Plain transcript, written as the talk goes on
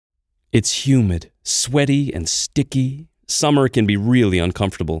It's humid, sweaty, and sticky. Summer can be really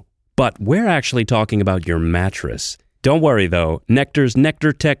uncomfortable. But we're actually talking about your mattress. Don't worry, though. Nectar's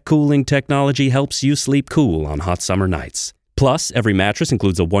Nectar Tech cooling technology helps you sleep cool on hot summer nights. Plus, every mattress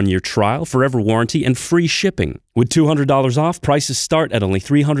includes a 1-year trial, forever warranty, and free shipping. With $200 off, prices start at only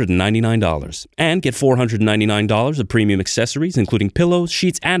 $399. And get $499 of premium accessories, including pillows,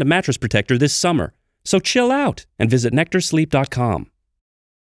 sheets, and a mattress protector this summer. So chill out and visit nectarsleep.com.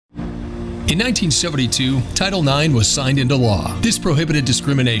 In 1972, Title IX was signed into law. This prohibited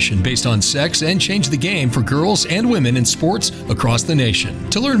discrimination based on sex and changed the game for girls and women in sports across the nation.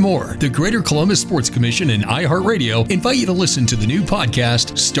 To learn more, the Greater Columbus Sports Commission and iHeartRadio invite you to listen to the new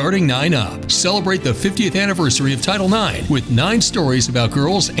podcast, Starting 9 Up. Celebrate the 50th anniversary of Title IX with 9 stories about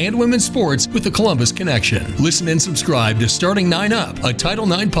girls and women's sports with the Columbus Connection. Listen and subscribe to Starting 9 Up, a Title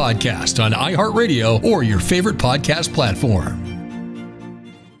IX podcast on iHeartRadio or your favorite podcast platform.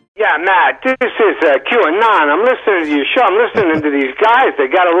 Yeah, Matt, this is Connarton. I'm listening to your show. I'm listening to these guys. They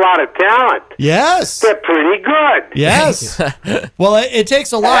got a lot of talent. Yes. They're pretty good. Yes. Well, it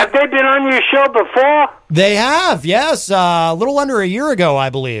takes a lot. Have they been on your show before? They have, yes. A little under a year ago, I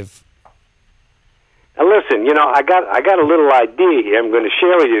believe. Now, listen, I got a little idea here I'm going to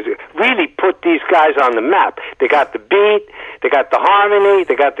share with you. Really put these guys on the map. They got the beat, they got the harmony,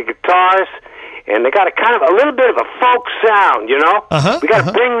 they got the guitars, and they got a little bit of a folk sound, We got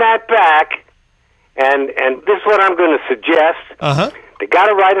to bring that back, and this is what I'm going to suggest. They got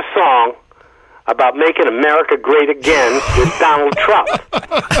to write a song about making America great again with Donald Trump.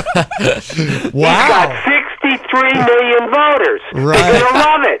 Wow. He's got 63 million voters. Right. They're going to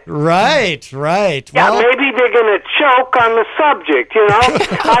love it. Right. Yeah, Well, maybe they're going to choke on the subject,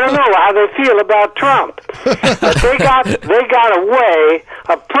 I don't know how they feel about Trump. But they got a way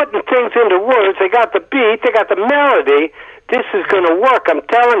of putting things into words. They got the beat, they got the melody. This is going to work, I'm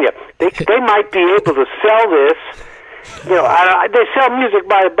telling you. They might be able to sell this. They sell music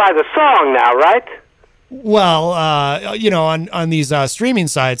by the song now, right? well, on these streaming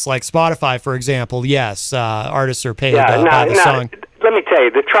sites like Spotify, for example, yes, artists are paid by the song. Let me tell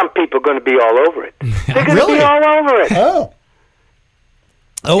you, the Trump people are going to be all over it. They're going to Really? be all over it. Oh.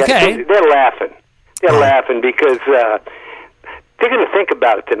 Okay. Yeah, they're laughing. They're laughing because they're going to think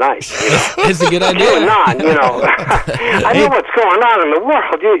about it tonight. It's a good idea. I know what's going on in the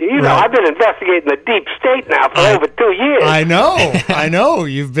world. You know, Right. I've been investigating the deep state now for over 2 years. I know.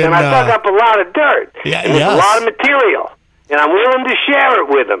 You've been. And I dug up a lot of dirt. Yeah, and there's yes. a lot of material. And I'm willing to share it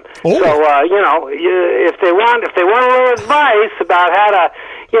with them. Oh. So, if they want a little advice about how to,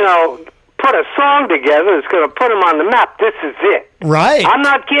 put a song together that's going to put them on the map, this is it. Right. I'm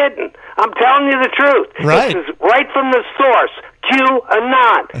not kidding. I'm telling you the truth. Right. This is right from the source.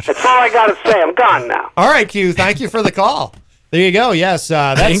 Q-Anon. That's all I got to say. I'm gone now. All right, Q. Thank you for the call. There you go. Yes,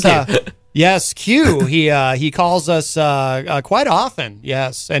 that's Thank you. Yes, Q. He calls us quite often.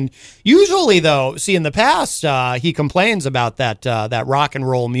 Yes, and usually though, see in the past, he complains about that rock and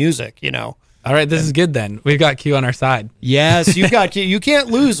roll music. All right, this is good then. We've got Q on our side. Yes, you've got Q. You can't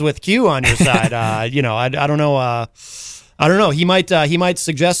lose with Q on your side. I don't know. I don't know. He might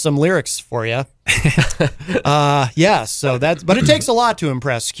suggest some lyrics for you. Yes. So but it takes a lot to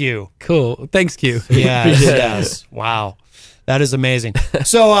impress Q. Cool. Thanks, Q. Yes. Yes. Wow. That is amazing.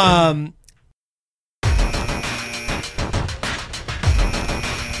 So,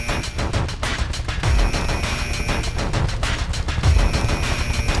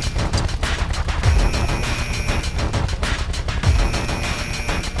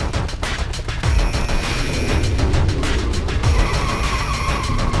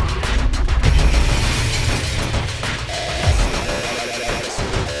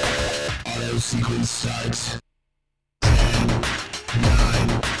 Sequence starts.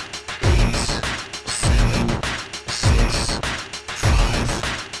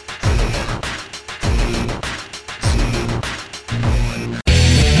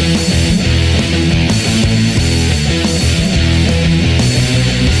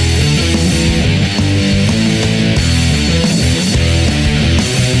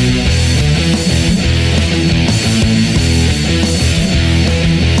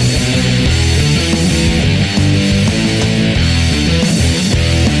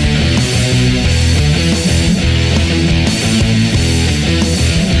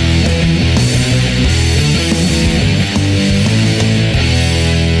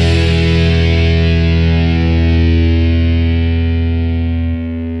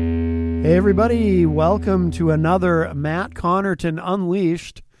 3, everybody, welcome to another Matt Connarton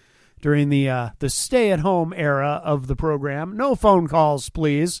Unleashed during the stay-at-home era of the program. No phone calls,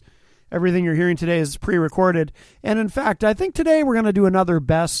 please, Everything you're hearing today is pre-recorded. And in fact, I think today we're going to do another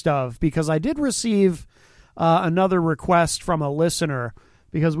best of, because I did receive another request from a listener,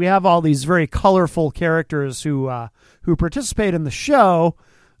 because we have all these very colorful characters who participate in the show,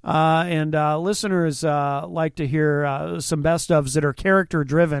 and listeners like to hear some best ofs that are character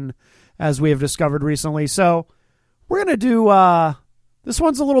driven, as we have discovered recently. So we're going to do this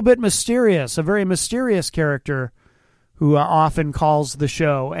one's a little bit mysterious, a very mysterious character who often calls the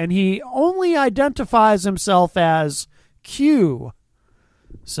show, and he only identifies himself as Q.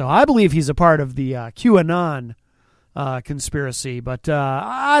 So I believe he's a part of the QAnon conspiracy, but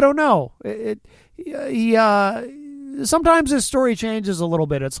I don't know. He sometimes his story changes a little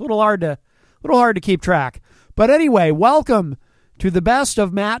bit. It's a little hard to keep track. But anyway, welcome to the best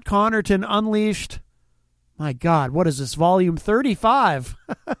of Matt Connarton Unleashed. My God, what is this? Volume 35.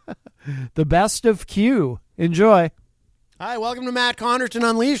 The best of Q. Enjoy. Hi, welcome to Matt Connarton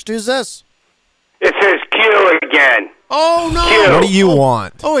Unleashed. Who's this? It says Q again. Oh, no. Q. What do you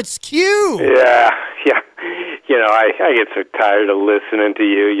want? Oh, it's Q. Yeah. You know, I get so tired of listening to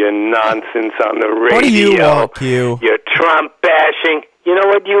you. Your nonsense on the radio. What do you want, Q? Your Trump bashing. You know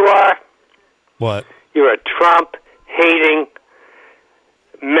what you are? What? You're a Trump-hating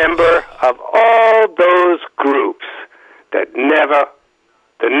member of all those groups the never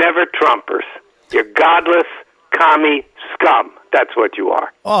Trumpers. You're godless, commie scum. That's what you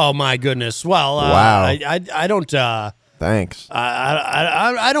are. Oh, my goodness. Well, wow. I don't... Thanks.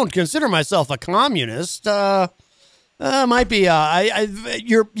 I don't consider myself a communist. Might be. You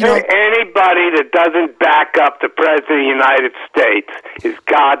know. Anybody that doesn't back up the President of the United States is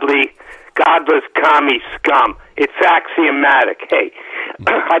godless commie scum. It's axiomatic. Hey,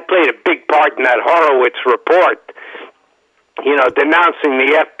 I played a big part in that Horowitz report. You know, denouncing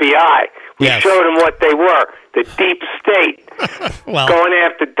the FBI. We Yes. showed them what they were. The deep state Well, going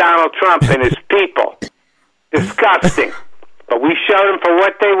after Donald Trump and his people. Disgusting. But we showed them for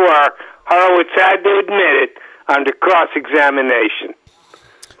what they were. Horowitz had to admit it under cross-examination.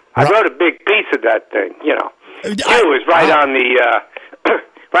 I wrote a big piece of that thing, you know. It was right on the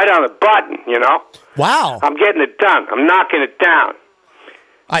right on the button, you know. wow. I'm getting it done. I'm knocking it down.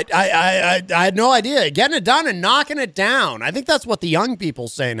 I had no idea. Getting it done and knocking it down. I think that's what the young people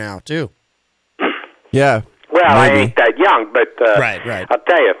say now too. Yeah. Well, I maybe. ain't that young, but Right. I'll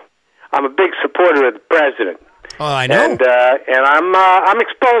tell you, I'm a big supporter of the president. Oh, I know. And I'm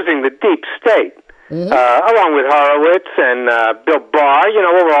exposing the deep state, along with Horowitz and Bill Barr. You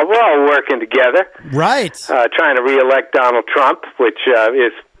know, we're all working together, Right. trying to reelect Donald Trump, which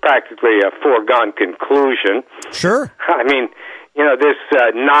is practically a foregone conclusion. Sure. I mean, you know, this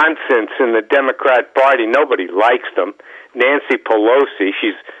nonsense in the Democrat Party. Nobody likes them. Nancy Pelosi,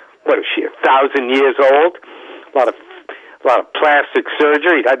 what is she, 1,000 years old? A lot of plastic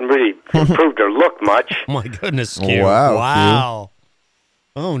surgery. Hadn't really improved her look much. Oh my goodness, Q. Wow, Wow.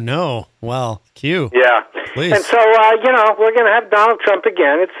 Oh no. Well, Q. Yeah. Please. And so, you know, we're going to have Donald Trump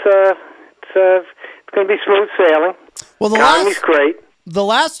again. It's going to be smooth sailing. Well, Economy's great. the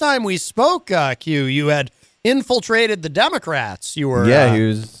last time we spoke, Q, you had infiltrated the Democrats. You were. Yeah, he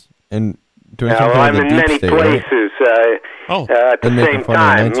was doing Well, something I'm with the in deep many state, right? places at the And making same fun of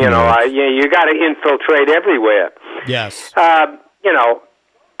time. You know, 19-year-olds. you got to infiltrate everywhere. Yes. You know,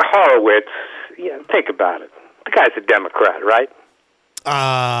 Horowitz. Think about it. The guy's a Democrat, right?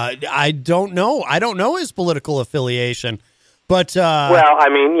 I don't know. I don't know his political affiliation, but Well, I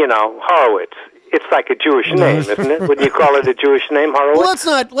mean, you know, Horowitz. It's like a Jewish name, isn't it? Wouldn't you call it a Jewish name, Horowitz?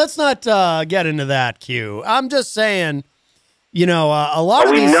 well, let's not get into that, Q. I'm just saying, you know, a lot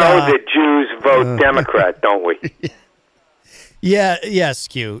of We these. know that Jews vote Democrat, don't we? Yeah. Yes,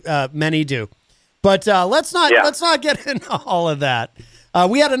 Q. Many do, but let's not get into all of that.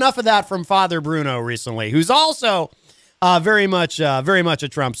 We had enough of that from Father Bruno recently, who's also very much a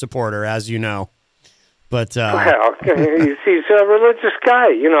Trump supporter, as you know. But Well, he's a religious guy,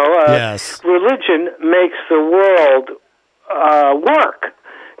 you know. Yes. Religion makes the world work.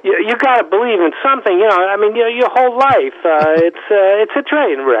 You got to believe in something, you know. I mean, your whole life, it's a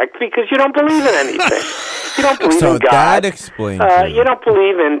train wreck because you don't believe in anything. You don't believe So in God. that explains it. You don't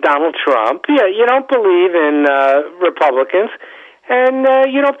believe in Donald Trump. Yeah, you don't believe in Republicans. And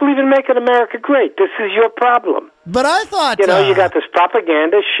you don't believe in making America great. This is your problem. But I thought You know, you got this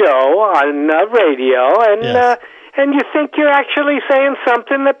propaganda show on radio, and Yes. and you think you're actually saying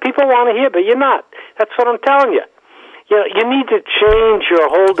something that people want to hear, but you're not. That's what I'm telling you. You know, you need to change your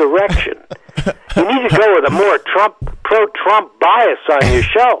whole direction. You need to go with a more pro-Trump bias on your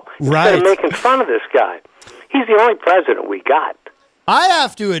show instead Right. of making fun of this guy. He's the only president we got. I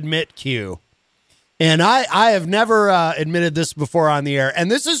have to admit, Q, And I have never admitted this before on the air.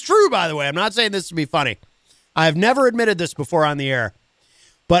 And this is true, by the way. I'm not saying this to be funny. I've never admitted this before on the air.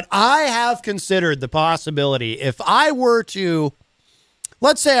 But I have considered the possibility, if I were to,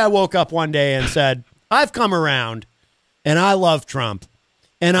 let's say I woke up one day and said, I've come around and I love Trump.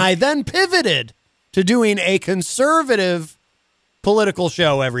 And I then pivoted to doing a conservative political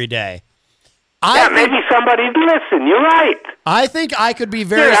show every day. Maybe somebody'd listen. You're right. I think I could be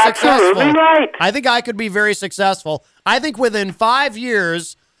very successful. Absolutely right. I think I could be very successful. I think within 5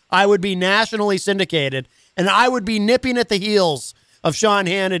 years, I would be nationally syndicated, and I would be nipping at the heels of Sean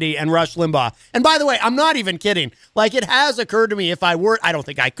Hannity and Rush Limbaugh. And by the way, I'm not even kidding. Like, it has occurred to me, if I were, I don't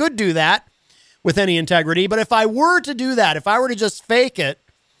think I could do that with any integrity, but if I were to do that, if I were to just fake it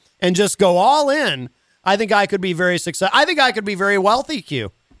and just go all in, I think I could be very successful. I think I could be very wealthy,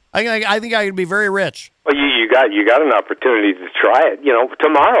 Q. I think I could be very rich. Well, you got an opportunity to try it.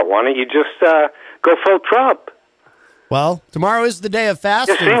 Tomorrow, why don't you just go full Trump? Well, tomorrow is the day of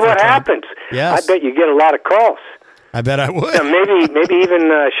fasting. Just see what happens. Yes. I bet you get a lot of calls. I bet I would. Maybe even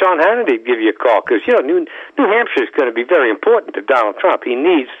Sean Hannity would give you a call, because New Hampshire is going to be very important to Donald Trump. He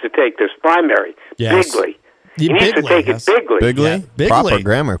needs to take this primary bigly. He needs to take it bigly. Bigly? Yeah, bigly. Proper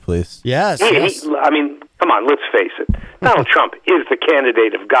grammar, please. Yes. I mean, come on, let's face it. Donald Trump is the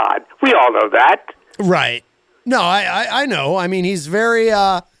candidate of God. We all know that. Right. No, I know. I mean, he's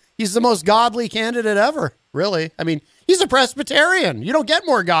he's the most godly candidate ever, really. I mean, he's a Presbyterian. You don't get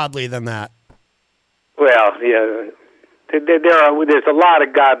more godly than that. Well, yeah, there's a lot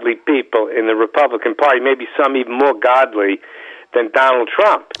of godly people in the Republican Party, maybe some even more godly than Donald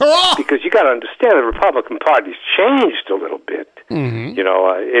Trump. Hurrah! Because you got to understand, the Republican Party's changed a little bit. Mm-hmm.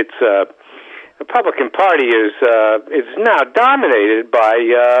 The Republican Party is now dominated by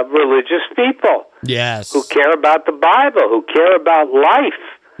religious people. Yes. Who care about the Bible, who care about life.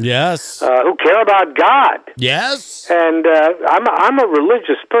 Yes. Who care about God. Yes. And I'm a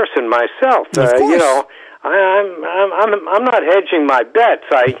religious person myself. Of course. I'm not hedging my bets.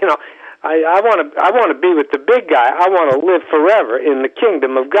 I want to be with the big guy. I want to live forever in the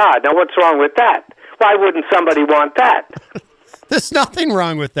kingdom of God. Now, what's wrong with that? Why wouldn't somebody want that? There's nothing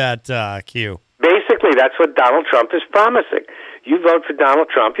wrong with that, Q. Basically, that's what Donald Trump is promising. You vote for Donald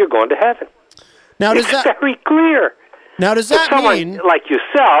Trump, you're going to heaven. Now, it's very clear. Now, does that mean like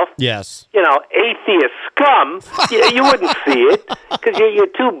yourself? Yes. Atheist scum. you wouldn't see it because you're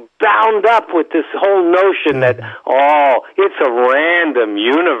too bound up with this whole notion that it's a random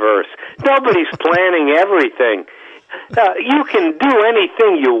universe. Nobody's planning everything. You can do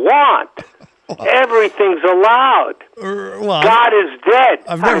anything you want. Everything's allowed. God is dead.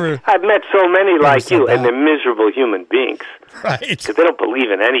 I've met so many like you, and they're miserable human beings. Right. Because they don't believe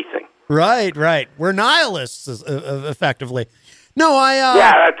in anything. Right. We're nihilists, effectively. No,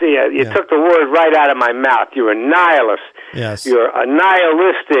 you took the word right out of my mouth. You're a nihilist. Yes. You're a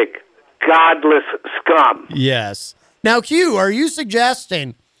nihilistic, godless scum. Yes. Now, Q, are you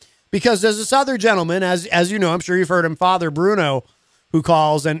suggesting, because there's this other gentleman, as you know, I'm sure you've heard him, Father Bruno, who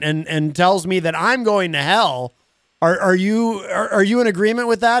calls and tells me that I'm going to hell. Are you in agreement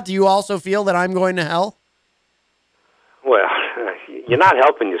with that? Do you also feel that I'm going to hell? Well, you're not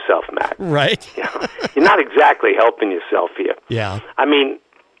helping yourself, Matt. Right. You're not exactly helping yourself here. Yeah. I mean,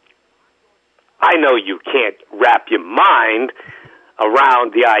 I know you can't wrap your mind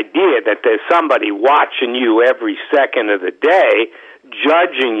around the idea that there's somebody watching you every second of the day,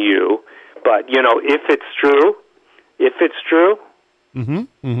 judging you. But, if it's true,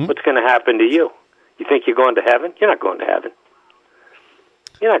 what's going to happen to you? You think you're going to heaven? You're not going to heaven.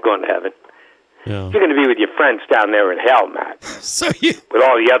 You're not going to heaven. Yeah. You're going to be with your friends down there in hell, Matt. With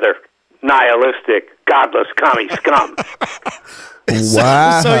all the other nihilistic, godless, commie scum.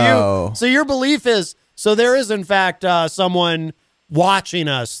 Wow. So your belief is, there is in fact someone watching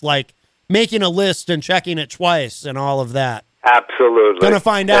us, like making a list and checking it twice and all of that. Absolutely. Going to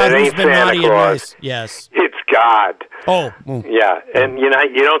find out who's been Santa naughty and Claus. nice. Yes. It's God. Oh. Yeah, and you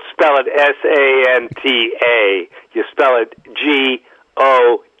don't spell it Santa. You spell it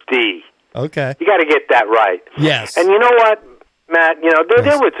God. Okay. You got to get that right. Yes. And you know what, Matt?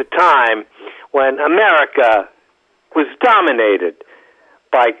 There was a time when America was dominated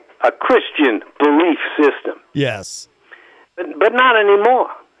by a Christian belief system. Yes. But not anymore,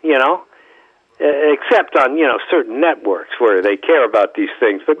 except on, certain networks where they care about these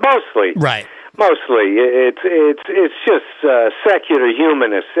things. But mostly, right. It's just secular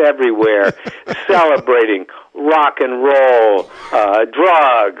humanists everywhere celebrating rock and roll,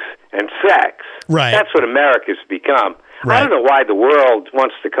 drugs, and sex. Right. That's what America's become. Right. I don't know why the world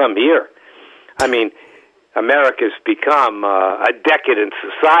wants to come here. I mean, America's become a decadent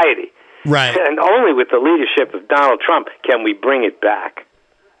society. Right. And only with the leadership of Donald Trump can we bring it back.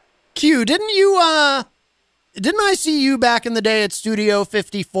 Q, didn't I see you back in the day at Studio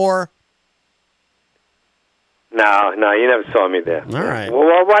 54? No, you never saw me there. All right.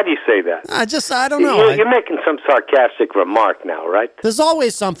 Well, why do you say that? I don't know. You're making some sarcastic remark now, right? There's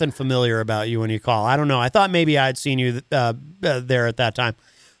always something familiar about you when you call. I don't know. I thought maybe I'd seen you there at that time.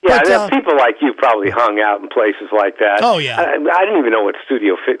 Yeah, But, people like you probably hung out in places like that. Oh, yeah. I didn't even know what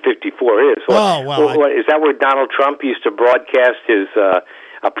Studio 54 is. Is that where Donald Trump used to broadcast his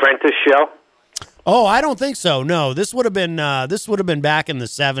Apprentice show? Oh, I don't think so. No, this would have been back in the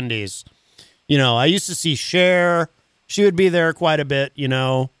 70s. You know, I used to see Cher. She would be there quite a bit. You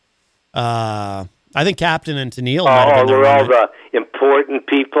know, I think Captain and Tennille. Where all the important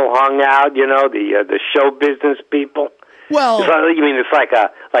people hung out. You know, the show business people. Well, you mean it's like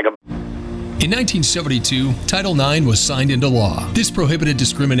a In 1972, Title IX was signed into law. This prohibited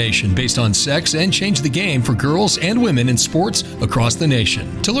discrimination based on sex and changed the game for girls and women in sports across the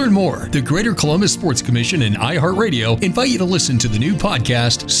nation. To learn more, the Greater Columbus Sports Commission and iHeartRadio invite you to listen to the new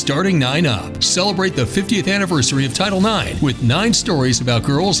podcast, Starting 9 Up. Celebrate the 50th anniversary of Title IX with 9 stories about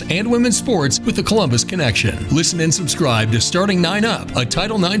girls and women's sports with the Columbus Connection. Listen and subscribe to Starting 9 Up, a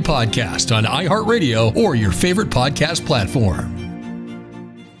Title IX podcast on iHeartRadio or your favorite podcast platform.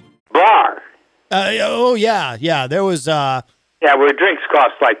 bar. Yeah. There was. Yeah, where drinks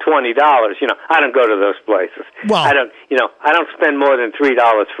cost like $20. You know, I don't go to those places. Well, I don't spend more than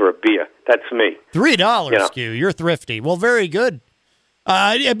 $3 for a beer. That's me. $3, Q. You're thrifty. Well, very good.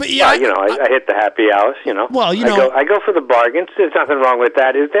 But yeah, I hit the happy hours. You know. Well, I go for the bargains. There's nothing wrong with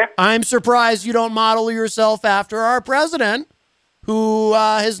that, is there? I'm surprised you don't model yourself after our president, who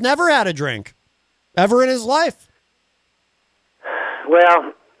has never had a drink ever in his life.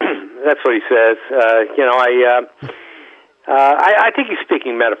 Well, that's what he says. I think he's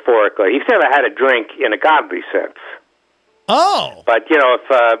speaking metaphorically. He's never had a drink in a godly sense. Oh. But,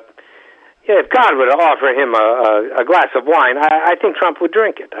 if God would offer him a glass of wine, I think Trump would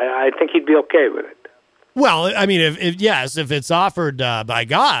drink it. I think he'd be okay with it. Well, I mean, if it's offered by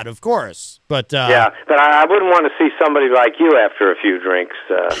God, of course. But yeah, but I wouldn't want to see somebody like you after a few drinks,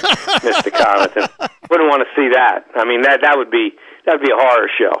 Mr. Connarton. Wouldn't want to see that. I mean, that would be a horror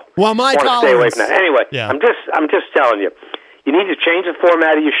show. Well, my tolerance. Stay away from that. Anyway, yeah. I'm just telling you, you need to change the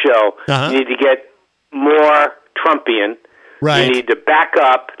format of your show. Uh-huh. You need to get more Trumpian. Right. You need to back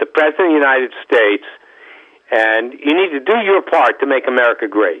up the President of the United States, and you need to do your part to make America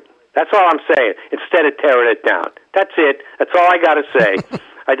great. That's all I'm saying, instead of tearing it down. That's it. That's all I got to say.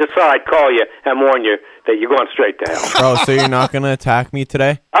 I just thought I'd call you and warn you that you're going straight to hell. Bro, so you're not going to attack me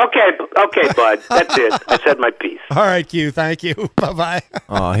today? Okay, bud. That's it. I said my piece. All right, Q. Thank you. Bye-bye.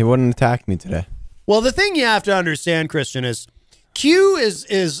 Oh, he wouldn't attack me today. Well, the thing you have to understand, Christian, is Q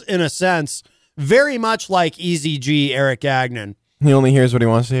is in a sense very much like Easy G, Eric Gagnon. He only hears what he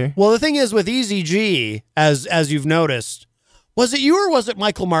wants to hear? Well, the thing is with Easy G, as you've noticed, was it you or was it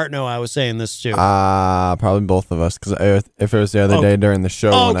Michael Martineau I was saying this to? Probably both of us, because if it was the other day during the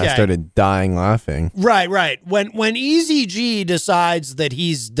show when I started dying laughing. Right. When Easy G decides that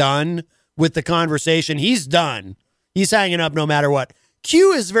he's done with the conversation, he's done. He's hanging up no matter what.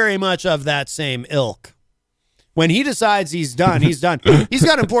 Q is very much of that same ilk. When he decides he's done, he's done. He's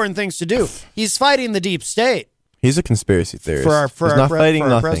got important things to do. He's fighting the deep state. He's a conspiracy theorist. He's not fighting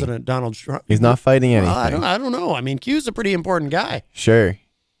nothing. President Donald Trump. He's not fighting anything. Well, I don't know. I mean, Q's a pretty important guy. Sure.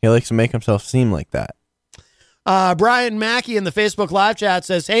 He likes to make himself seem like that. Brian Mackey in the Facebook live chat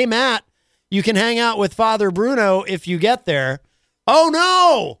says, "Hey, Matt, you can hang out with Father Bruno if you get there." Oh,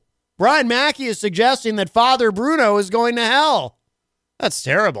 no. Brian Mackey is suggesting that Father Bruno is going to hell. That's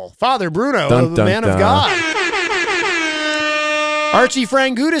terrible. Father Bruno, the man of God. Archie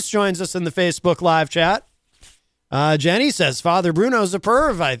Frangudis joins us in the Facebook live chat. Jenny says Father Bruno's a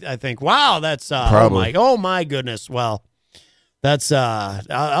perv. I think. Wow, that's probably. Oh my goodness. Well, that's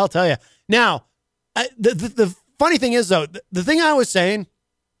I'll tell you. Now, the funny thing is though, the thing I was saying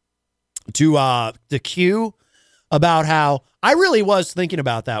to Q about how I really was thinking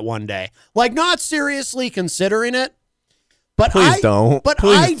about that one day, like not seriously considering it, but please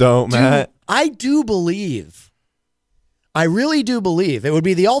don't, Matt. I do believe. I really do believe it would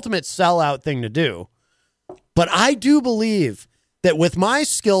be the ultimate sellout thing to do. But I do believe that with my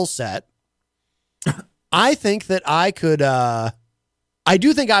skill set, I think that I could, I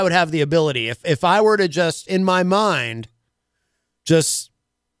do think I would have the ability if I were to just, in my mind, just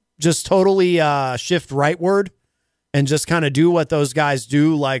totally shift rightward and just kind of do what those guys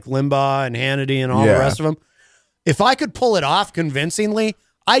do, like Limbaugh and Hannity and all the rest of them. If I could pull it off convincingly,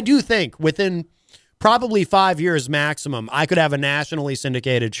 I do think within probably 5 years maximum, I could have a nationally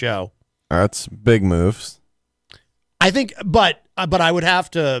syndicated show. That's big moves. I think, but I would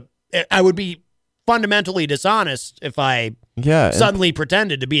have to. I would be fundamentally dishonest if I suddenly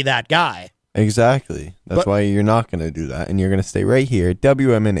pretended to be that guy. Exactly. That's why you're not going to do that, and you're going to stay right here,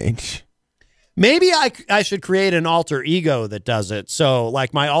 WMNH. Maybe I should create an alter ego that does it, so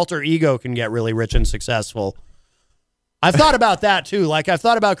like my alter ego can get really rich and successful. I've thought about that too. Like I've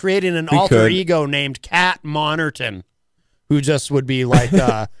thought about creating an alter ego named Cat Connarton, who just would be like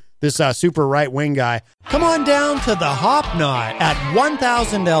this super right-wing guy. Come on down to the Hop Knot at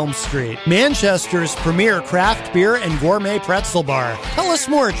 1000 Elm Street, Manchester's premier craft beer and gourmet pretzel bar. Tell us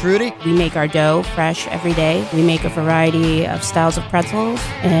more, Trudy. We make our dough fresh every day. We make a variety of styles of pretzels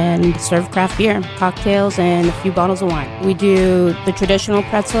and serve craft beer, cocktails, and a few bottles of wine. We do the traditional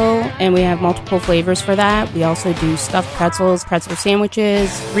pretzel, and we have multiple flavors for that. We also do stuffed pretzels, pretzel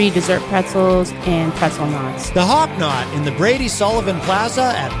sandwiches, free dessert pretzels, and pretzel knots. The Hop Knot in the Brady Sullivan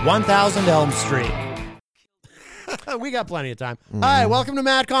Plaza at 1000 Elm Street. We got plenty of time. Hi, welcome to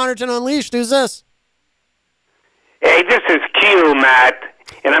Matt Connarton Unleashed. Who's this? Hey, this is Q, Matt,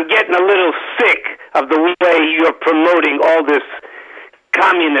 and I'm getting a little sick of the way you're promoting all this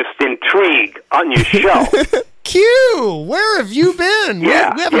communist intrigue on your show. Q, where have you been?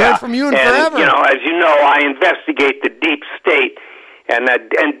 Yeah, we haven't heard from you in forever. You know, as you know, I investigate the deep state, and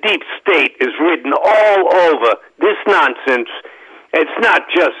deep state is written all over this nonsense. It's not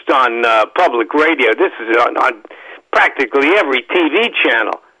just on public radio. This is on practically every TV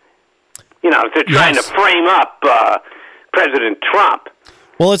channel. You know, they're trying to frame up President Trump.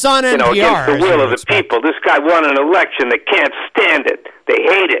 Well, it's on NPR. You know, against the will of the people. This guy won an election. They can't stand it. They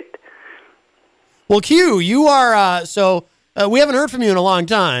hate it. Well, Q, you are we haven't heard from you in a long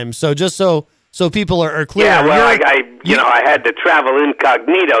time. So just so people are clear. Yeah, well, I had to travel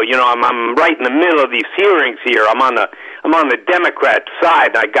incognito. You know, I'm right in the middle of these hearings here. I'm on the Democrat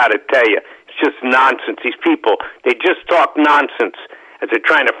side. I got to tell you, it's just nonsense. These people, they just talk nonsense as they're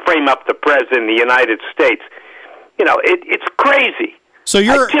trying to frame up the president of the United States. You know, it's crazy. So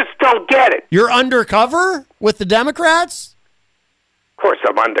I just don't get it. You're undercover with the Democrats? Of course,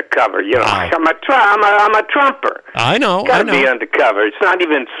 I'm undercover. You know, I'm a Trumper. I know. Got to be undercover. It's not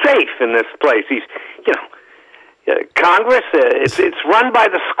even safe in this place. Congress. It's run by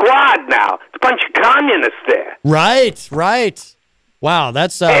the squad now. It's a bunch of communists there. Right. Wow,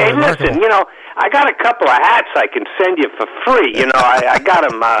 that's hey, remarkable. Listen, you know, I got a couple of hats I can send you for free. You know, I got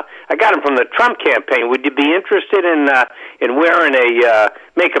them. I got them from the Trump campaign. Would you be interested in wearing a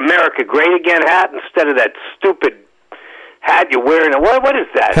 "Make America Great Again" hat instead of that stupid hat you're wearing? What is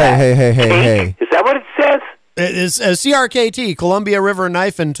that? Hey. Is that what it says? It is CRKT, Columbia River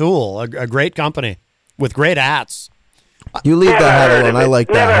Knife and Tool, a great company with great hats. You leave that hat alone. I like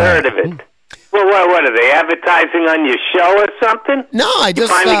that Never hat. heard of it. Well, what are they advertising on your show or something? No, I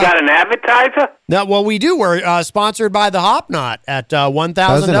just you finally got an advertiser. No, well, we do. We're sponsored by the Hop Knot at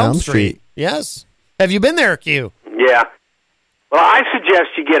 1000 Elm Street. Yes. Have you been there, Q? Yeah. Well, I suggest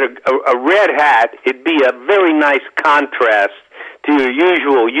you get a red hat. It'd be a very nice contrast to your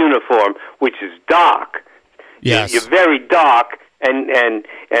usual uniform, which is dark. Yes. You're very dark, and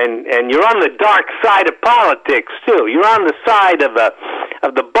you're on the dark side of politics too. You're on the side of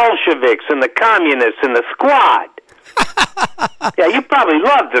the Bolsheviks and the communists and the squad. Yeah, you probably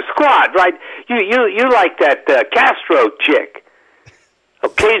love the squad, right? You like that Castro chick,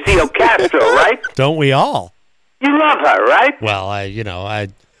 Ocasio-Castro, right? Don't we all? You love her, right? Well, I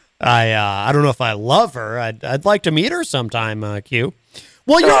don't know if I love her. I'd like to meet her sometime, Q.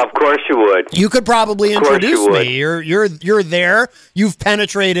 Well, of course you would. You could probably introduce me. You're there. You've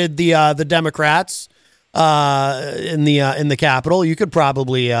penetrated the Democrats in the Capitol. You could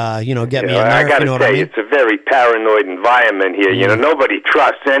probably get me in there. I got to tell you, it's a very paranoid environment here. You know, nobody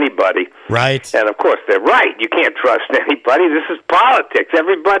trusts anybody. Right. And of course, they're right. You can't trust anybody. This is politics.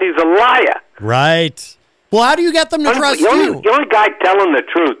 Everybody's a liar. Right. Well, how do you get them to trust you? The only guy telling the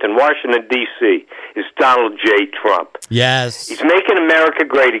truth in Washington, D.C. is Donald J. Trump. Yes. He's making America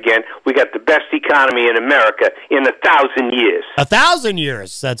great again. We got the best economy in America in 1,000 years. 1,000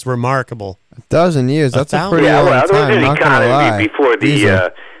 years? That's remarkable. 1,000 years? That's a pretty long time, there was an not gonna lie. economy before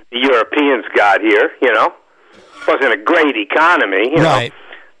the Europeans got here, you know. It wasn't a great economy, you know.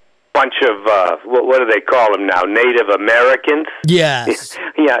 Bunch of, what do they call them now, Native Americans? Yes.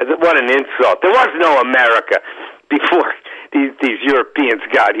 Yeah, what an insult. There was no America before these Europeans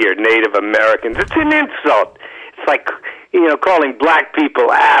got here, Native Americans. It's an insult. It's like, calling black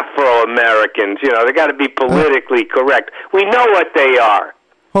people Afro-Americans. They got to be politically correct. We know what they are.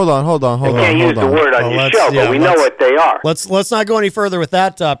 Hold on. I can't use the word on your show, but we know what they are. Let's not go any further with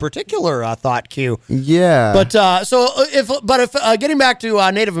that particular thought, Q. Yeah. But if getting back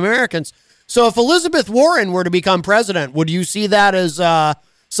to Native Americans, so if Elizabeth Warren were to become president, would you see that as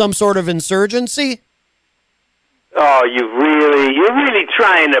some sort of insurgency? Oh, you're really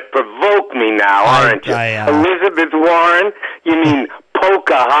trying to provoke me now, aren't you? Elizabeth Warren? You mean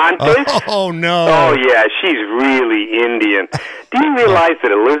Pocahontas? Oh, no. Oh, yeah, she's really Indian. Do you realize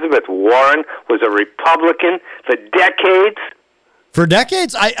that Elizabeth Warren was a Republican for decades? For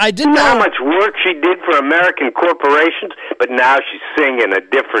decades? I didn't know how much work she did for American corporations, but now she's singing a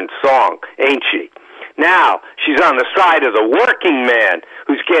different song, ain't she? Now she's on the side of the working man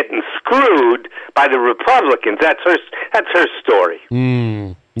who's getting screwed by the Republicans. That's her story.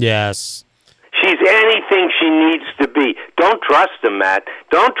 Yes. She's anything she needs to be. Don't trust them, Matt.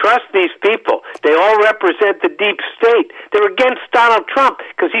 Don't trust these people. They all represent the deep state. They're against Donald Trump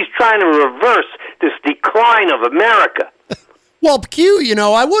because he's trying to reverse this decline of America. Well, Q,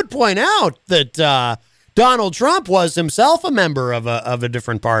 I would point out that Donald Trump was himself a member of a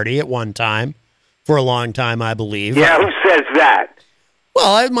different party at one time, for a long time, I believe. Yeah, who says that?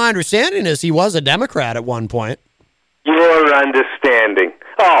 Well, my understanding is he was a Democrat at one point. Your understanding.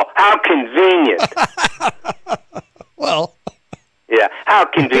 Oh, how convenient. Well. Yeah, how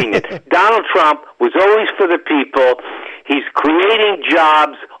convenient. Donald Trump was always for the people. He's creating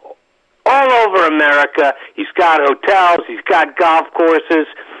jobs all over America. He's got hotels. He's got golf courses.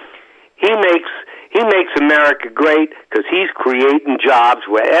 He makes America great because he's creating jobs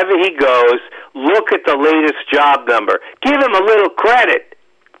wherever he goes. Look at the latest job number. Give him a little credit.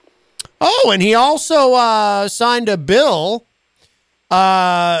 Oh, and he also signed a bill,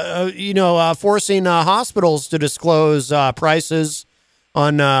 forcing hospitals to disclose prices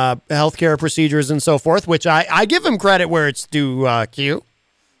on healthcare procedures and so forth. Which I give him credit where it's due. Q.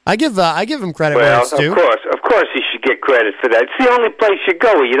 I give him credit where it's due. Of course, he should get credit for that. It's the only place you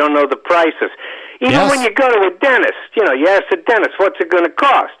go where you don't know the prices. Even when you go to a dentist, you ask the dentist, what's it going to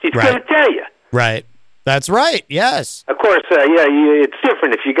cost? He's going to tell you. Right. That's right. Yes. Of course, it's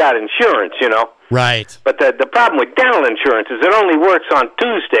different if you got insurance, Right. But the problem with dental insurance is it only works on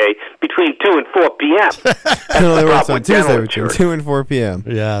Tuesday between 2 and 4 p.m. It only works on Tuesday between 2 and 4 p.m.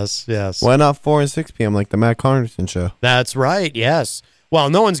 Yes. Why not 4 and 6 p.m. like the Matt Connarton show? That's right. Yes. Well,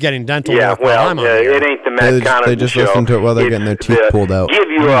 no one's getting dental work while I'm on here. It ain't the Matt Connarton show. They just listen to it while they're getting their teeth pulled out. Give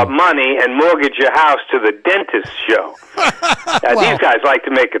you money and mortgage your house to the dentist show. These guys like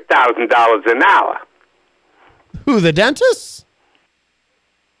to make $1,000 an hour. Who, the dentists?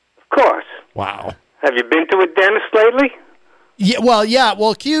 Of course. Wow. Have you been to a dentist lately? Yeah.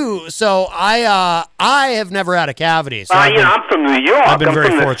 Well, Q. So I have never had a cavity. So I'm from New York. I'm from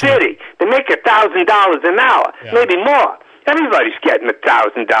the city. They make $1,000 an hour, maybe more. Everybody's getting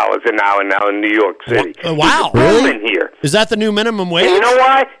 $1,000 an hour now in New York City. Wow. Really? Here. Is that the new minimum wage? And you know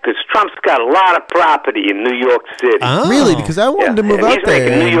why? Because Trump's got a lot of property in New York City. Oh. Really? Because I wanted to move out he's there. He's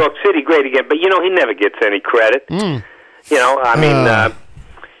making New York City great again, but, he never gets any credit. Okay. He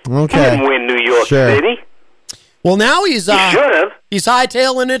didn't win New York City. Well, now he should have. He's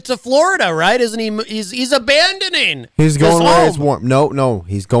hightailing it to Florida, right? Isn't he? He's abandoning. He's going where it's warm. No,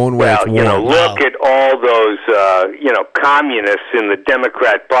 he's going where it's warm. Look at all those, communists in the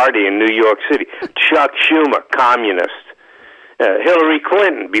Democrat Party in New York City. Chuck Schumer, communist. Hillary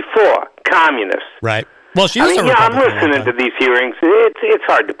Clinton, before, communist. Right. Well, she was I'm listening to these hearings. It's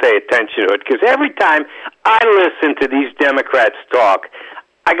hard to pay attention to it because every time I listen to these Democrats talk,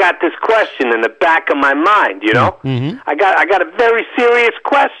 I got this question in the back of my mind, Mm-hmm. I got a very serious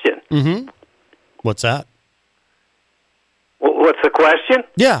question. Mm-hmm. What's that? What's the question?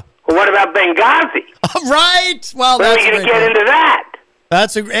 Yeah. Well, what about Benghazi? Right. Well, when are we going to get into that?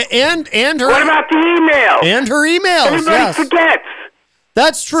 That's and her. What about the emails? And her emails. Everybody forgets.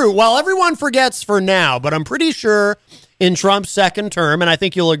 That's true. Well, everyone forgets for now, but I'm pretty sure in Trump's second term, and I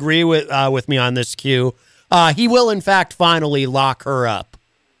think you'll agree with me on this, Q, he will in fact finally lock her up.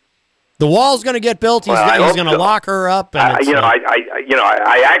 The wall's going to get built. He's going to lock her up. And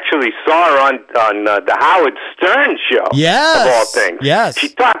I actually saw her on the Howard Stern show. Yes, of all things. Yes, she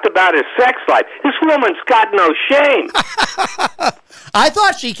talked about his sex life. This woman's got no shame. I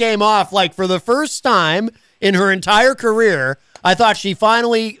thought she came off like for the first time in her entire career. I thought she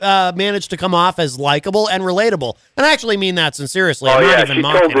finally managed to come off as likable and relatable, and I actually mean that sincerely. I'm not even she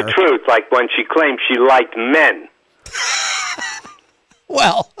told the truth, like when she claimed she liked men.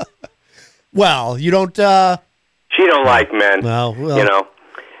 Well, you don't. She don't like men. Well,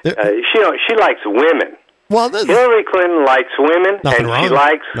 she likes women. Well, Hillary Clinton likes women, and she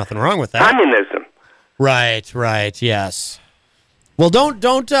likes nothing wrong with that. Communism. Right. Yes. Well, don't.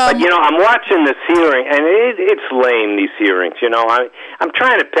 But I'm watching this hearing, and it's lame. These hearings, I'm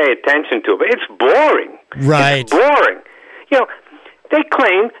trying to pay attention to it, but it's boring. Right. It's boring. They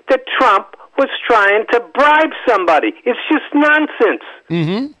claim that Trump was trying to bribe somebody. It's just nonsense.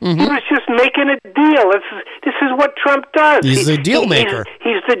 Mm-hmm. He was just making a deal. This is what Trump does. He's a deal maker.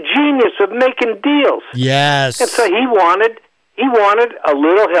 He's the genius of making deals. Yes. And so he wanted a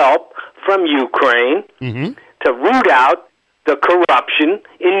little help from Ukraine to root out the corruption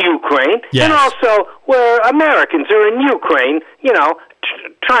in Ukraine, and also where Americans are in Ukraine,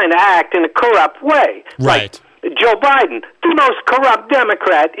 trying to act in a corrupt way. Right. Like Joe Biden, the most corrupt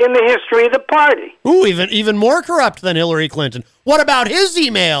Democrat in the history of the party. Ooh, even more corrupt than Hillary Clinton. What about his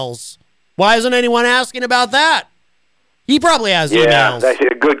emails? Why isn't anyone asking about that? He probably has emails. Yeah, that's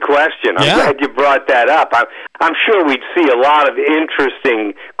a good question. I'm Yeah. glad you brought that up. I'm sure we'd see a lot of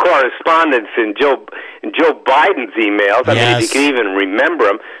interesting correspondence in Joe Biden's emails. I mean, if you can even remember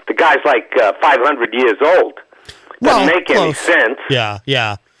him. The guy's like 500 years old. Doesn't make any sense.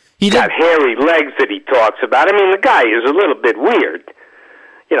 Yeah. He's got hairy legs that he talks about. I mean, the guy is a little bit weird.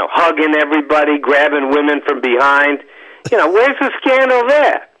 Hugging everybody, grabbing women from behind. Where's the scandal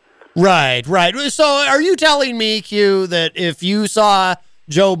there? Right. So are you telling me, Q, that if you saw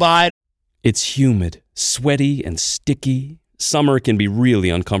Joe Biden... It's humid, sweaty, and sticky. Summer can be really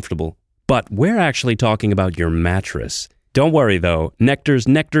uncomfortable. But we're actually talking about your mattress. Don't worry, though. Nectar's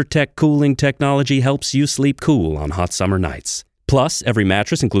Nectar Tech cooling technology helps you sleep cool on hot summer nights. Plus, every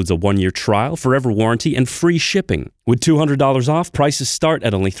mattress includes a 1-year trial, forever warranty, and free shipping. With $200 off, prices start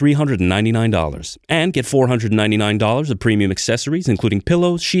at only $399. And get $499 of premium accessories, including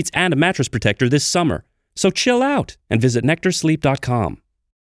pillows, sheets, and a mattress protector this summer. So chill out and visit nectarsleep.com.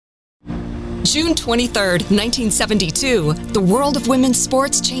 June 23rd, 1972, the world of women's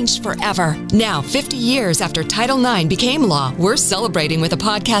sports changed forever. Now, 50 years after Title IX became law, we're celebrating with a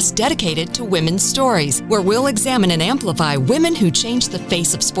podcast dedicated to women's stories, where we'll examine and amplify women who changed the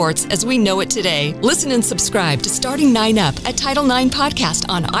face of sports as we know it today. Listen and subscribe to Starting 9 Up at Title IX Podcast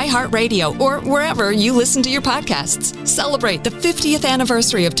on iHeartRadio or wherever you listen to your podcasts. Celebrate the 50th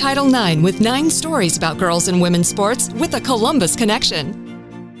anniversary of Title IX with 9 stories about girls and women's sports with a Columbus connection.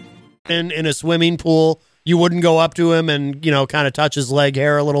 In a swimming pool, you wouldn't go up to him and, kind of touch his leg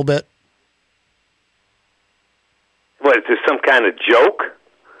hair a little bit? What, is this some kind of joke?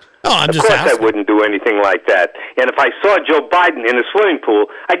 Oh, I'm just asking. Of course I wouldn't do anything like that. And if I saw Joe Biden in a swimming pool,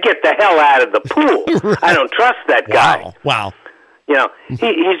 I'd get the hell out of the pool. Right. I don't trust that guy. Wow.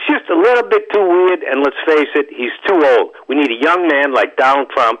 He's just a little bit too weird, and let's face it, he's too old. We need a young man like Donald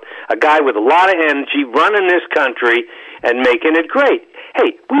Trump, a guy with a lot of energy, running this country and making it great.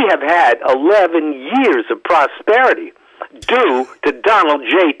 Hey, we have had 11 years of prosperity due to Donald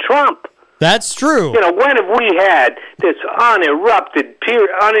J. Trump. That's true. When have we had this uninterrupted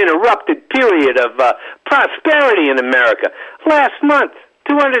period of prosperity in America? Last month,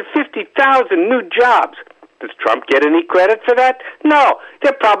 250,000 new jobs. Does Trump get any credit for that? No.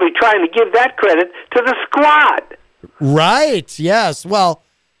 They're probably trying to give that credit to the squad. Right, yes. Well,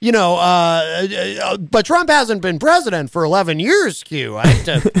 but Trump hasn't been president for 11 years, Q. I hate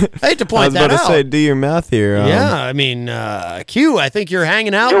to point that out. I was about to say, do your math here. Q, I think you're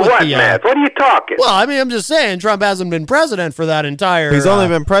hanging out with what, math? What are you talking? Well, I'm just saying, Trump hasn't been president for that entire... He's only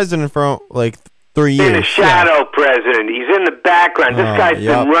been president for, 3 years. He's a shadow president. He's in the background. This guy's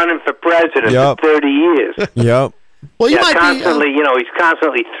been running for president for 30 years. Yep. Well, you might constantly, he's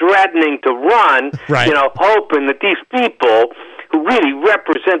constantly threatening to run, right. Hoping that these people who really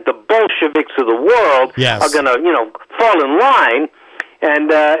represent the Bolsheviks of the world are going to, fall in line and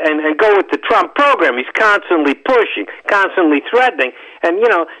go with the Trump program. He's constantly pushing, constantly threatening, and,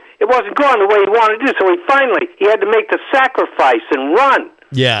 it wasn't going the way he wanted to do, so he had to make the sacrifice and run.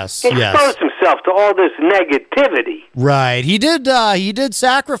 Yes, he exposed himself to all this negativity. Right. He did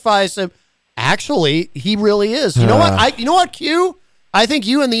sacrifice him. Actually, he really is. You know what? You know what, Q? I think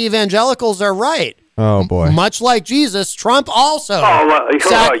you and the evangelicals are right. Oh, boy. Much like Jesus, Trump also.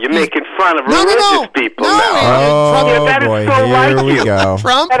 You're making fun of religious people now. That is so like you.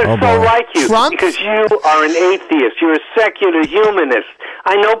 Trump, that is so like you. Because you are an atheist. You're a secular humanist.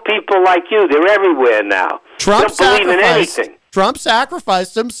 I know people like you. They're everywhere now. Trump don't believe in anything. Trump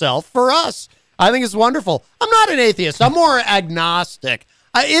sacrificed himself for us. I think it's wonderful. I'm not an atheist. I'm more agnostic.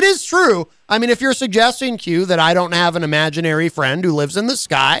 It is true. I mean, if you're suggesting, Q, that I don't have an imaginary friend who lives in the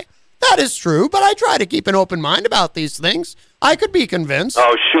sky, that is true, but I try to keep an open mind about these things. I could be convinced.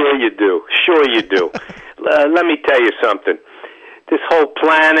 Oh, sure you do. Sure you do. Let me tell you something. This whole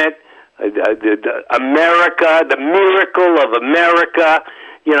planet, America, the miracle of America,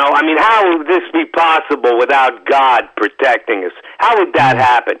 You know, I mean, how would this be possible without God protecting us? How would that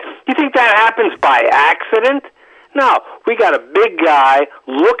happen? You think that happens by accident? No, we got a big guy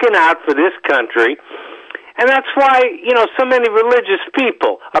looking out for this country, and that's why, you know, so many religious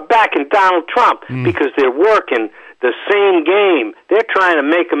people are backing Donald Trump, because they're working the same game. They're trying to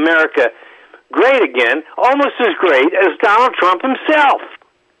make America great again, almost as great as Donald Trump himself.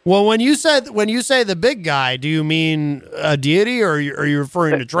 Well, when you say the big guy, do you mean a deity, or are you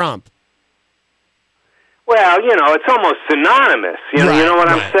referring to Trump? Well, you know, it's almost synonymous. You know what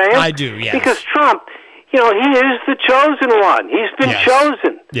I'm saying? I do, yes. Because Trump, you know, he is the chosen one. He's been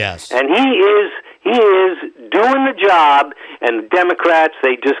chosen. Yes. And he is doing the job, and the Democrats,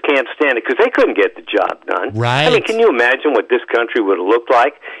 they just can't stand it because they couldn't get the job done. Right. I mean, can you imagine what this country would have looked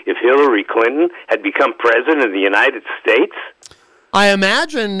like if Hillary Clinton had become president of the United States? I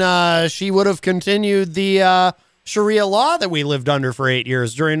imagine she would have continued the Sharia law that we lived under for 8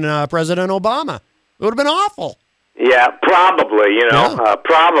 years during President Obama. It would have been awful. Yeah, probably, you know,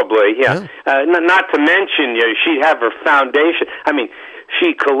 probably, yeah. Not to mention, you know, she'd have her foundation. I mean,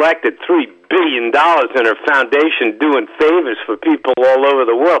 she collected $3 billion in her foundation doing favors for people all over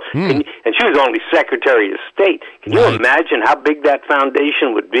the world. And she was only Secretary of State. Can you imagine how big that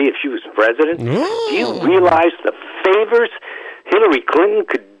foundation would be if she was president? Do you realize the favors Hillary Clinton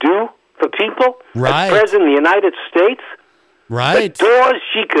could do for people as president of the United States? Right. The doors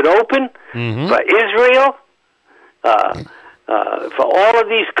she could open for Israel, for all of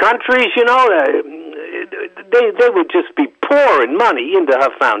these countries, you know, they would just be pouring money into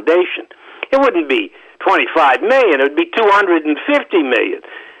her foundation. It wouldn't be $25 million; it would be $250 million.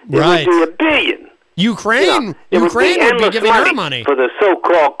 It would be $1 billion. Ukraine would be giving her money for the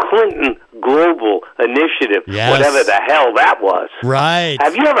so-called Clinton Global Initiative, whatever the hell that was. Right.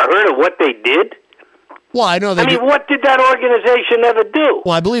 Have you ever heard of what they did? Well, I know they do. What did that organization ever do?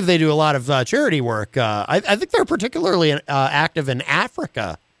 Well, I believe they do a lot of charity work. I think they're particularly active in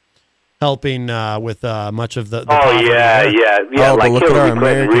Africa, helping with much of the poverty there. Oh, like but look Hillary at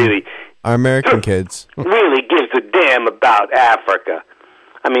Clinton our American kids. really gives a damn about Africa.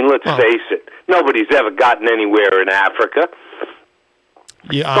 I mean, let's face it. Nobody's ever gotten anywhere in Africa.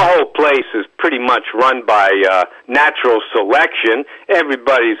 The whole place is pretty much run by natural selection.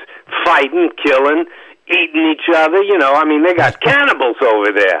 Everybody's fighting, killing, eating each other. You know, I mean, they got cannibals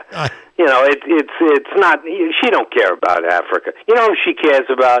over there. You know, it's not. She don't care about Africa. You know who she cares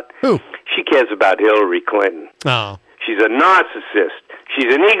about? Who? She cares about Hillary Clinton. Oh. She's a narcissist.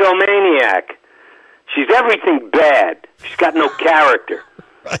 She's an egomaniac. She's everything bad. She's got no character.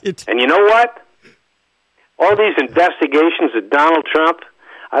 Right. And you know what? All these investigations of Donald Trump,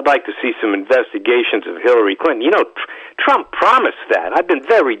 I'd like to see some investigations of Hillary Clinton. You know, Trump promised that. I've been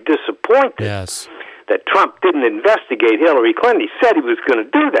very disappointed that Trump didn't investigate Hillary Clinton. He said he was going to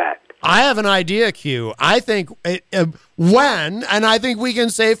do that. I have an idea, Q. I think when, and I think we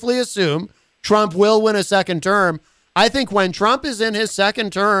can safely assume, Trump will win a second term. I think when Trump is in his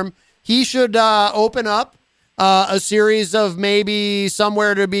second term, he should open up a series of maybe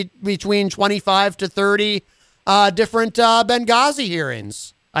somewhere to be between 25 to 30 different Benghazi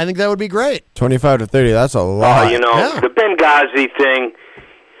hearings. I think that would be great. 25 to 30, that's a lot. You know, the Benghazi thing,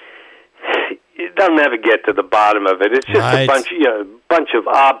 they'll never get to the bottom of it. It's just a bunch of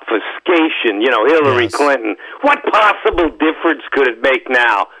obfuscation. You know, Hillary Clinton, what possible difference could it make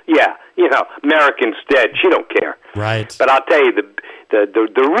now? Yeah, you know, Americans dead. She don't care. Right. But I'll tell you,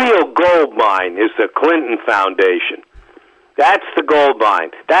 the real gold mine is the Clinton Foundation. That's the gold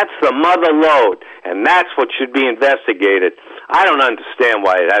mine. That's the mother lode, and that's what should be investigated. I don't understand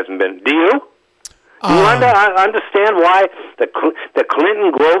why it hasn't been. Do you? Do you understand why the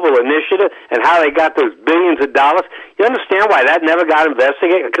Clinton Global Initiative and how they got those billions of dollars? You understand why that never got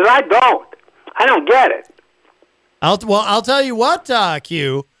investigated? Because I don't. I don't get it. I'll tell you what,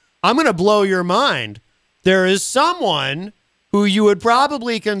 Q. I'm going to blow your mind. There is someone who you would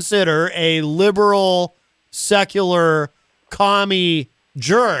probably consider a liberal, secular, commie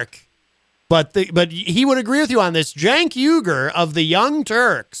jerk, but he would agree with you on this. Cenk Uygur of the Young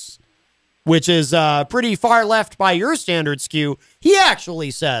Turks, which is pretty far left by your standards, Q, he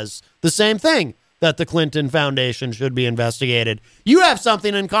actually says the same thing, that the Clinton Foundation should be investigated. You have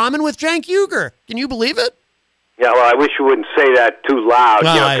something in common with Cenk Uygur. Can you believe it? Yeah, well, I wish you wouldn't say that too loud.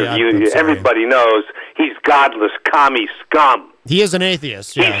 Well, because everybody knows he's godless commie scum. He is an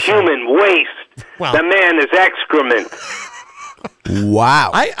atheist. He's human waste. Well, the man is excrement. Wow.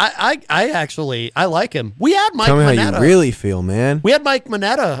 I actually like him. We had Mike Tell me Mineta. how you really feel, man. We had Mike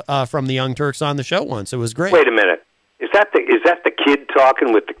Mineta from the Young Turks on the show once. It was great. Wait a minute. Is that the kid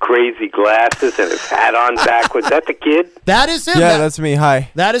talking with the crazy glasses and his hat on backwards? Is that the kid? That is him. Yeah, that's me.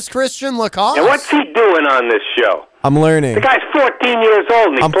 Hi. That is Christian Lacoste. And what's he doing on this show? I'm learning. The guy's 14 years old.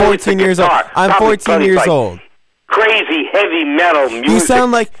 And he I'm plays 14 the years old. guitar. I'm Probably 14 years like old. Crazy heavy metal music.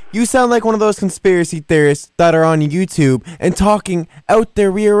 You sound like one of those conspiracy theorists that are on YouTube and talking out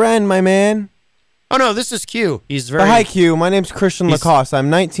their rear end, my man. Oh no, this is Q. He's very. Hi, Q. My name's Christian Lacoste. I'm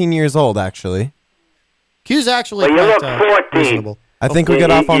 19 years old, actually. Q's actually Well, you quite, look 14. reasonable. I think we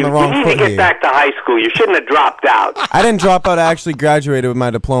got off on the wrong You foot need to get here. back to high school. You shouldn't have dropped out. I didn't drop out. I actually graduated with my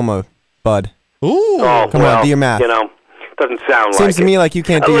diploma, bud. Ooh. Oh, Come on, do your math. You know, doesn't sound like Seems to me like you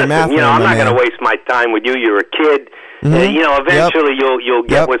can't do your math, You know, I'm my not going man. to waste my time with you. You're a kid. Mhm. You know, eventually you'll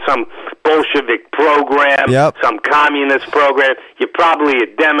get Yep. with some Bolshevik program, Yep. some communist program. You're probably a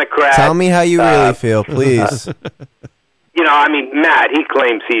Democrat. Tell me how you really feel, please. You know, I mean, Matt, he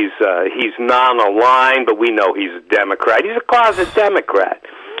claims he's non-aligned, but we know he's a Democrat. He's a closet Democrat.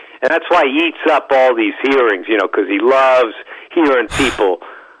 And that's why he eats up all these hearings, you know, because he loves hearing people,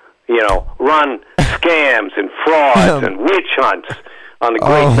 you know, run scams and frauds and witch hunts on the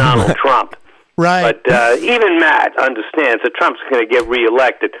great Donald Trump. Right. But even Matt understands that Trump's going to get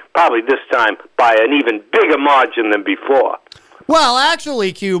reelected, probably this time by an even bigger margin than before. Well,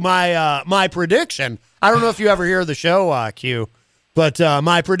 actually, Q, my prediction. I don't know if you ever hear the show, Q, but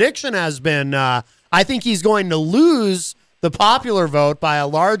my prediction has been I think he's going to lose the popular vote by a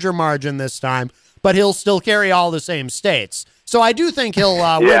larger margin this time, but he'll still carry all the same states. So I do think he'll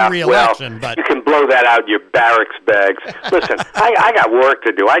win re-election. Well, but you can blow that out in your barracks bags. Listen, I got work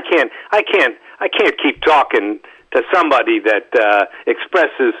to do. I can't keep talking to somebody that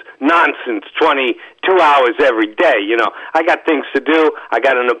expresses nonsense 22 hours every day. You know, I got things to do. I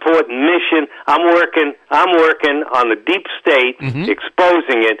got an important mission. I'm working on the deep state,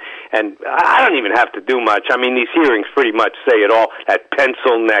 exposing it, and I don't even have to do much. I mean, these hearings pretty much say it all. That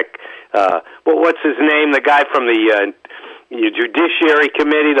pencil neck, what's his name? The guy from the Judiciary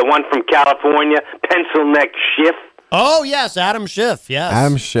Committee, the one from California, pencil neck Schiff. oh yes, Adam Schiff. Yes,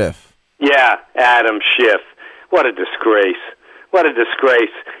 Adam Schiff. Yeah, Adam Schiff. What a disgrace. What a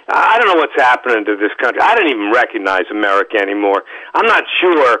disgrace. I don't know what's happening to this country. I don't even recognize America anymore. I'm not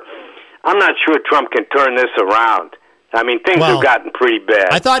sure Trump can turn this around. I mean, things have gotten pretty bad.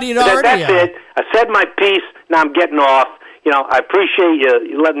 I thought he'd But already. That's it. I said my piece. Now I'm getting off. You know, I appreciate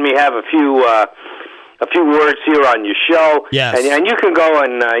you letting me have a few words here on your show. Yes. And you can go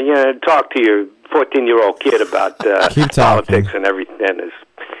and talk to your 14-year-old kid about politics and everything and his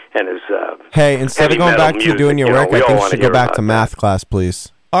Hey, instead of going back to doing your work, I think you should go back to math class, please.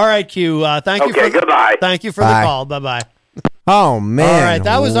 All right, Q. Thank you. Goodbye. Thank you for the call. Bye bye. Oh man! All right,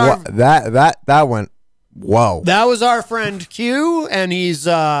 that was our that went. Whoa! That was our friend Q, and he's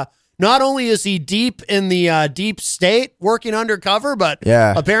not only is he deep in the deep state working undercover, but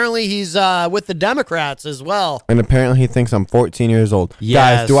apparently he's with the Democrats as well. And apparently he thinks I'm 14 years old.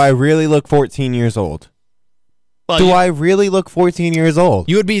 Yes. Guys, do I really look 14 years old? Well, I really look 14 years old?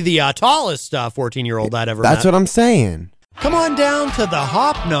 You would be the tallest 14-year-old I'd ever That's met. what I'm saying. Come on down to the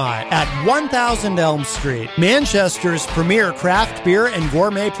Hop Knot at 1000 Elm Street, Manchester's premier craft beer and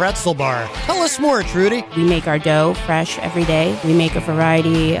gourmet pretzel bar. Tell us more, Trudy. We make our dough fresh every day. We make a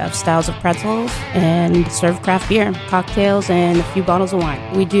variety of styles of pretzels and serve craft beer, cocktails, and a few bottles of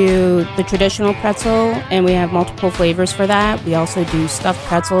wine. We do the traditional pretzel, and we have multiple flavors for that. We also do stuffed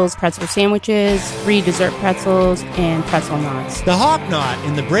pretzels, pretzel sandwiches, free dessert pretzels, and pretzel knots. The Hop Knot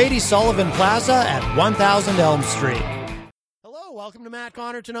in the Brady Sullivan Plaza at 1000 Elm Street. Welcome to Matt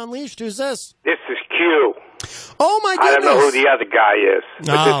Connarton Unleashed. Who's this? This is Q. Oh, my goodness. I don't know who the other guy is,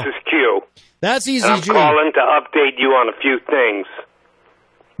 but this is Q. That's easy, and I'm calling to update you on a few things.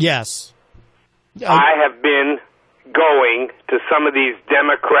 Yes. I have been going to some of these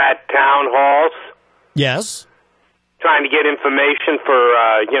Democrat town halls. Yes. Trying to get information for,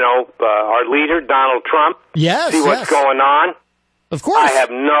 our leader, Donald Trump. Yes, see what's going on. Of course. I have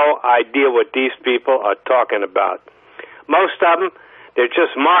no idea what these people are talking about. Most of them, they're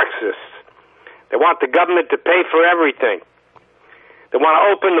just Marxists. They want the government to pay for everything. They want to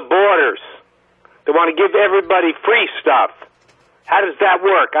open the borders. They want to give everybody free stuff. How does that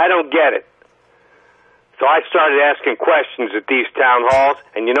work? I don't get it. So I started asking questions at these town halls,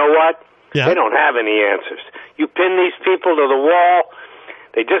 and you know what? Yeah. They don't have any answers. You pin these people to the wall,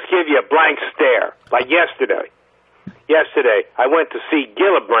 they just give you a blank stare. Like yesterday. Yesterday, I went to see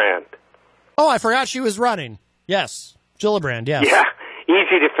Gillibrand. Oh, I forgot she was running. Yes. Gillibrand, yes. Yeah,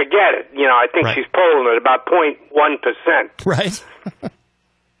 easy to forget it. You know, I think she's polling at about 0.1%. Right.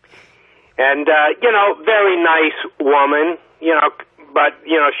 And, very nice woman, but,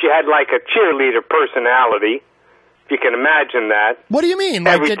 she had like a cheerleader personality. you can imagine that. What do you mean?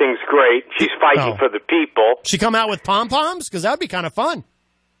 Everything's great. She's fighting for the people. She come out with pom-poms? Because that would be kind of fun.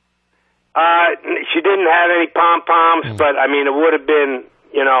 She didn't have any pom-poms, but, I mean, it would have been,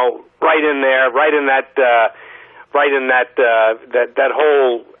 right in there, right in that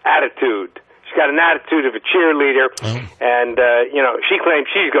whole attitude. She's got an attitude of a cheerleader, and, she claims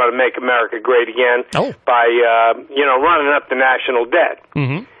she's going to make America great again by, running up the national debt.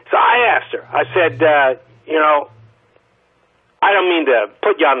 Mm-hmm. So I asked her, I said, I don't mean to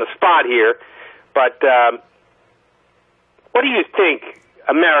put you on the spot here, but what do you think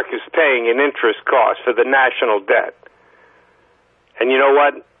America's paying in interest costs for the national debt? And you know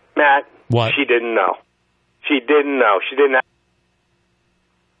what, Matt? What? She didn't know. She didn't know. She didn't have...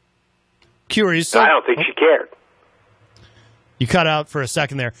 Curious. I don't think she cared. You cut out for a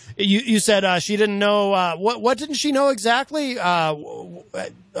second there. You said she didn't know. What didn't she know exactly about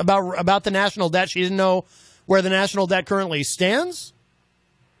the national debt? She didn't know where the national debt currently stands?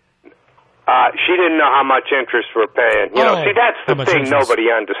 She didn't know how much interest we're paying. See, that's the thing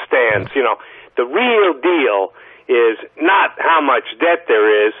nobody understands. The real deal is not how much debt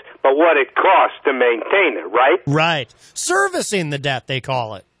there is, but what it costs to maintain it, right? Right. Servicing the debt, they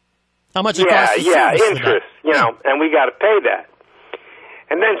call it. How much it costs to service interest, and we got to pay that.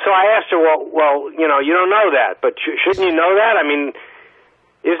 And then so I asked her, well, you don't know that, but shouldn't you know that? I mean,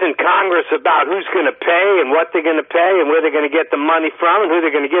 isn't Congress about who's going to pay and what they're going to pay and where they're going to get the money from and who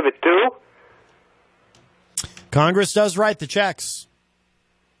they're going to give it to? Congress does write the checks.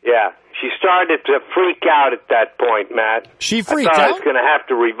 Yeah. She started to freak out at that point, Matt. She freaked out? I out? was going to have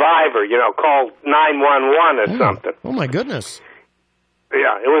to revive her, call 911 or something. Oh, my goodness.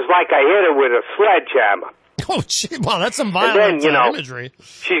 Yeah, it was like I hit her with a sledgehammer. Oh, gee, wow, that's some violent imagery.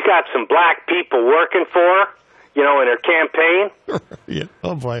 She's got some black people working for her, in her campaign. Yeah.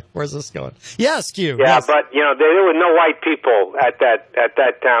 Oh, boy, where's this going? Yes, Q. Yeah, yes. but, there were no white people at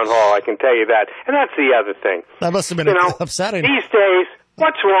that town hall, I can tell you that. And that's the other thing. That must have been upsetting. These days,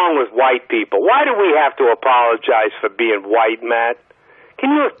 what's wrong with white people? Why do we have to apologize for being white, Matt?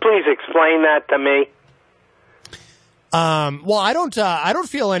 Can you please explain that to me? Well, I don't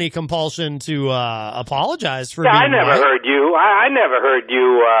feel any compulsion to apologize for being white. I never heard you. I never heard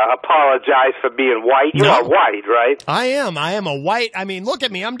you apologize for being white. You are white, right? I am a white. I mean, look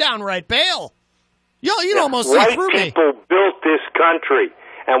at me. I'm downright pale. You almost see through me. White people built this country,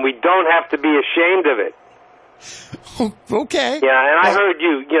 and we don't have to be ashamed of it. Okay. Yeah, and I heard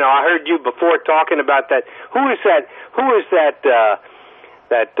you. I heard you before talking about that. Who is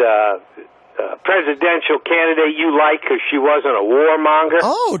that presidential candidate you like because she wasn't a warmonger?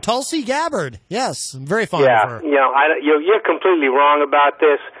 Oh, Tulsi Gabbard. Yes, I'm very fond of her. You're completely wrong about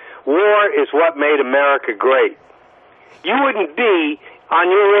this. War is what made America great. You wouldn't be on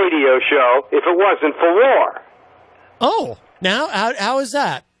your radio show if it wasn't for war. Oh, now how is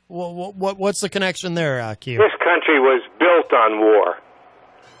that? What's the connection there, Q? This country was built on war.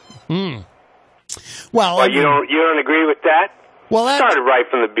 Well, you don't agree with that? Well, that started right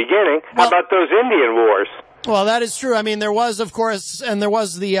from the beginning. How about those Indian wars? Well, that is true. I mean, there was, of course, and there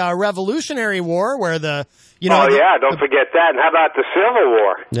was the Revolutionary War where don't forget that. And how about the Civil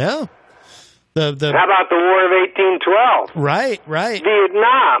War? Yeah. How about the War of 1812? Right.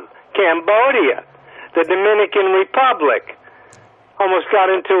 Vietnam, Cambodia, the Dominican Republic. Almost got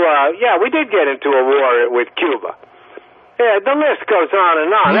into we did get into a war with Cuba. Yeah, the list goes on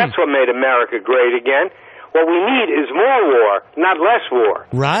and on. That's what made America great again. What we need is more war, not less war.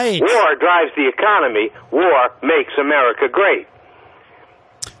 Right. War drives the economy. War makes America great.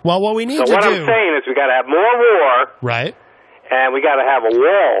 Well, what we need to do... So what I'm saying is we got to have more war. Right. And we got to have a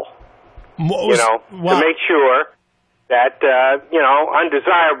wall, to make sure that,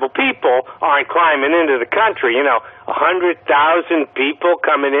 undesirable people aren't climbing into the country. 100,000 people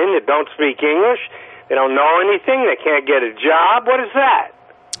coming in that don't speak English. They don't know anything. They can't get a job. What is that?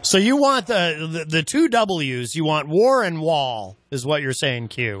 So you want the two W's. You want war and wall, is what you're saying,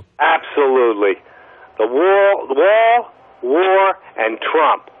 Q. Absolutely. The wall, war, and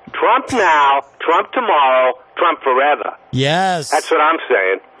Trump. Trump now, Trump tomorrow, Trump forever. Yes. That's what I'm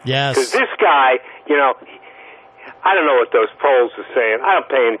saying. Yes. Because this guy, I don't know what those polls are saying. I don't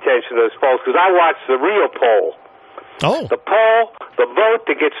pay any attention to those polls because I watch the real poll. Oh. The vote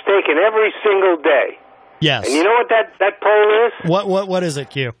that gets taken every single day. Yes. And you know what that poll is? What is it,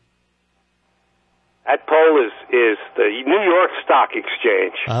 Q? That poll is the New York Stock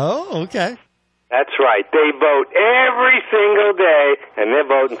Exchange. Oh, okay. That's right. They vote every single day, and they're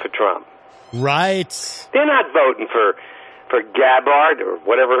voting for Trump. Right. They're not voting for Gabbard or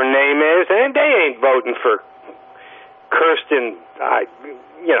whatever her name is, and they ain't voting for Kirsten,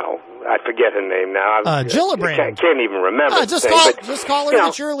 I forget her name now. Gillibrand. I can't even remember. Just call her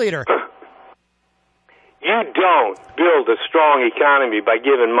the cheerleader. You don't build a strong economy by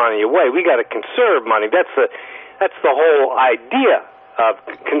giving money away. We got to conserve money. That's the whole idea of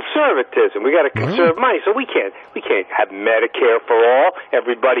conservatism. We got to conserve money. So we can't have Medicare for all.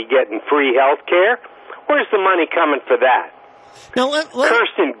 Everybody getting free health care. Where's the money coming for that? Now,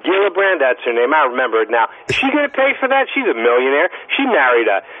 Kirsten Gillibrand, that's her name. I remember it now. Is she going to pay for that? She's a millionaire. She married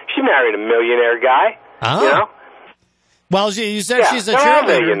a millionaire guy. Oh. You know? Well, you said she's a they're all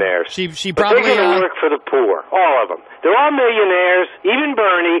cheerleader. millionaires. She but probably they're going to work for the poor, all of them. They're all millionaires, even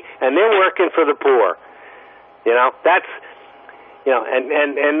Bernie, and they're working for the poor. That's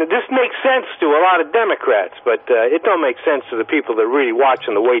and this makes sense to a lot of Democrats, but it don't make sense to the people that are really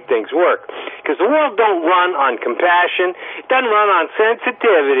watching the way things work. Because the world don't run on compassion. It doesn't run on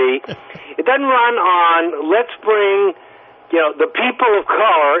sensitivity. It doesn't run on let's bring the people of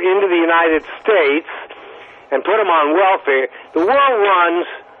color into the United States and put them on welfare. The world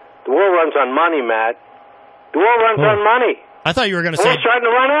runs on money, Matt. The world runs on money. I thought you were going to say... We're starting to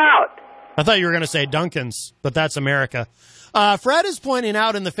run out. I thought you were going to say Duncan's, but that's America. Fred is pointing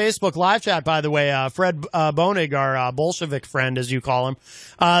out in the Facebook live chat, by the way, Fred Bonig, our Bolshevik friend, as you call him,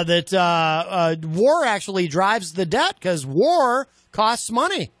 that war actually drives the debt because war costs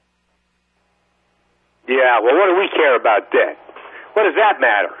money. Yeah, well, what do we care about debt? What does that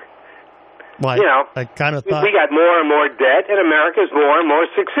matter? Well, I kind of thought... We got more and more debt, and America's more and more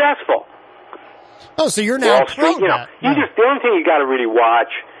successful. Oh, so you're now Wall Street, the only thing you got to really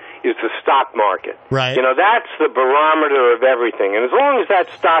watch is the stock market. Right. That's the barometer of everything. And as long as that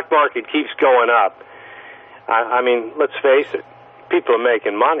stock market keeps going up, I mean, let's face it, people are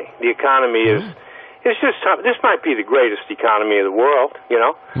making money. The economy is... It's just this might be the greatest economy of the world,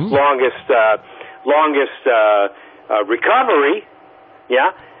 longest recovery,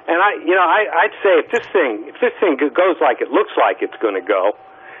 yeah. And I'd say if this thing goes like it looks like it's going to go,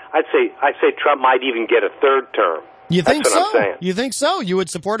 I'd say Trump might even get a third term. You think That's so? what I'm saying. You think so? You would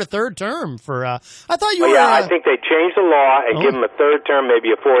support a third term for? I thought you were. Yeah, I think they change the law and give him a third term,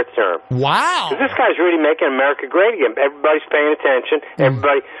 maybe a fourth term. Wow! Because this guy's really making America great again. Everybody's paying attention.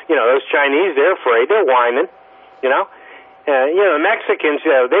 Everybody, those Chinese, they're afraid. They're whining. The Mexicans,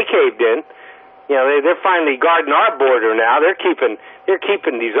 they caved in. They're finally guarding our border now. They're keeping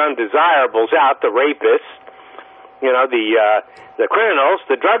these undesirables out, the rapists, the criminals,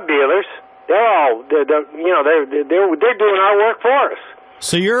 the drug dealers. They're doing our work for us.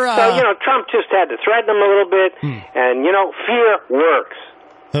 So you're Trump just had to threaten them a little bit, and fear works.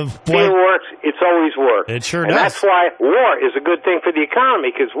 Fear works. It's always worked. It sure does. And that's why war is a good thing for the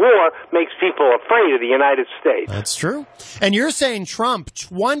economy, because war makes people afraid of the United States. That's true. And you're saying Trump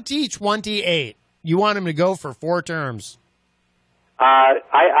 2028. You want him to go for 4 terms?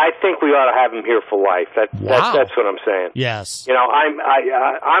 I think we ought to have him here for life. That's what I'm saying. Yes.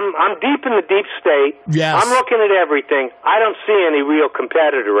 I'm deep in the deep state. Yes. I'm looking at everything. I don't see any real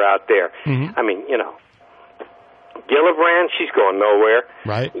competitor out there. Mm-hmm. I mean, Gillibrand, she's going nowhere.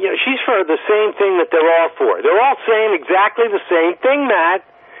 Right. She's for the same thing that they're all for. They're all saying exactly the same thing, Matt.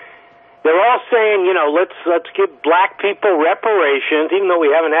 They're all saying, let's give black people reparations, even though we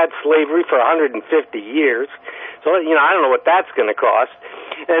haven't had slavery for 150 years. So, I don't know what that's going to cost.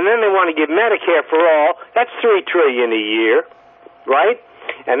 And then they want to give Medicare for all. That's $3 trillion a year, right?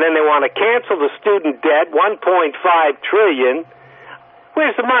 And then they want to cancel the student debt, $1.5 trillion.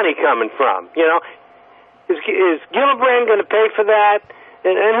 Where's the money coming from? Is Gillibrand going to pay for that?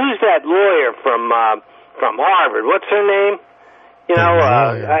 And who's that lawyer from Harvard? What's her name? These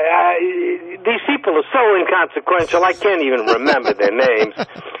people are so inconsequential, I can't even remember their names.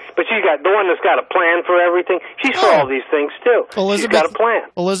 But she's got the one that's got a plan for everything. She's for all these things, too. She's got a plan.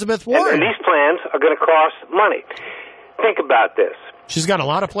 Elizabeth Warren. And these plans are going to cost money. Think about this. She's got a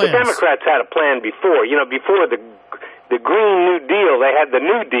lot of plans. The Democrats had a plan before. Before the Green New Deal, they had the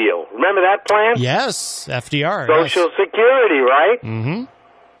New Deal. Remember that plan? Yes, FDR. Social Security, right? Mm-hmm.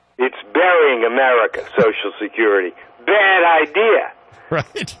 It's burying America, Social Security. Bad idea.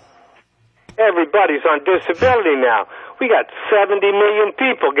 Right. Everybody's on disability now. We got 70 million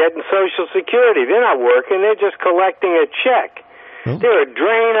people getting Social Security. They're not working. They're just collecting a check. They're a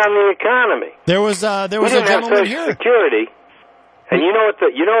drain on the economy. There was a gentleman here. Social Security, and you know what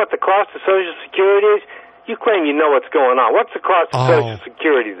the cost of Social Security is? You claim you know what's going on. What's the cost of Social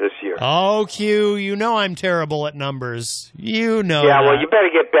Security this year? Oh, Q, I'm terrible at numbers. Yeah, well, you better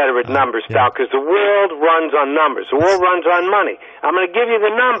get better at numbers, pal, because the world runs on numbers. The world runs on money. I'm going to give you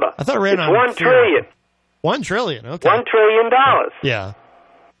the number. I thought it ran on $1 trillion. $1 trillion, okay. $1 trillion. Yeah.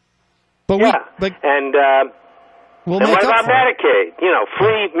 We'll And make what up about for it. Medicaid?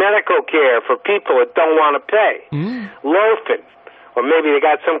 Free medical care for people that don't want to pay. Loafing. Or maybe they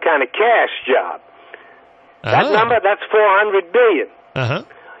got some kind of cash job. That number, that's $400 billion. Uh-huh.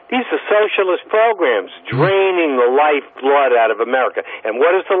 These are socialist programs draining the lifeblood out of America. And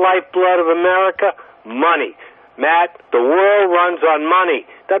what is the lifeblood of America? Money. Matt, the world runs on money.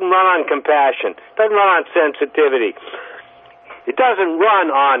 Doesn't run on compassion. Doesn't run on sensitivity. It doesn't run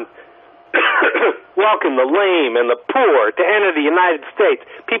on welcome the lame and the poor to enter the United States.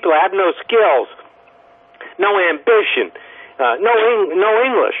 People have no skills, no ambition, no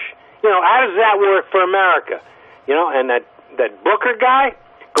English. How does that work for America? And that Booker guy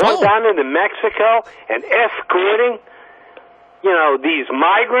going down into Mexico and escorting, these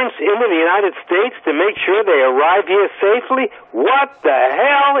migrants into the United States to make sure they arrive here safely. What the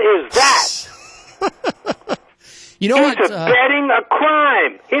hell is that? It's abetting a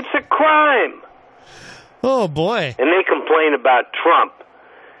crime. It's a crime. Oh, boy. And they complain about Trump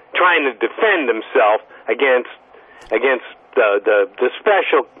trying to defend himself against the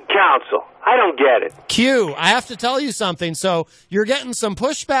special counsel. I don't get it. Q, I have to tell you something. So you're getting some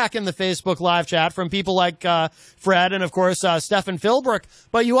pushback in the Facebook live chat from people like Fred and, of course, Stephen Philbrook.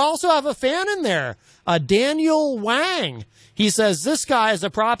 But you also have a fan in there, Daniel Wang. He says, this guy is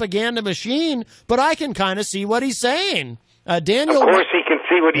a propaganda machine, but I can kind of see what he's saying. Daniel, of course he can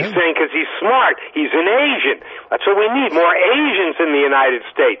see what he's saying because he's smart. He's an Asian. That's what we need, more Asians in the United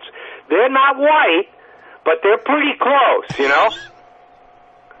States. They're not white, but they're pretty close, They know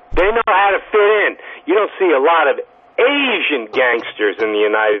how to fit in. You don't see a lot of Asian gangsters in the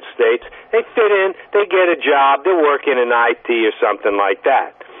United States. They fit in, they get a job, they're working in IT or something like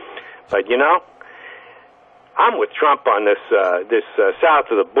that. But, I'm with Trump on this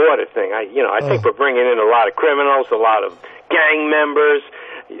south of the border thing. I think we're bringing in a lot of criminals, a lot of gang members,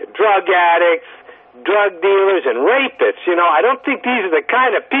 drug addicts, drug dealers, and rapists. I don't think these are the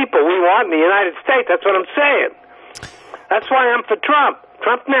kind of people we want in the United States. That's what I'm saying. That's why I'm for Trump.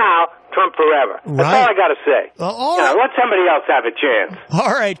 Trump now, Trump forever. That's all I got to say. all right. Let somebody else have a chance.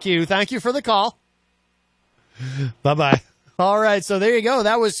 All right, Q. Thank you for the call. Bye-bye. All right, so there you go.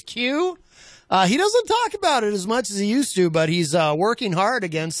 That was Q. He doesn't talk about it as much as he used to, but he's working hard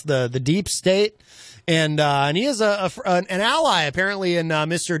against the deep state. And he is an ally, apparently, in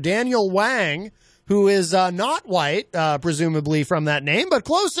Mr. Daniel Wang, who is not white, presumably from that name, but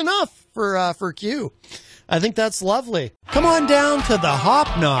close enough for Q. I think that's lovely. Come on down to the Hop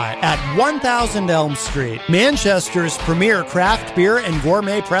Knot at 1000 Elm Street, Manchester's premier craft beer and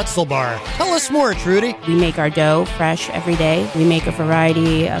gourmet pretzel bar. Tell us more, Trudy. We make our dough fresh every day. We make a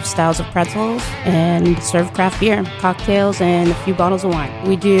variety of styles of pretzels and serve craft beer, cocktails, and a few bottles of wine.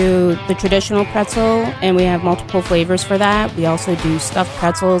 We do the traditional pretzel, and we have multiple flavors for that. We also do stuffed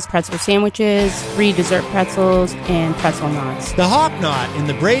pretzels, pretzel sandwiches, free dessert pretzels, and pretzel knots. The Hop Knot in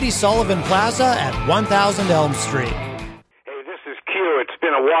the Brady Sullivan Plaza at 1000 Elm Street. Hey, this is Q. It's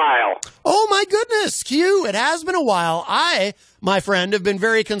been a while. Oh, my goodness, Q. It has been a while. I, my friend, have been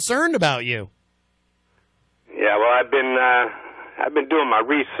very concerned about you. Yeah, well, I've been doing my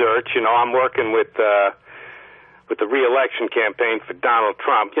research. I'm working with the re-election campaign for Donald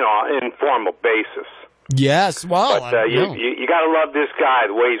Trump. On an informal basis. Yes, well, but you got to love this guy.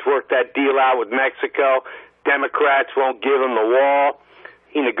 The way he's worked that deal out with Mexico. Democrats won't give him the wall.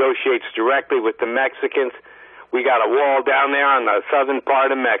 He negotiates directly with the Mexicans. We got a wall down there on the southern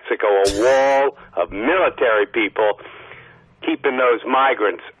part of Mexico, a wall of military people keeping those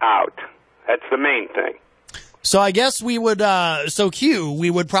migrants out. That's the main thing. So I guess we would, Q, we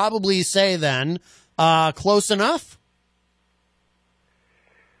would probably say then, close enough?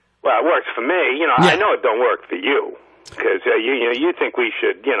 Well, it works for me. I know it don't work for you. Because you think we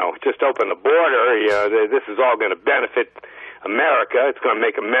should, just open the border. This is all going to benefit America. It's going to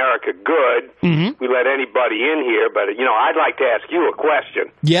make America good. Mm-hmm. We let anybody in here, but I'd like to ask you a question.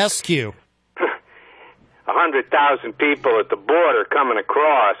 Yes, Q. 100,000 people at the border coming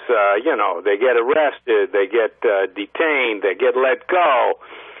across. They get arrested, they get detained, they get let go,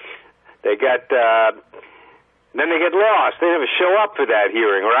 they get then they get lost. They never show up for that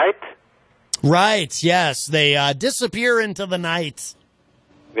hearing, right? Right. Yes, they disappear into the night.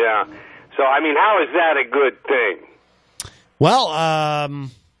 Yeah. So how is that a good thing? Well,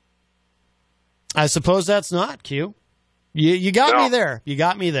 I suppose that's not, Q. You got me there. You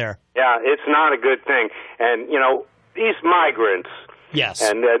got me there. Yeah, it's not a good thing. And, these migrants yes,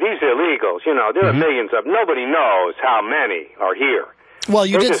 and these illegals, there are millions of them. Nobody knows how many are here. Well,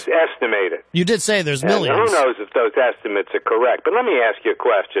 you They did just estimate it. You did say there's millions. And who knows if those estimates are correct. But let me ask you a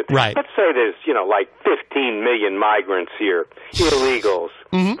question. Right. Let's say there's, like 15 million migrants here, illegals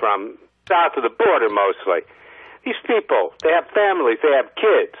from south of the border mostly. These people, they have families, they have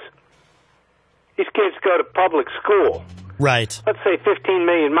kids. These kids go to public school. Right. Let's say 15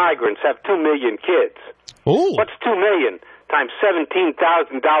 million migrants have 2 million kids. Ooh. What's 2 million times $17,000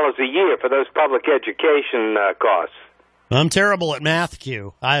 a year for those public education costs? I'm terrible at math,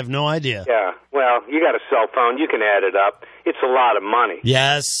 Q. I have no idea. Yeah, well, you got a cell phone. You can add it up. It's a lot of money.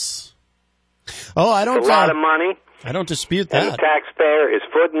 Yes. Oh, I don't. It's a lot of money. I don't dispute And the that. taxpayer is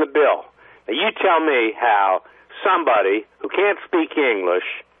footing the bill. Now, you tell me how somebody who can't speak English,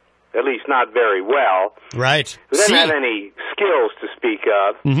 at least not very well, Right. who doesn't have any skills to speak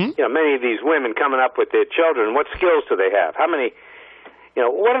of, Mhm. you know, many of these women coming up with their children, what skills do they have? How many, you know,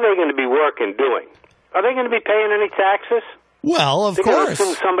 what are they going to be working doing? Are they going to be paying any taxes? Well, of They're going to course.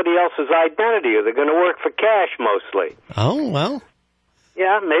 assume somebody else's identity, or they're going to work for cash mostly. Oh, well.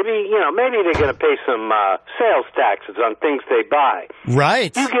 Yeah, maybe they're going to pay some sales taxes on things they buy.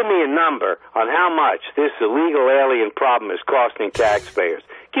 Right. You give me a number on how much this illegal alien problem is costing taxpayers.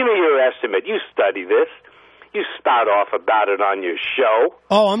 Give me your estimate. You study this. You spout off about it on your show.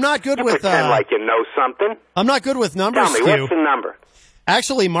 Oh, I'm not good You with. pretend like you know something. I'm not good with numbers, Tell me, Stu. what's the number?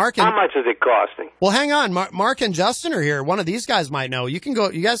 Actually, Mark and How much is it costing? well, hang on. Mark and Justin are here. One of these guys might know. You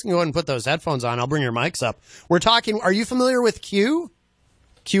guys can go ahead and put those headphones on. I'll bring your mics up. We're talking. Are you familiar with Q?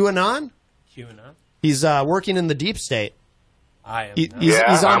 QAnon? QAnon? He's working in the deep state. I am. He's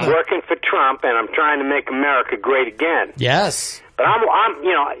on I'm working for Trump, and I'm trying to make America great again. Yes. But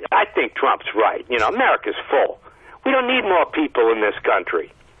I think Trump's right. You know, America's full. We don't need more people in this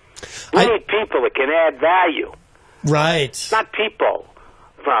country. We need people that can add value. Right. Not people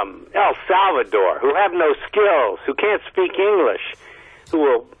from El Salvador who have no skills, who can't speak English, who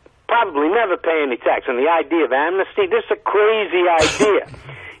will probably never pay any tax. And the idea of amnesty, this is a crazy idea.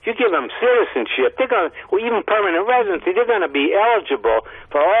 You give them citizenship, they're going to, well, even permanent residency, they're going to be eligible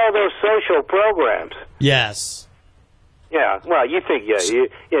for all those social programs. Yes. Yeah, well, you think,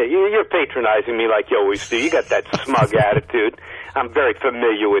 you're patronizing me like you always do. You got that smug attitude. I'm very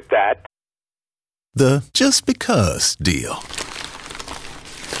familiar with that. The just because deal.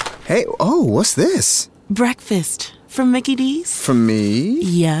 Hey, what's this? Breakfast from Mickey D's. From me?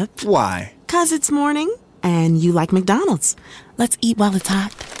 Yep. Why? 'Cause it's morning and you like McDonald's. Let's eat while it's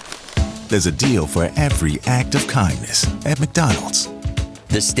hot. There's a deal for every act of kindness at McDonald's.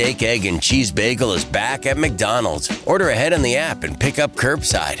 The steak, egg, and cheese bagel is back at McDonald's. Order ahead on the app and pick up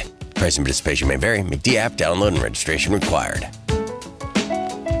curbside. Price and participation may vary. McD app download and registration required.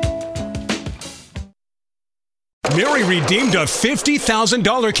 Mary redeemed a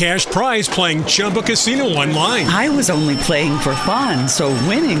 $50,000 cash prize playing Chumba Casino online. I was only playing for fun, so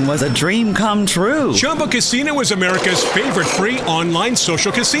winning was a dream come true. Chumba Casino is America's favorite free online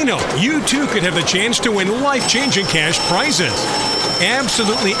social casino. You too could have the chance to win life-changing cash prizes.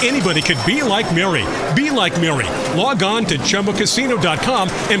 Absolutely anybody could be like Mary. Be like Mary. Log on to ChumbaCasino.com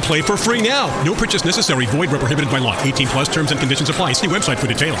and play for free now. No purchase necessary. Void where prohibited by law. 18 plus terms and conditions apply. See website for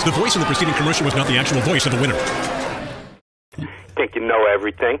details. The voice in the preceding commercial was not the actual voice of the winner. Think you know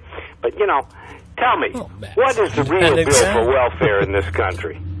everything. But, tell me, what is the real bill for welfare in this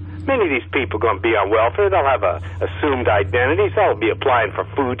country? Many of these people are going to be on welfare. They'll have assumed identities. They'll be applying for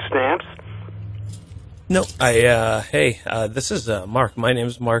food stamps. No, this is Mark. My name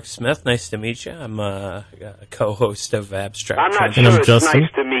is Mark Smith. Nice to meet you. I'm a co-host of Abstract. I'm not sure it's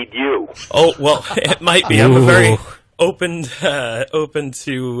nice to meet you. Oh, well, it might be. I'm a very open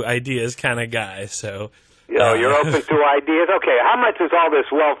to ideas kind of guy, so... you're open to ideas? Okay, how much is all this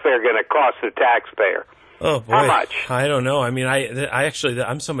welfare going to cost the taxpayer? Oh, boy. How much? I don't know. I mean,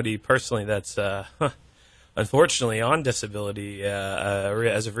 I'm somebody personally that's... unfortunately, on disability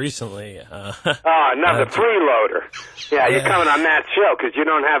as of recently. Another freeloader. Yeah, you're coming on that show because you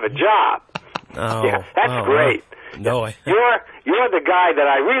don't have a job. Oh, yeah, that's great. No, you're the guy that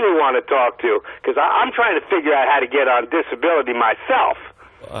I really want to talk to because I'm trying to figure out how to get on disability myself.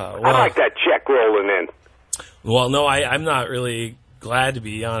 I like that check rolling in. Well, no, I'm not really glad to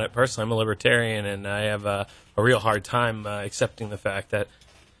be on it personally. I'm a libertarian, and I have a real hard time accepting the fact that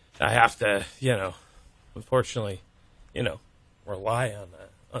I have to, unfortunately, rely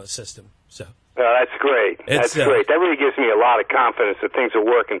on the system. So that's great. That's great. That really gives me a lot of confidence that things are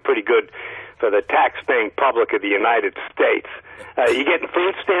working pretty good for the tax-paying public of the United States. You getting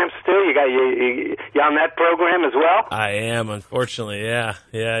food stamps still? You on that program as well? I am, unfortunately. Yeah.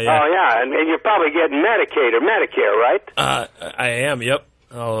 Oh yeah, and you're probably getting Medicaid or Medicare, right? I am. Yep.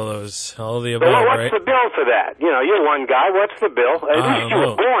 All of the above. Well, what's right? the bill for that? You're one guy. What's the bill? At least you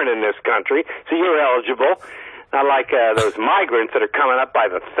were born in this country, so you're eligible. Not like those migrants that are coming up by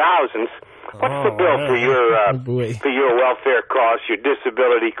the thousands. What's the bill for your welfare costs, your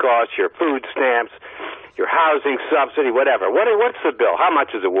disability costs, your food stamps, your housing subsidy, whatever. What's the bill? How much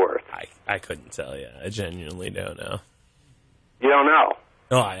is it worth? I couldn't tell you. I genuinely don't know. You don't know?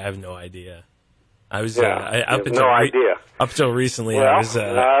 No, I have no idea. I was up till recently. Well, I was.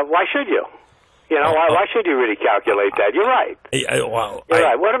 Why should you? You know, why should you really calculate that? You're right. You're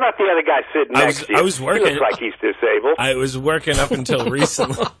right. What about the other guy sitting next to you? I was working. He looks like he's disabled. I was working up until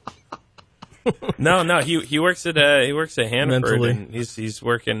recently. No, he works at Hannaford, Mentally. and he's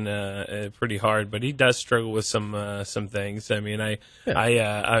working pretty hard, but he does struggle with some things. I mean, I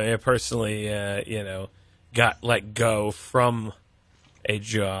personally got let go from a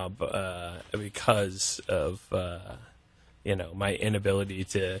job because of my inability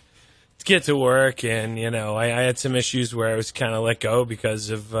to get to work, and I had some issues where I was kind of let go because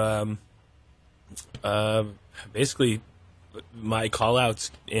of basically my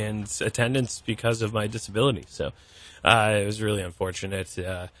call-outs and attendance because of my disability. So it was really unfortunate.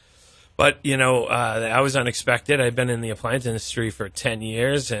 But, I was unexpected. I've been in the appliance industry for 10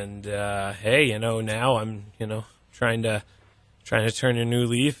 years, and, hey, now I'm, trying to turn a new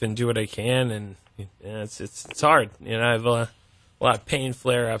leaf and do what I can, and it's hard. I have a lot of pain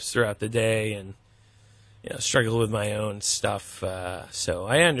flare-ups throughout the day, and struggle with my own stuff. So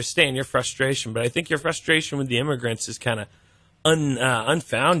I understand your frustration, but I think your frustration with the immigrants is kind of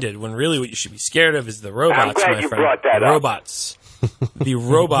unfounded, when really what you should be scared of is the robots, I'm glad my you friend. brought that the up. robots. The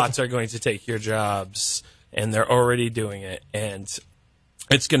robots are going to take your jobs, and they're already doing it. And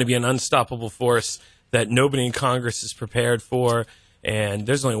it's going to be an unstoppable force that nobody in Congress is prepared for. And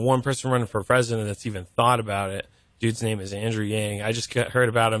there's only one person running for president that's even thought about it. Dude's name is Andrew Yang. I just heard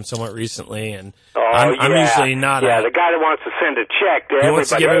about him somewhat recently, and I'm usually not. Yeah, the guy that wants to send a check to He wants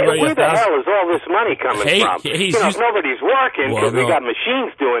to everybody. give everybody Where the $1,000. hell is all this money coming from? If nobody's working because we got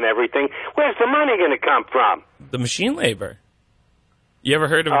machines doing everything, where's the money going to come from? The machine labor. You ever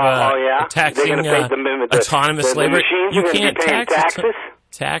heard of taxing They're gonna pay autonomous the labor? machines You are gonna can't be paying tax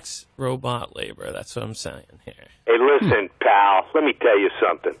taxes? robot labor. That's what I'm saying here. Hey, listen, pal, let me tell you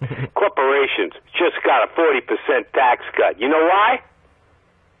something. Corporations just got a 40% tax cut. You know why?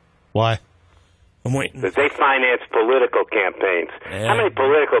 Why? I'm waiting. Because they finance political campaigns. Yeah. How many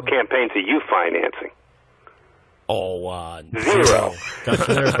political campaigns are you financing? Oh, Zero.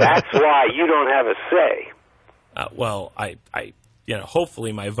 That's why you don't have a say. Well, I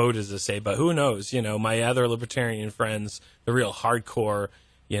hopefully my vote is a say, but who knows? My other libertarian friends, the real hardcore,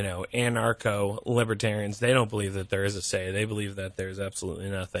 anarcho-libertarians, they don't believe that there is a say. They believe that there's absolutely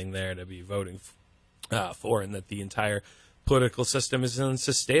nothing there to be voting for, and that the entire political system is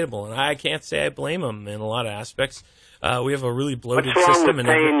unsustainable. And I can't say I blame them in a lot of aspects. We have a really bloated What's wrong system. with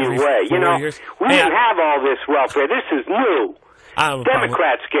And paying every your way? 4 years. We didn't have all this welfare. This is new.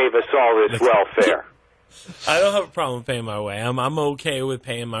 Democrats gave us all this welfare. I don't have a problem paying my way. I'm okay with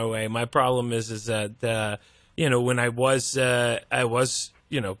paying my way. My problem is that when I was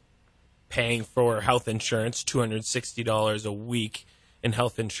paying for health insurance, $260 a week in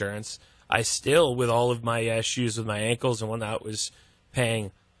health insurance. I still, with all of my issues with my ankles and whatnot, was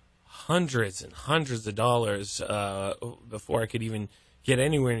paying hundreds and hundreds of dollars before I could even get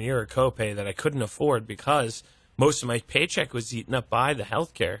anywhere near a copay that I couldn't afford, because most of my paycheck was eaten up by the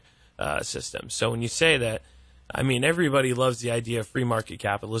healthcare system. So when you say that, I mean, everybody loves the idea of free market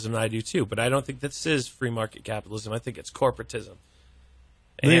capitalism, and I do too, but I don't think this is free market capitalism. I think it's corporatism.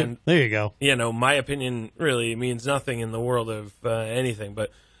 And there you go. My opinion really means nothing in the world of anything, but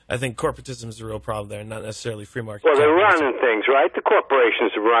I think corporatism is the real problem there, not necessarily free market. Well, they're running things, right? The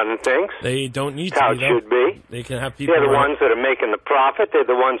corporations are running things. They don't need How to be. it should be. They can have people. They're the ones that are making the profit. They're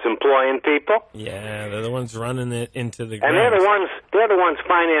the ones employing people. Yeah, they're the ones running it into the And ground. they're the ones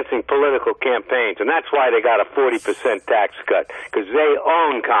financing political campaigns, and that's why they got a 40% tax cut, because they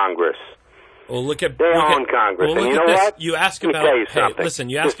own Congress. Well, look at Congress. Well, and you look know at what? this. You ask Let me about. tell you Hey, something. listen.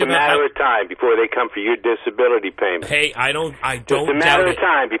 You ask Just a about. matter of time before they come for your disability payment. Hey, I don't. Just a matter of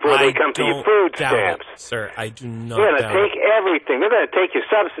time before they come for your food stamps. Sir, I do not. They're going to take everything. They're going to take your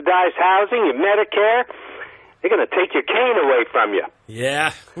subsidized housing, your Medicare. They're going to take your cane away from you.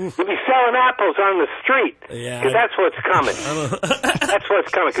 Yeah. You'll be selling apples on the street. Yeah. Because that's what's coming. That's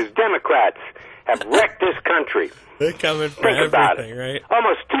what's coming, because Democrats have wrecked this country. They're coming for Think about everything, it. right?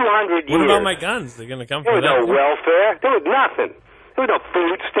 Almost 200 years. What about my guns? They're going to come There for was that. no welfare. There was nothing. There was no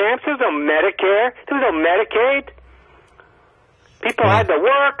food stamps. There was no Medicare. There was no Medicaid. People had to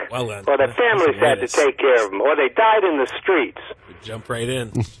work, Well, then, or their families had to take care of them, or they died in the streets. Jump right in.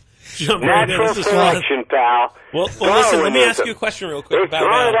 Jump right in. Natural This is fun. selection, pal. Well, listen. Let me ask Darwinism. you a question real quick They've about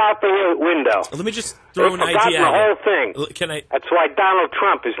thrown it that. out the window. Let me just throw They've an forgotten idea the out whole there. thing. Can I? That's why Donald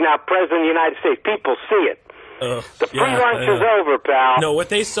Trump is now president of the United States. People see it. The free lunch is over, pal. No, what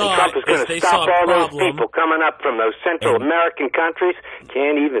they saw and Trump is going to stop all those people coming up from those Central American countries,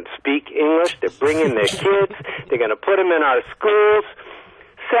 can't even speak English. They're bringing their kids. They're going to put them in our schools.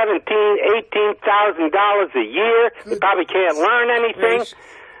 $18,000 a year. They probably can't learn anything.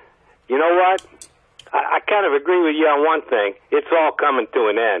 You know what? I kind of agree with you on one thing. It's all coming to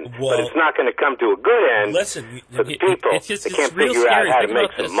an end. But it's not going to come to a good end for the people. They can't figure out how to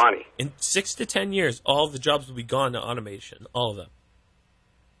make some money. In 6 to 10 years, all the jobs will be gone to automation. All of them.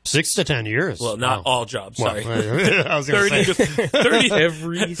 6 to 10 years. Well, not all jobs. Sorry, I was going 30 to say to 30.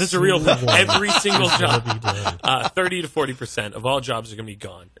 Every That's a real every single job. 30 to 40% of all jobs are going to be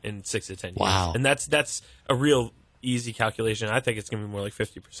gone in 6 to 10 years. Wow. And that's a real easy calculation. I think it's going to be more like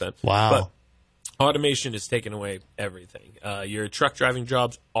 50%. Wow. But automation is taking away everything. Your truck driving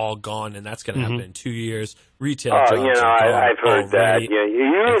jobs all gone, and that's going to happen in 2 years. Retail jobs are gone I've heard already. that.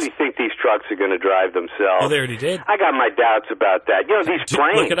 You really think these trucks are going to drive themselves? Oh, they already did. I got my doubts about that. These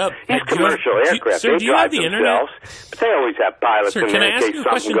planes, look it up. these commercial aircraft, sir, they drive themselves, but they always have pilots Sir, in can there I in ask case you a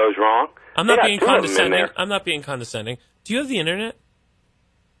something question? goes wrong. I'm They not got being two of them in condescending. there. I'm not being condescending. Do you have the internet?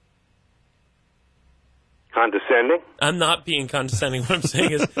 Condescending? I'm not being condescending. What I'm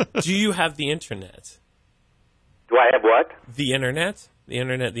saying is, do you have the internet? Do I have what? The internet? The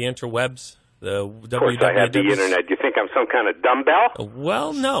interwebs? The Of course I have the internet. You think I'm some kind of dumbbell?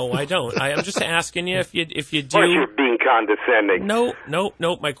 Well, no, I don't. I'm just asking you if you do. Of course you're being condescending. No.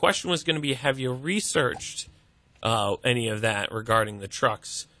 My question was going to be: have you researched any of that regarding the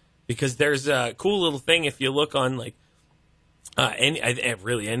trucks? Because there's a cool little thing if you look on any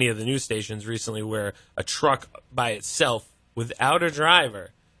of the news stations recently, where a truck by itself, without a driver,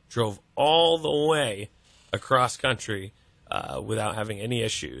 drove all the way across country without having any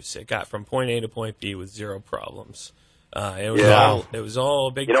issues. It got from point A to point B with zero problems. It was all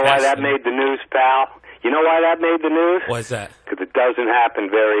a big. You know why that made the news, pal? You know why that made the news? Why's that? Because it doesn't happen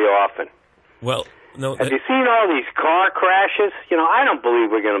very often. Well, no. Have you seen all these car crashes? I don't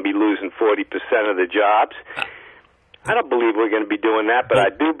believe we're going to be losing 40% of the jobs. I don't believe we're going to be doing that, but I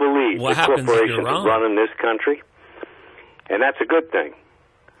do believe the corporations are running this country, and that's a good thing.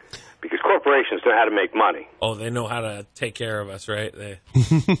 Because corporations know how to make money. Oh, they know how to take care of us, right? They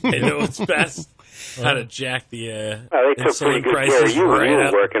know what's best. How to jack the they took pretty good care of you when you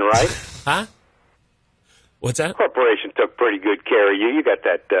were working, right? Huh? What's that? Corporation took pretty good care of you. You got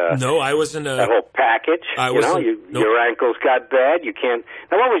that. No, I wasn't. That whole package. Your ankles got bad. You can't.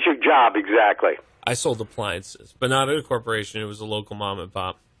 Now, what was your job exactly? I sold appliances, but not at a corporation. It was a local mom and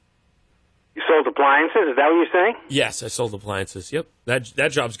pop. You sold appliances? Is that what you're saying? Yes, I sold appliances. Yep,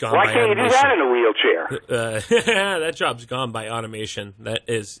 that job's gone. Why by can't automation. you do that in a wheelchair? That job's gone by automation. That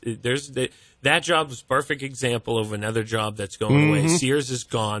job was a perfect example of another job that's going away. Sears is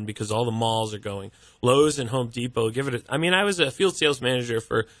gone because all the malls are going. Lowe's and Home Depot. I was a field sales manager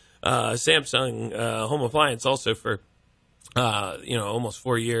for Samsung Home Appliance also for almost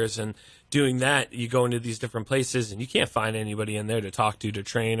 4 years, and doing that, you go into these different places and you can't find anybody in there to talk to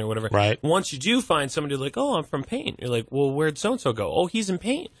train or whatever. Right. Once you do find somebody like, oh, I'm from paint. You're like, well, where'd so-and-so go? Oh, he's in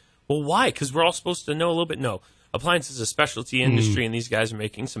paint. Well, why? Because we're all supposed to know a little bit. No. Appliance is a specialty industry, and these guys are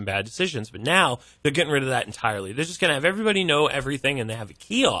making some bad decisions. But now they're getting rid of that entirely. They're just going to have everybody know everything, and they have a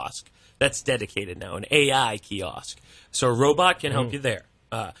kiosk that's dedicated now, an AI kiosk. So a robot can help you there.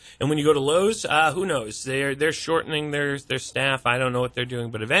 And when you go to Lowe's, who knows? They're shortening their staff. I don't know what they're doing,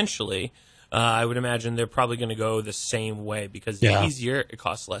 but eventually, I would imagine they're probably going to go the same way because it's easier. It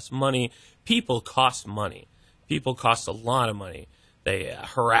costs less money. People cost money. People cost a lot of money. They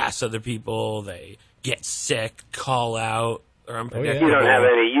harass other people. They get sick, call out. Or unpredictable. You don't have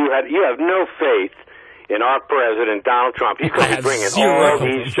any. You have no faith in our president, Donald Trump. He's going to be bringing all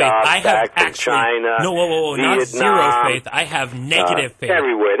these jobs back from China. No, whoa, Vietnam, not zero faith. I have negative faith.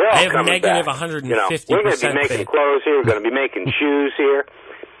 Everywhere. They're all I have coming negative back. 150% we're going to be making clothes here. We're going to be making shoes here.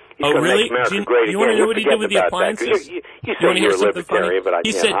 He's oh, going to really? make America great you want to know what he did with the appliances? You say you're a libertarian, but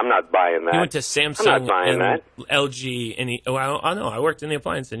I'm not buying that. He went to Samsung I'm not buying that. LG, and I know, I worked in the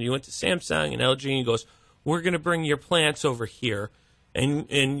appliance, and he went to Samsung and LG, and he goes, we're going to bring your plants over here, and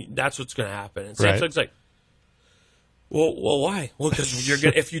that's what's going to happen. And Samsung's like, well, why? Well, because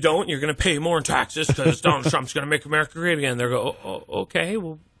if you don't, you're going to pay more in taxes because Donald Trump's going to make America great again. They go, okay,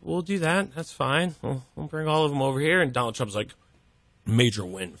 we'll do that. That's fine. We'll bring all of them over here. And Donald Trump's like, major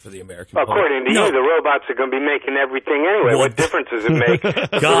win for the American Well, public. according to you, the robots are going to be making everything anyway. What difference does it make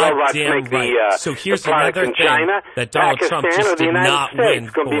if the robots make So here's the products another in thing China, that Donald Pakistan, Trump just or the did United not States? win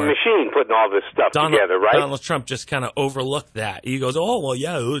It's going to be a for. machine putting all this stuff together, right? Donald Trump just kind of overlooked that. He goes, oh, well,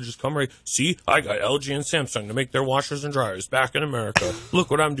 yeah, it'll just come right. See, I got LG and Samsung to make their washers and dryers back in America. Look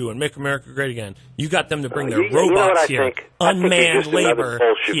what I'm doing. Make America great again. You got them to bring their You know what robots I here. think? I think Unmanned he's just another labor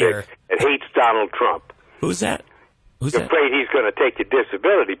Bolshevik here. that hates Donald Trump. Who's that? Who's You're that? afraid he's going to take your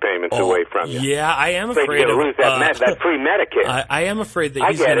disability payments away from you. Yeah, I am afraid afraid you're of going to lose that free Medicare. I am afraid that I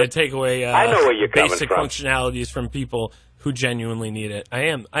he's get going to it. take away I know where you're coming basic from. functionalities from people who genuinely need it. I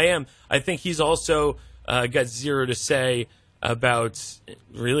am. I think he's also got zero to say about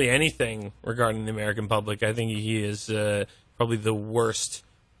really anything regarding the American public. I think he is probably the worst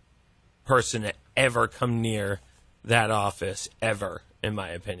person to ever come near that office, ever, in my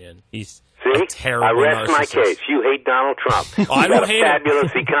opinion. He's a terrible I rest my narcissist. case. You hate Donald Trump. I don't hate a him.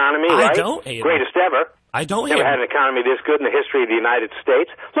 fabulous economy, I right? don't hate him. Greatest ever. I don't Never hate had him. an economy this good in the history of the United States.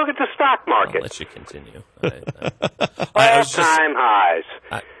 Look at the stock market. I'll let you continue. I was just- All-time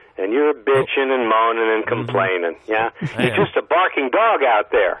highs. And you're bitching and moaning and complaining. Yeah? You're just a barking dog out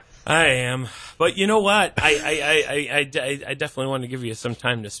there. I am, but you know what? I definitely want to give you some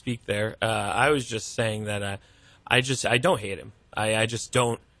time to speak there. I was just saying that I don't hate him. I just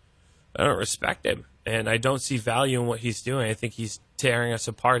don't respect him, and I don't see value in what he's doing. I think he's tearing us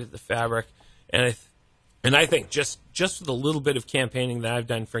apart at the fabric, and I think just with a little bit of campaigning that I've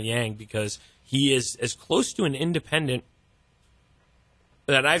done for Yang, because he is as close to an independent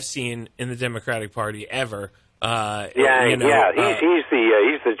that I've seen in the Democratic Party ever. He's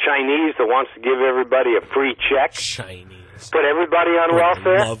the Chinese that wants to give everybody a free check. Chinese. Put everybody on For the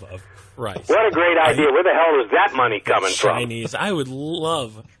welfare. love of Christ. What a great idea. Where the hell is that money coming from? Chinese. I would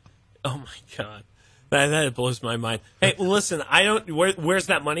love. Oh my God, that blows my mind. Hey, listen, I don't. Where's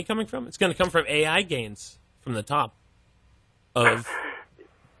that money coming from? It's going to come from AI gains from the top of.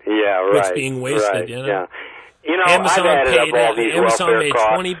 Yeah, right. What's being wasted? Right, You know. yeah. You know, Amazon I've added up all these Amazon welfare made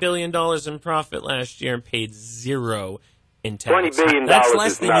costs. $20 billion in profit last year and paid zero in tax. $20 billion That's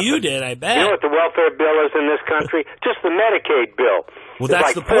less is than nothing. you did, I bet. You know what the welfare bill is in this country? Just the Medicaid bill. Well, it's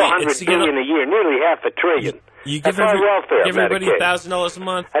that's like the point. $400 billion a year, nearly half $1 trillion. You That's give, all welfare. give everybody Medicaid. $1,000 a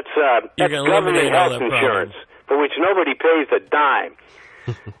month. That's You're gonna government eliminate all health that problem. insurance, for which nobody pays a dime.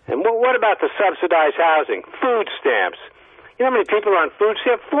 And what about the subsidized housing? Food stamps. You know how many people are on food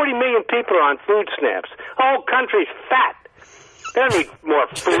stamps? 40 million people are on food stamps. The whole country's fat. They don't need more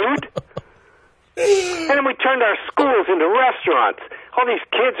food. And then we turned our schools into restaurants. All these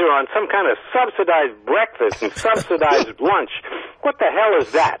kids are on some kind of subsidized breakfast and subsidized lunch. What the hell is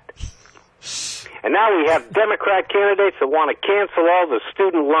that? And now we have Democrat candidates that want to cancel all the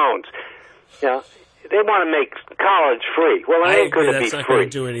student loans. You know, they want to make college free. Well, it ain't going to be That's not free.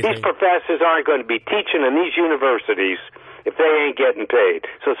 gonna do anything. These professors aren't going to be teaching in these universities if they ain't getting paid.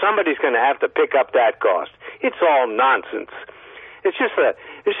 So somebody's going to have to pick up that cost. It's all nonsense. It's just that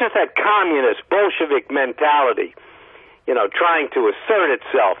communist Bolshevik mentality, you know, trying to assert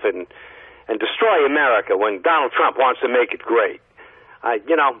itself and destroy America when Donald Trump wants to make it great. I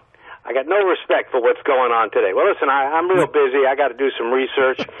got no respect for what's going on today. Well, listen, I'm real busy. I got to do some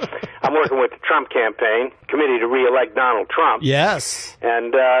research. I'm working with the Trump campaign committee to reelect Donald Trump. Yes.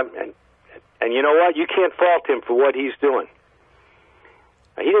 And you know what? You can't fault him for what he's doing.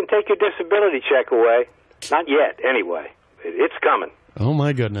 He didn't take your disability check away. Not yet, anyway. It's coming. Oh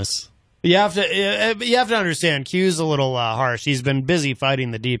my goodness. You have to understand. Q's a little harsh. He's been busy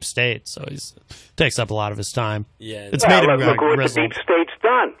fighting the deep state, so he's takes up a lot of his time. Yeah, it's made him look what grizzled. the deep state's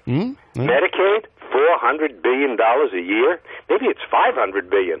done. Mm-hmm. Medicaid, $400 billion a year. Maybe it's $500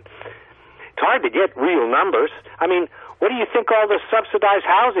 billion. It's hard to get real numbers. I mean, what do you think all the subsidized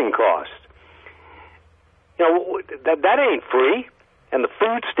housing costs? You know, that ain't free. And the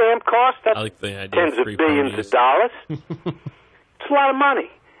food stamp cost, that's I like the idea tens of free billions ponies. of dollars. It's a lot of money.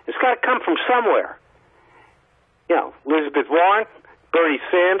 It's got to come from somewhere. You know, Elizabeth Warren, Bernie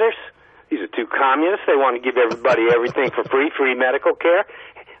Sanders, these are two communists. They want to give everybody everything for free medical care.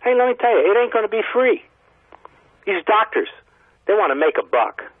 Hey, let me tell you, it ain't going to be free. These doctors, they want to make a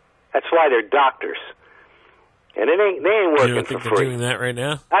buck. That's why they're doctors. And they ain't working You don't think for they're free. doing that right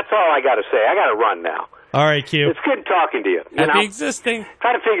now? That's all I got to say. I got to run now. All right, Q. It's good talking to you. Happy existing.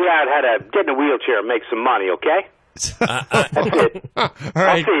 Try to figure out how to get in a wheelchair and make some money, okay? That's it. All I'll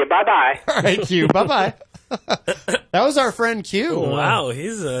right. see you. Bye-bye. All right, Q. Bye-bye. That was our friend Q. Oh, wow,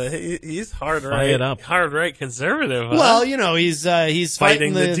 he's hard Fire right, it up. hard right conservative. Huh? Well, you know, he's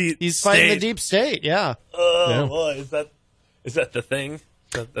fighting the deep he's fighting the state. deep state. Yeah. Oh Yeah. boy, is that the thing?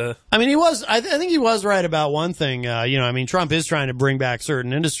 I mean, he was. I think he was right about one thing. Trump is trying to bring back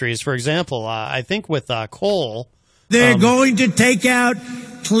certain industries. For example, I think with coal, they're going to take out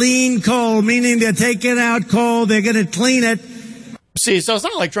clean coal, meaning they're taking out coal. They're going to clean it. See, so it's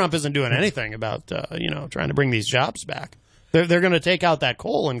not like Trump isn't doing anything about trying to bring these jobs back. They're going to take out that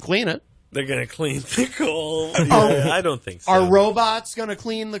coal and clean it. They're going to clean the coal. Yeah, I don't think so. Are robots going to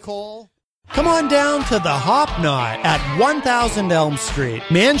clean the coal? Come on down to the Hop Knot at 1000 Elm Street,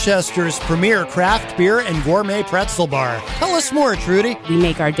 Manchester's premier craft beer and gourmet pretzel bar. Tell us more, Trudy. We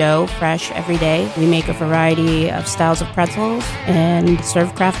make our dough fresh every day. We make a variety of styles of pretzels and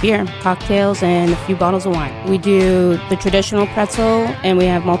serve craft beer, cocktails, and a few bottles of wine. We do the traditional pretzel, and we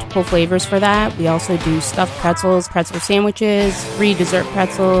have multiple flavors for that. We also do stuffed pretzels, pretzel sandwiches, free dessert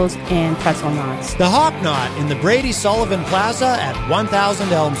pretzels, and pretzel knots. The Hop Knot in the Brady Sullivan Plaza at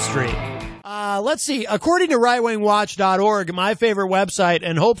 1000 Elm Street. Let's see. According to rightwingwatch.org, my favorite website,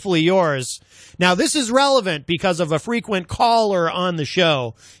 and hopefully yours. Now, this is relevant because of a frequent caller on the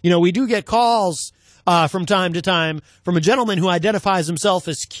show. We do get calls from time to time from a gentleman who identifies himself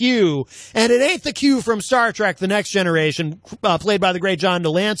as Q, and it ain't the Q from Star Trek: The Next Generation, played by the great John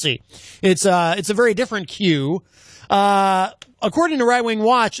Delancey. It's a very different Q. According to Right Wing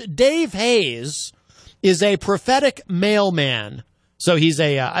Watch, Dave Hayes is a prophetic mailman. So he's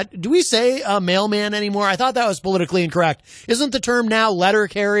do we say a mailman anymore? I thought that was politically incorrect. Isn't the term now letter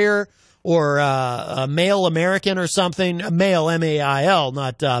carrier or a mail American or something? Mail, M-A-I-L,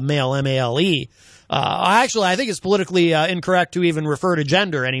 not mail, M-A-L-E. Actually, I think it's politically incorrect to even refer to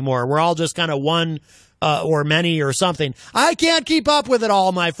gender anymore. We're all just kind of one or many or something. I can't keep up with it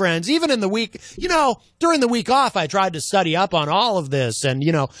all, my friends. Even in the week, during the week off, I tried to study up on all of this. And,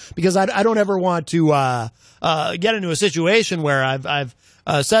 because I don't ever want to get into a situation where I've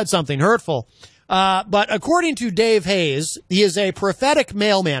said something hurtful. But according to Dave Hayes, he is a prophetic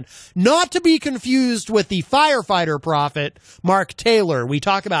mailman, not to be confused with the firefighter prophet, Mark Taylor. We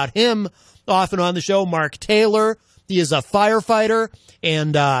talk about him often on the show. Mark Taylor, he is a firefighter,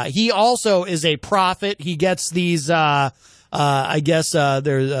 and he also is a prophet. He gets these, the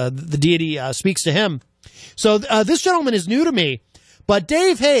deity speaks to him. So this gentleman is new to me. But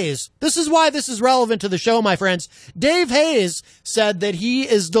Dave Hayes, this is why this is relevant to the show, my friends. Dave Hayes said that he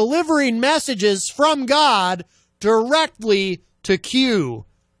is delivering messages from God directly to Q.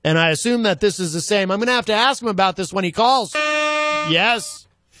 And I assume that this is the same. I'm going to have to ask him about this when he calls. Yes.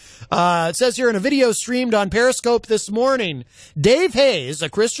 It says here in a video streamed on Periscope this morning, Dave Hayes, a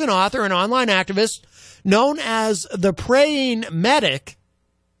Christian author and online activist known as the Praying Medic.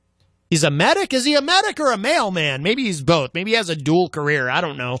 He's a medic? Is he a medic or a mailman? Maybe he's both. Maybe he has a dual career. I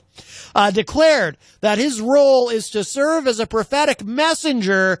don't know. Declared that his role is to serve as a prophetic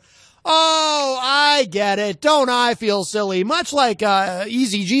messenger. Oh, I get it. Don't I feel silly? Much like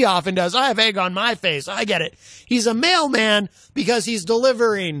Easy G often does. I have egg on my face. I get it. He's a mailman because he's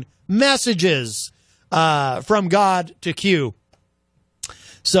delivering messages from God to Q.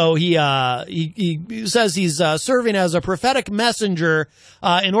 So he says he's serving as a prophetic messenger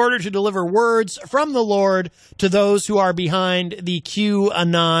in order to deliver words from the Lord to those who are behind the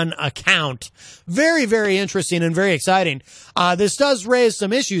QAnon account. Very, very interesting and very exciting. This does raise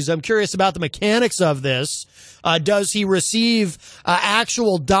some issues. I'm curious about the mechanics of this. Does he receive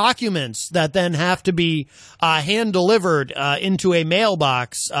actual documents that then have to be hand-delivered into a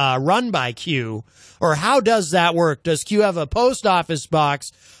mailbox run by Q? Or how does that work? Does Q have a post office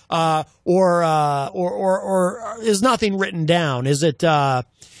box, or is nothing written down? Is it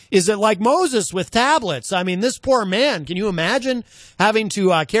like Moses with tablets? I mean, this poor man. Can you imagine having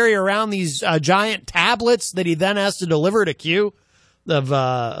to carry around these giant tablets that he then has to deliver to Q?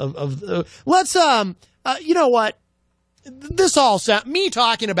 Let's you know what? This all me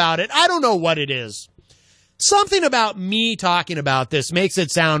talking about it. I don't know what it is. Something about me talking about this makes it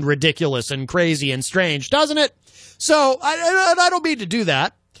sound ridiculous and crazy and strange, doesn't it? So I don't mean to do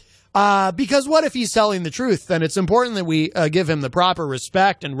that, because what if he's telling the truth? Then it's important that we give him the proper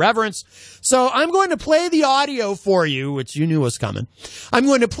respect and reverence. So I'm going to play the audio for you, which you knew was coming. I'm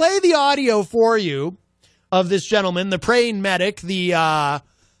going to play the audio for you of this gentleman, the praying medic, the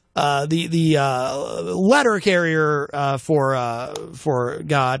letter carrier for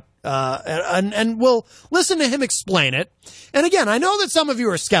God. And we'll listen to him explain it. And again, I know that some of you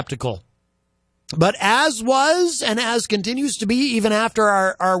are skeptical, but as was and as continues to be even after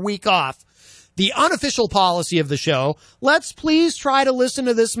our week off, the unofficial policy of the show, let's please try to listen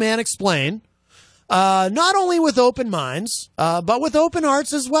to this man explain, not only with open minds, but with open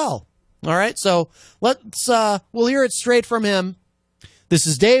hearts as well. All right. So we'll hear it straight from him. This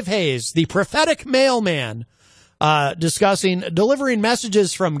is Dave Hayes, the prophetic mailman, discussing delivering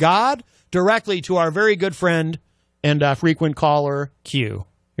messages from God directly to our very good friend and frequent caller, Q.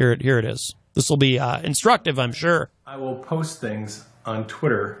 Here it is. This will be instructive, I'm sure. I will post things on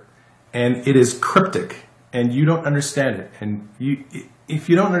Twitter, and it is cryptic, and you don't understand it. And if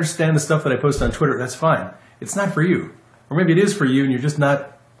you don't understand the stuff that I post on Twitter, that's fine. It's not for you. Or maybe it is for you, and you're just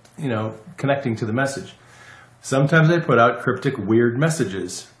not, connecting to the message. Sometimes I put out cryptic, weird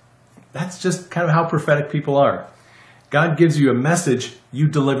messages. That's just kind of how prophetic people are. God gives you a message, you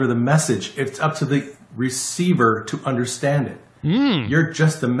deliver the message. It's up to the receiver to understand it. You're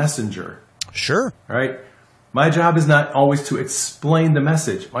just a messenger. Sure. All right? My job is not always to explain the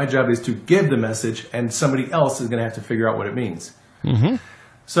message. My job is to give the message, and somebody else is going to have to figure out what it means. Mm-hmm.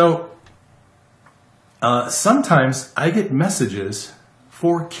 So sometimes I get messages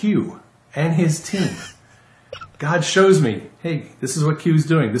for Q and his team. God shows me, hey, this is what Q's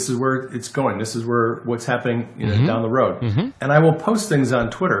doing. This is where it's going. This is what's happening down the road. And I will post things on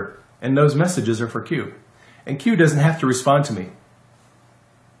Twitter, and those messages are for Q. And Q doesn't have to respond to me.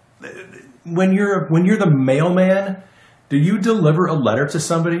 When you're the mailman, do you deliver a letter to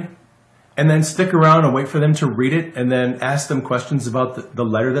somebody and then stick around and wait for them to read it and then ask them questions about the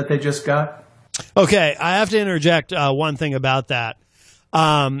letter that they just got? Okay, I have to interject one thing about that.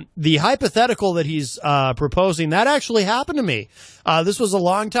 The hypothetical that he's proposing, that actually happened to me. This was a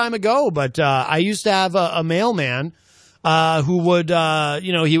long time ago, but I used to have a mailman who would,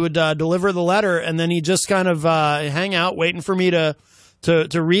 he would deliver the letter, and then he'd just kind of hang out waiting for me to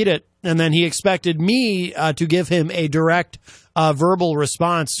read it, and then he expected me to give him a direct verbal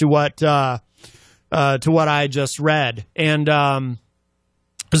response to what I just read, and it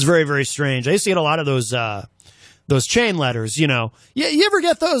was very, very strange. I used to get a lot of those chain letters, You ever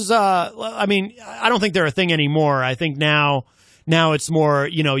get those? I don't think they're a thing anymore. I think now it's more,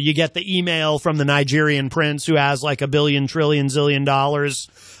 you get the email from the Nigerian prince who has like $1 billion, trillion, zillion dollars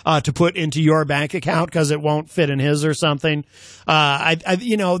to put into your bank account because it won't fit in his or something.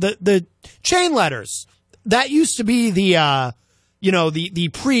 The chain letters, that used to be the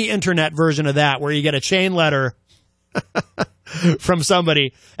pre-internet version of that, where you get a chain letter from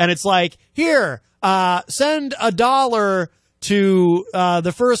somebody and it's like, here, send $1 to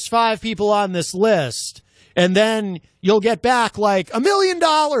the first 5 people on this list, and then you'll get back like $1 million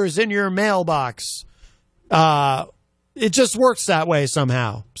in your mailbox. It just works that way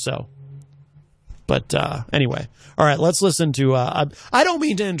somehow. So, but anyway, all right, let's listen to. I don't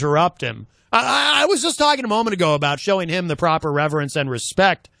mean to interrupt him. I was just talking a moment ago about showing him the proper reverence and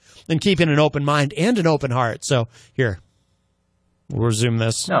respect, and keeping an open mind and an open heart. So here, we'll resume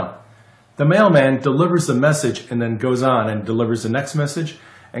this. No. The mailman delivers the message and then goes on and delivers the next message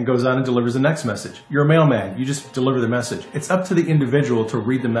and goes on and delivers the next message. You're a mailman. You just deliver the message. It's up to the individual to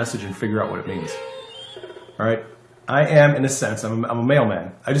read the message and figure out what it means. All right? I am, in a sense, I'm a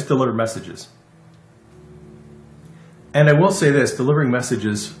mailman. I just deliver messages. And I will say this, delivering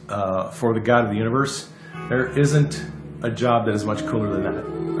messages for the God of the universe, there isn't a job that is much cooler than that.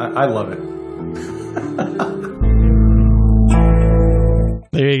 I love it.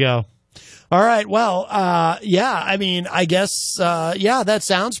 There you go. All right. Well, I guess, that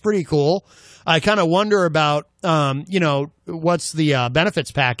sounds pretty cool. I kind of wonder about, what's the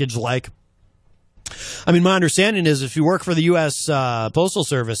benefits package like? I mean, my understanding is if you work for the U.S. Postal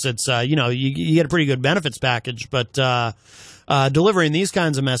Service, it's, you get a pretty good benefits package. But delivering these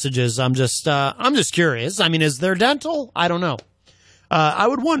kinds of messages, I'm just curious. I mean, is there dental? I don't know. I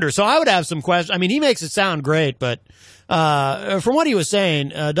would wonder. So I would have some questions. I mean, he makes it sound great, but from what he was saying,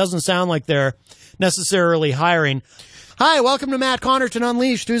 doesn't sound like they're necessarily hiring. Hi, welcome to Matt Connarton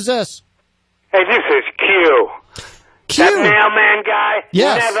Unleashed. Who's this? Hey, this is Q. Q? That mailman guy?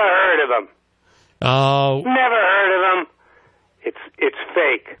 Yes. Never heard of him. Oh. Never heard of him. It's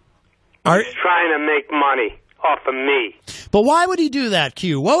fake. He's trying to make money off of me. But why would he do that,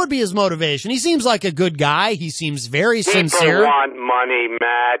 Q? What would be his motivation? He seems like a good guy. He seems very sincere. People want money,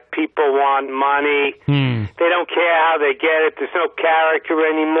 Matt. People want money. They don't care how they get it. There's no character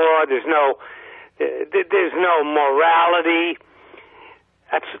anymore. There's no morality.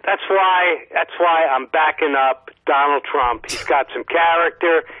 That's why I'm backing up Donald Trump. He's got some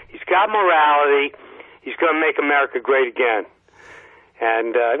character. He's got morality. He's going to make America great again.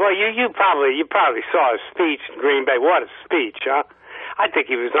 And you probably saw his speech in Green Bay. What a speech, huh? I think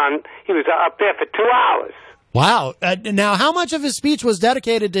he was up there for 2 hours. Wow. Now, how much of his speech was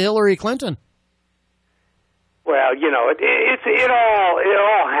dedicated to Hillary Clinton? Well, it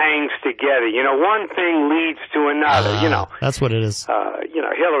all hangs together. One thing leads to another. That's what it is.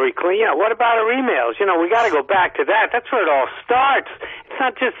 Hillary Clinton. What about her emails? We got to go back to that. That's where it all starts. It's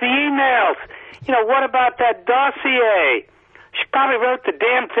not just the emails. what about that dossier? She probably wrote the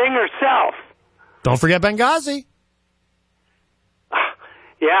damn thing herself. Don't forget Benghazi.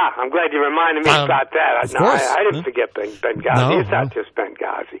 Yeah, I'm glad you reminded me about that. Of course. I didn't forget Benghazi. No, it's not just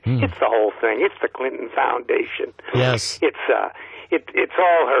Benghazi. It's the whole thing. It's the Clinton Foundation. Yes. It's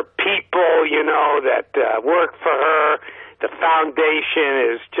all her people, that work for her. The foundation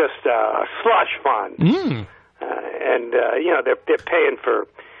is just a slush fund. They're paying for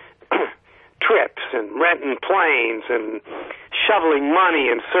trips and renting planes and shoveling money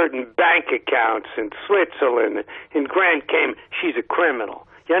in certain bank accounts in Switzerland. In Grand Cayman, she's a criminal.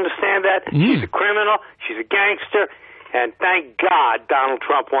 You understand that? She's a criminal. She's a gangster. And thank God Donald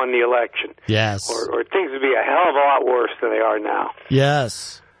Trump won the election. Yes. Or things would be a hell of a lot worse than they are now.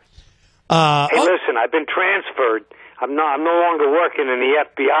 Yes. Hey, listen, I've been transferred. I'm no longer working in the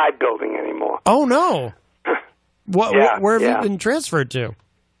FBI building anymore. Oh, no. Where have you been transferred to?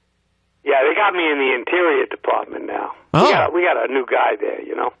 Yeah, they got me in the Interior Department now. Oh. We got a new guy there,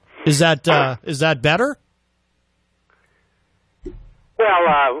 Is that better?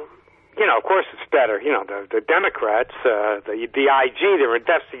 Well, of course it's better. The Democrats, the IG, they're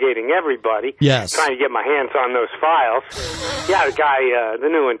investigating everybody. Yes. Trying to get my hands on those files. Yeah, the guy, the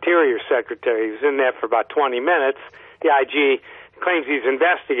new Interior Secretary, was in there for about 20 minutes. The IG claims he's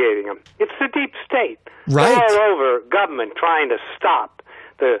investigating him. It's the deep state. Right. They're all over government trying to stop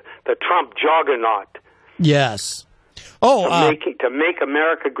the Trump juggernaut. Yes. To make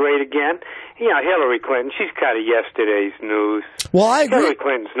America great again. Hillary Clinton, she's kind of yesterday's news. Well, I agree. Hillary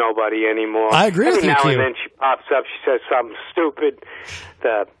Clinton's nobody anymore. I agree with you, Every now Q. and then she pops up, she says something stupid.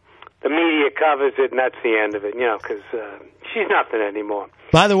 The media covers it, and that's the end of it, because she's nothing anymore.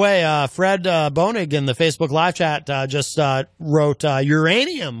 By the way, Fred Bonig in the Facebook Live chat just wrote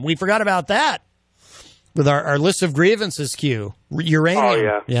uranium. We forgot about that with our list of grievances, Q. Uranium. Oh,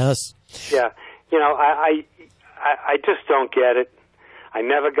 yeah. Yes. Yeah. I just don't get it. I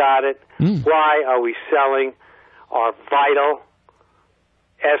never got it. Why are we selling our vital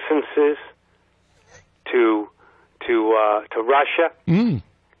essences to Russia? This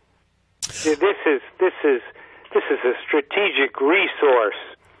is a strategic resource.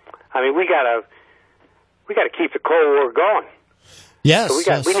 I mean, we gotta keep the Cold War going. Yes. So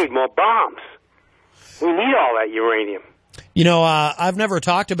we need more bombs. We need all that uranium. I've never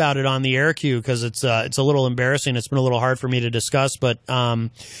talked about it on the air, Q, because it's a little embarrassing. It's been a little hard for me to discuss, but it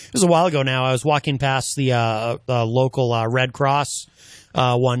was a while ago now. I was walking past the local Red Cross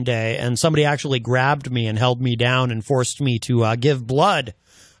one day, and somebody actually grabbed me and held me down and forced me to give blood,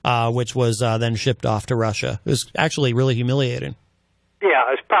 which was then shipped off to Russia. It was actually really humiliating.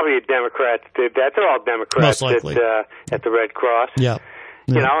 Yeah, it's probably a Democrat that did that. They're all Democrats Most likely. at the Red Cross. Yeah.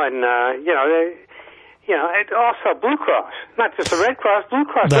 And also Blue Cross, not just the Red Cross. Blue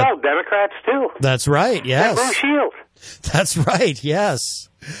Cross, they're all Democrats too. That's right. Yes. And Blue Shield. That's right. Yes.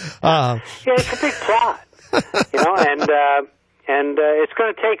 It's a big plot, and it's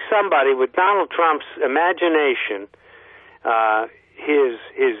going to take somebody with Donald Trump's imagination, his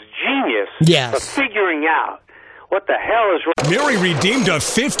genius for figuring out what the hell is wrong. Mary redeemed a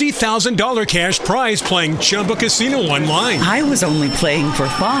 $50,000 cash prize playing Chumba Casino online. I was only playing for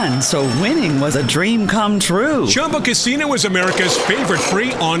fun, so winning was a dream come true. Chumba Casino is America's favorite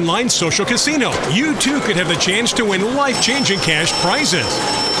free online social casino. You too could have the chance to win life-changing cash prizes.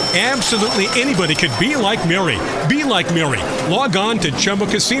 Absolutely anybody could be like Mary. Be like Mary. Log on to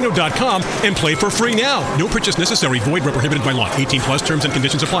ChumbaCasino.com and play for free now. No purchase necessary. Void where prohibited by law. 18 plus terms and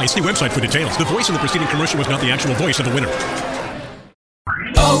conditions apply. See website for details. The voice in the preceding commercial was not the actual voice of the winner.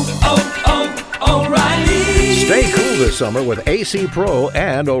 O'Reilly. Stay cool this summer with AC Pro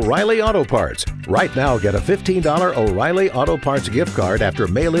and O'Reilly Auto Parts. Right now, get a $15 O'Reilly Auto Parts gift card after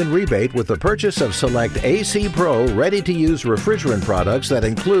mail-in rebate with the purchase of select AC Pro ready-to-use refrigerant products that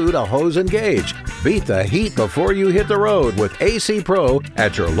include a hose and gauge. Beat the heat before you hit the road with AC Pro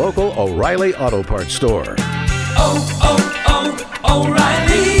at your local O'Reilly Auto Parts store.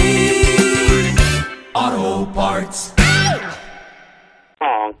 O'Reilly Auto Parts.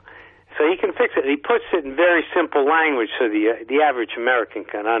 So he can fix it. He puts it in very simple language so the average American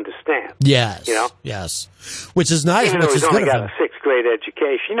can understand. Yes. Yes. Which is nice. Even though Which he's is only good of got him. a sixth grade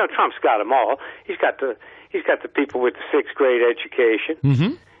education. Trump's got them all. He's got the people with the sixth grade education.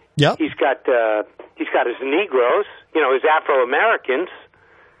 Mm-hmm. Yep. He's got his Negroes. His Afro Americans.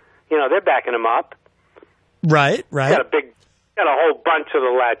 They're backing him up. Right. Got a whole bunch of the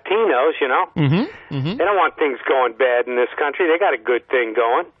Latinos. Mm-hmm. Mm-hmm. They don't want things going bad in this country. They got a good thing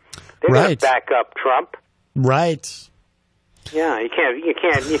going. They're going to back up Trump. Right. Yeah, you can't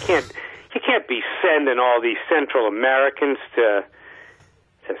be sending all these Central Americans to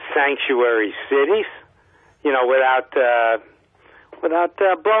sanctuary cities, without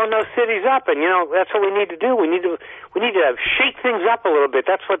blowing those cities up. And that's what we need to do. We need to shake things up a little bit.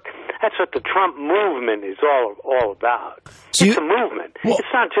 That's what the Trump movement is all about. It's a movement. Well,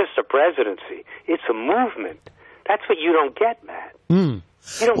 it's not just a presidency. It's a movement. That's what you don't get, Matt. You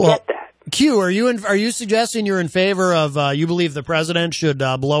don't get that. Q, are you suggesting you're in favor of you believe the president should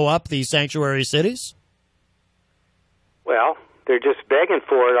blow up these sanctuary cities? Well, they're just begging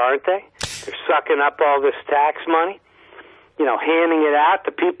for it, aren't they? They're sucking up all this tax money, handing it out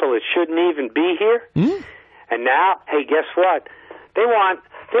to people that shouldn't even be here. And now, hey, guess what? They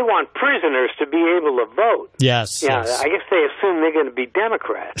want prisoners to be able to vote. Yes. Yeah, yes. I guess they assume they're going to be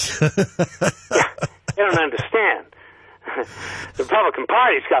Democrats. They don't understand. The Republican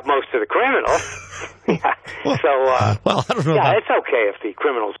Party's got most of the criminals. Well, I don't know. Yeah, it's okay if the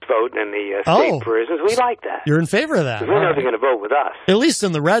criminals vote in the state prisons. We like that. You're in favor of that. We know they're going to vote with us. At least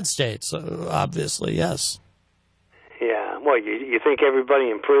in the red states, obviously, yes. Yeah. Well, you think everybody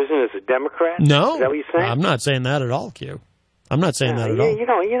in prison is a Democrat? No. Is that what you're saying? I'm not saying that at all, Q. I'm not saying that at all. You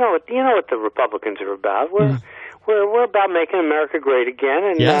know what the Republicans are about. We're about making America great again,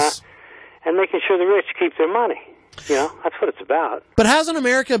 and and making sure the rich keep their money. That's what it's about. But hasn't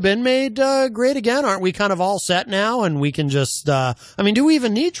America been made great again? Aren't we kind of all set now, and we can just? Do we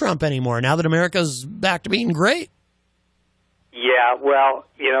even need Trump anymore now that America's back to being great? Yeah. Well,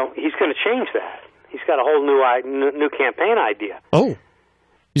 he's going to change that. He's got a whole new campaign idea. Oh,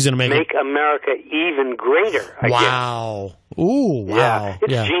 he's going to make America even greater again. Wow. Ooh, wow. Yeah,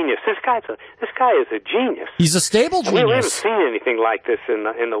 it's genius. This guy is a genius. He's a stable genius. We haven't seen anything like this in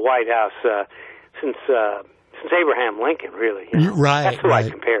the White House since Abraham Lincoln, really. Right. That's who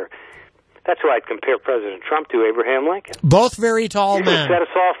I'd compare. That's who I'd compare President Trump to, Abraham Lincoln. Both very tall men. Set us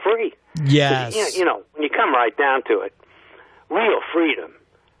all free. Yes. When you come right down to it, real freedom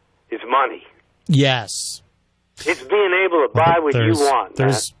is money. Yes. It's being able to buy what you want.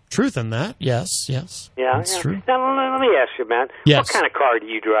 There's truth in that. Yes. Yeah, that's true. Now, let me ask you, man. Yes. What kind of car do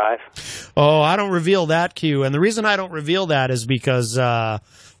you drive? Oh, I don't reveal that, Q. And the reason I don't reveal that is because, because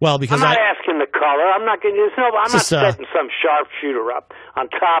I'm not asking the color. I'm not setting some sharpshooter up on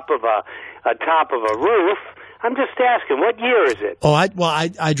top of a roof. I'm just asking, what year is it? Oh,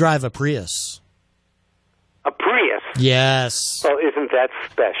 I drive a Prius. A Prius? Yes. Well, isn't that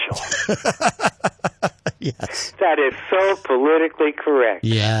special? Yes. That is so politically correct.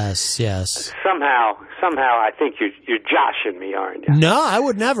 Yes. Somehow, I think you're joshing me, aren't you? No, I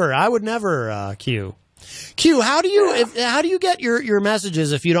would never, Q. Q, how do you get your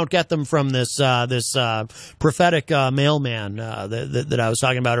messages if you don't get them from this prophetic mailman that I was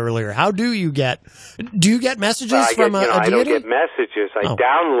talking about earlier? How do you get messages from a deity? I don't get messages. I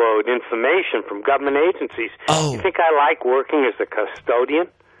download information from government agencies. Oh. You think I like working as a custodian?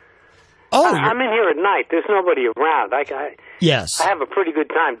 Oh, I'm in here at night. There's nobody around. Yes. I have a pretty good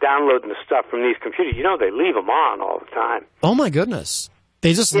time downloading the stuff from these computers. They leave them on all the time. Oh my goodness.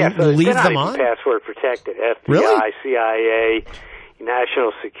 They just leave they're not them even on? Password protected. FBI, Really? CIA,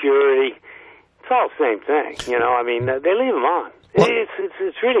 National Security. It's all the same thing. They leave them on.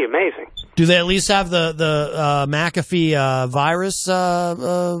 It's really amazing. Do they at least have the McAfee virus,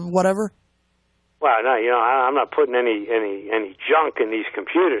 whatever? Well, no, I'm not putting any junk in these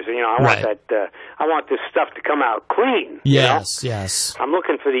computers. I want that. I want this stuff to come out clean. Yes. I'm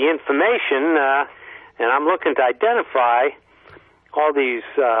looking for the information, and I'm looking to identify all these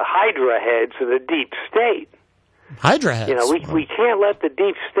Hydra heads of the deep state. Hydra heads? We can't let the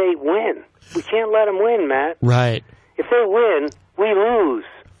deep state win. We can't let them win, Matt. Right. If they win, we lose.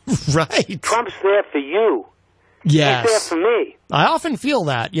 Right. Trump's there for you. Yes. He's there for me. I often feel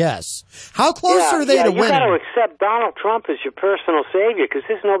that, yes. How close are they to winning? You got to accept Donald Trump as your personal savior because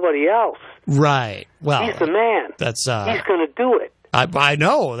there's nobody else. Right. Well, he's the man. That's he's going to do it. I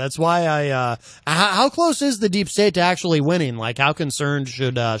know. That's why how close is the deep state to actually winning? Like, how concerned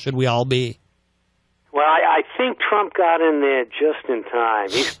should we all be? Well, I think Trump got in there just in time.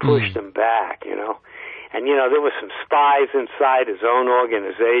 He's pushed them back, And, there were some spies inside his own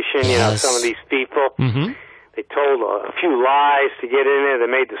organization, some of these people. Mm-hmm. They told a few lies to get in there.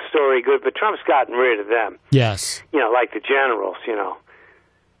 They made the story good, but Trump's gotten rid of them. Yes. Like the generals,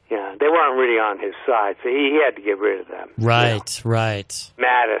 Yeah, they weren't really on his side, so he had to get rid of them. Right, right.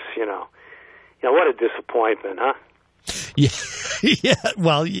 Mattis, what a disappointment, huh? Yeah,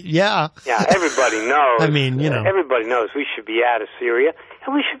 well, yeah. Yeah, everybody knows. I mean, everybody knows we should be out of Syria,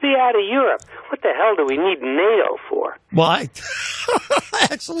 and we should be out of Europe. What the hell do we need NATO for? Well, I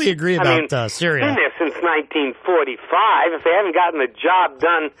actually agree about Syria. Been there since 1945. If they haven't gotten the job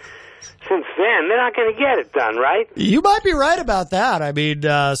done since then, they're not going to get it done, right? You might be right about that. I mean,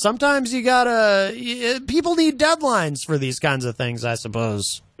 sometimes you gotta. People need deadlines for these kinds of things, I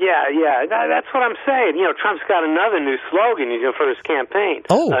suppose. Yeah, that's what I'm saying. You know, Trump's got another new slogan for his campaign.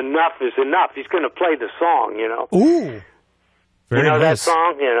 Oh. Enough is enough. He's going to play the song, you know. Ooh. Very that nice.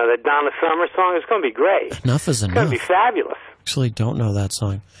 song? You know, that Donna Summer song? It's going to be great. Enough is It's going enough. to be fabulous. Actually, don't know that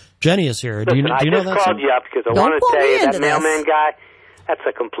song. Jenny is here. Do Listen, you know I that just called song? you up because I Don't want to pull tell me you that into this. mailman guy, that's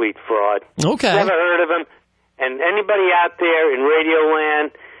a complete fraud. Okay. Never heard of him. And anybody out there in Radio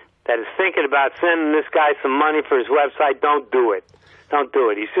Land that is thinking about sending this guy some money for his website, don't do it. Don't do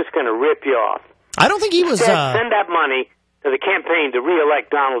it. He's just going to rip you off. I don't think he was. Instead, send that money to the campaign to re-elect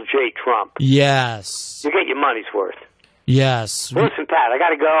Donald J. Trump. Yes. You get your money's worth. Yes. Listen, Pat, I got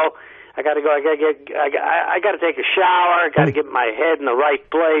to go. I got to take a shower. I got to get my head in the right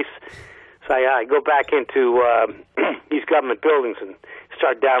place. So I go back into these government buildings and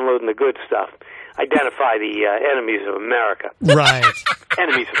start downloading the good stuff. Identify the enemies of America. Right.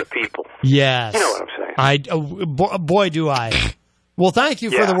 Enemies of the people. Yes. You know what I'm saying. Boy, do I. Well, thank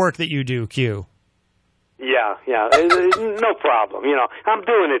you for the work that you do, Q. Yeah. No problem. You know, I'm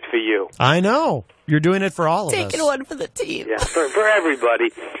doing it for you. I know. You're doing it for all of us. Taking one for the team. Yeah, for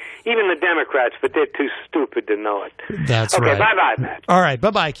everybody. Even the Democrats, but they're too stupid to know it. That's okay, right. Okay, bye-bye, Matt. All right,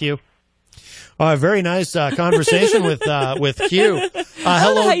 bye-bye, Q. Very nice conversation with Q. I don't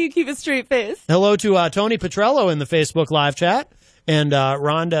Hello, know how you keep a straight face. hello to Tony Petrello in the Facebook live chat, and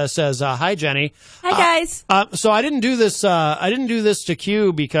Rhonda says, "Hi, Jenny. Hi, guys. So I didn't do this. I didn't do this to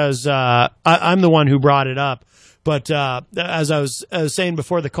Q because I'm the one who brought it up. But as I was saying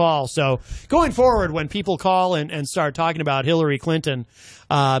before the call, so going forward, when people call and start talking about Hillary Clinton,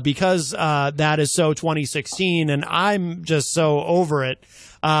 because that is so 2016, and I'm just so over it,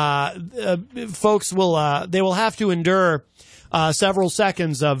 folks will have to endure several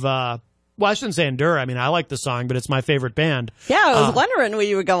seconds of. Well, I shouldn't say endure. I mean, I like the song, but it's my favorite band. Yeah, I was wondering where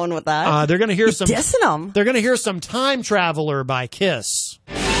you were going with that. They're going to hear You're some dissing them. They're going to hear some "Time Traveler" by Kiss.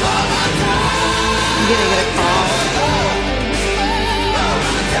 I'm gonna get a call.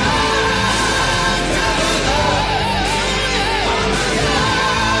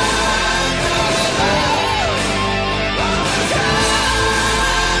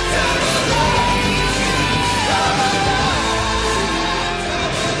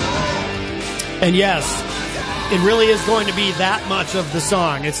 And yes, it really is going to be that much of the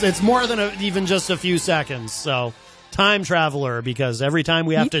song. It's more than even just a few seconds. So, Time Traveler, because every time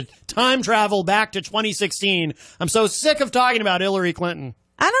we have to time travel back to 2016, I'm so sick of talking about Hillary Clinton.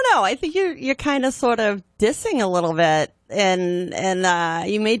 I don't know. I think you're kind of sort of dissing a little bit, and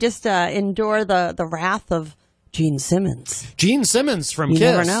you may just endure the wrath of Gene Simmons. Gene Simmons from You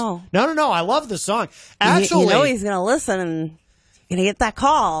Kiss. never know. No. I love the song. Actually, you know he's going to listen and going to get that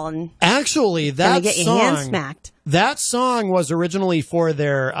call, and actually, that get your song, hand smacked. That song was originally for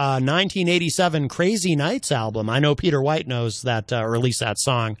their 1987 Crazy Nights album. I know Peter White knows that released that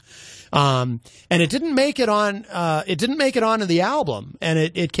song, and it didn't make it on. It didn't make it onto the album, and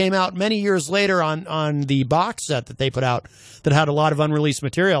it came out many years later on the box set that they put out that had a lot of unreleased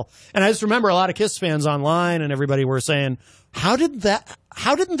material. And I just remember a lot of Kiss fans online and everybody were saying, "How didn't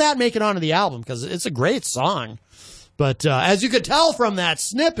that make it onto the album?" Because it's a great song. But as you could tell from that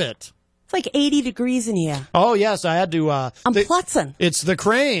snippet, it's like 80 degrees in here. Oh yes, I had to. I'm plutzing. It's the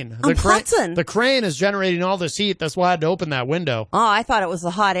crane. I'm plutzing. The crane is generating all this heat. That's why I had to open that window. Oh, I thought it was the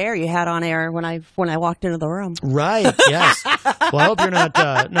hot air you had on air when I walked into the room. Right. Yes. Well, I hope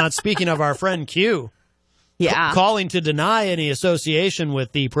you're not speaking of our friend Q. Yeah. Calling to deny any association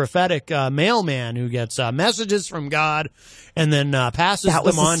with the prophetic mailman who gets messages from God and then passes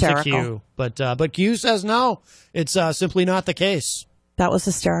them on to Q. But Q says no. It's simply not the case. That was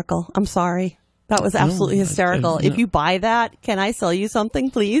hysterical. I'm sorry. That was absolutely hysterical. If you buy that, can I sell you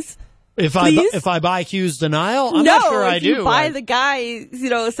something, please? If I buy Q's denial, I'm no, not sure I do. If you buy the guy,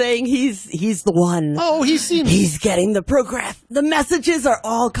 saying he's the one. Oh, he's getting the program. The messages are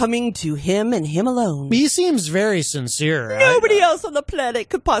all coming to him and him alone. He seems very sincere. Nobody else on the planet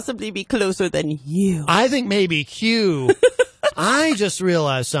could possibly be closer than you. I think maybe Q. I just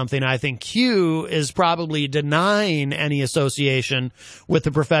realized something. I think Q is probably denying any association with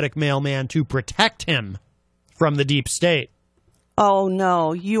the prophetic mailman to protect him from the deep state. Oh,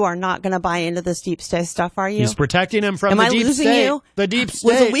 no, you are not going to buy into this deep state stuff, are you? He's protecting him from the deep state. Am I losing you? The deep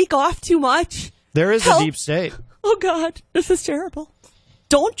state. Was a week off too much? There is Help. a deep state. Oh, God, this is terrible.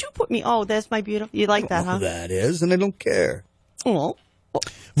 Don't you put me... Oh, that's my beautiful... You like that, huh? That is, and I don't care. Well,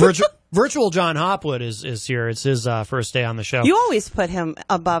 Virtual John Hopwood is here. It's his first day on the show. You always put him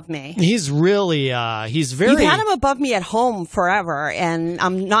above me. He's really, he's very... You've had him above me at home forever, and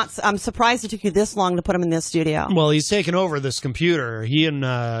I'm surprised it took you this long to put him in this studio. Well, he's taken over this computer. He and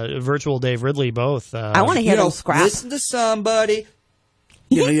Virtual Dave Ridley both. I want to hear them scrap. Listen to somebody.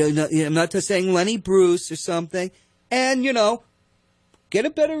 I'm not just saying Lenny Bruce or something. And, get a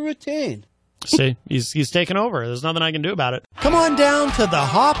better routine. See, he's taken over. There's nothing I can do about it. Come on down to the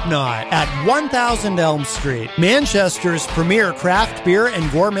Hop Knot at 1000 Elm Street, Manchester's premier craft beer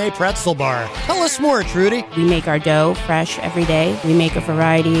and gourmet pretzel bar. Tell us more, Trudy. We make our dough fresh every day. We make a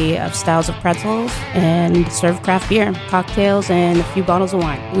variety of styles of pretzels and serve craft beer, cocktails, and a few bottles of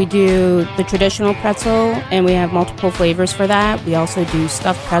wine. We do the traditional pretzel, and we have multiple flavors for that. We also do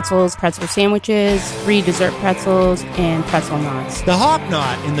stuffed pretzels, pretzel sandwiches, free dessert pretzels, and pretzel knots. The Hop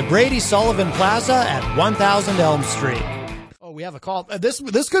Knot in the Brady Sullivan Plaza at 1000 Elm Street. Oh, we have a call.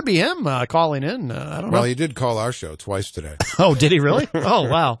 This could be him calling in. I don't know. Well, he did call our show twice today. Oh, did he really? Oh,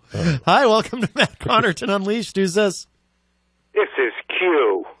 wow. Hi, welcome to Matt Connarton Unleashed. Who's this? This is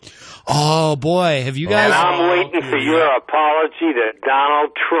Q. Oh, boy. Have you guys... And I'm waiting for your apology to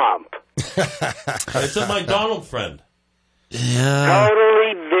Donald Trump. It's a my Donald friend. Yeah.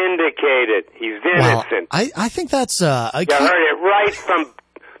 Totally vindicated. He's innocent. Well, I think that's... you heard it right from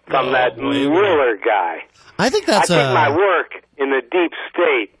that Miller guy. I think that's I think my work in the deep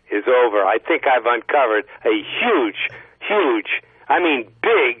state is over. I think I've uncovered a huge,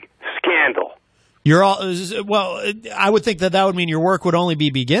 big scandal. You're all... Well, I would think that would mean your work would only be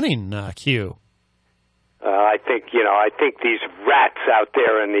beginning, Q. I think these rats out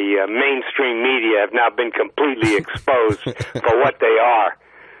there in the mainstream media have now been completely exposed for what they are.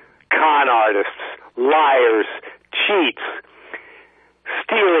 Con artists, liars, cheats,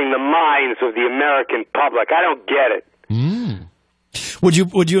 stealing the minds of the American public. I don't get it.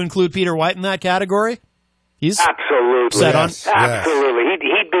 Would you include Peter White in that category? He's absolutely set on. Absolutely,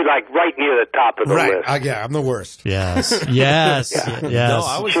 he'd be like right near the top of the list. Yeah, I'm the worst. Yes. Yes. No,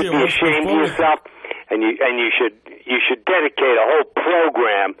 I was you should be ashamed of yourself, and you should dedicate a whole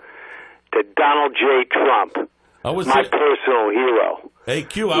program to Donald J. Trump, my personal hero. Hey,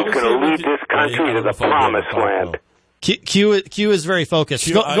 Q, he's going to lead this country to the promised land. Q is very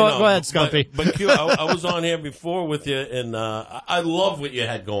focused. Go ahead, Scumpy. But Q, I was on here before with you, and I love what you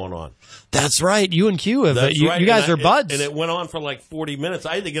had going on. That's right. You and Q have. You guys are buds. And it went on for like 40 minutes.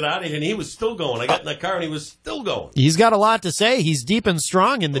 I had to get out of here, and he was still going. I got in the car, and he was still going. He's got a lot to say. He's deep and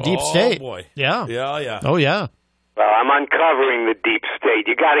strong in the deep state. Oh, boy. Yeah. Yeah. Oh, yeah. Well, I'm uncovering the deep state.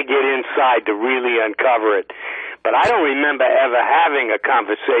 You got to get inside to really uncover it. But I don't remember ever having a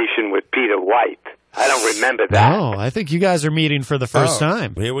conversation with Peter White. I don't remember that. No, I think you guys are meeting for the first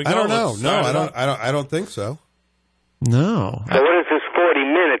time. Here we go. I don't know. No, I don't think so. No. So what is this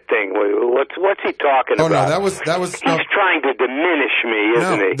 40-minute thing? What's he talking about? Oh no, that was. He's trying to diminish me,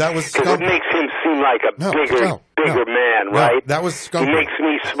 isn't he? That was because it makes him seem like a bigger man, right? That was Scumpy. He makes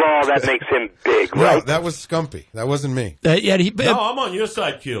me small. That makes him big, no, right? that was Scumpy. That wasn't me. No, I'm on your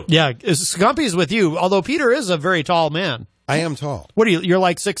side, Q. Yeah, Scumpy's with you. Although Peter is a very tall man. I am tall. What are you? You're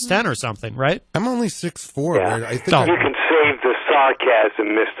like 6'10" or something, right? I'm only 6'4". Yeah. I think you can save the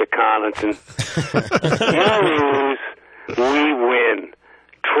sarcasm, Mr. Connarton. You lose, we win.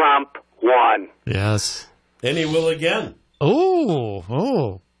 Trump won. Yes. And he will again.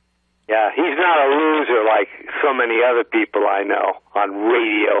 Oh. Yeah, he's not a loser like so many other people I know on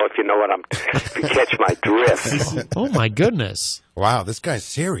radio, if you know what if you catch my drift. Oh, my goodness. Wow, this guy's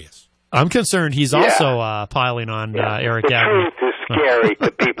serious. I'm concerned he's also piling on Eric Adams. The truth is scary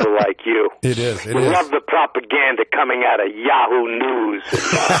to people like you. It is. We love the propaganda coming out of Yahoo News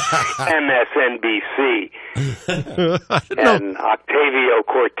and MSNBC. And Octavio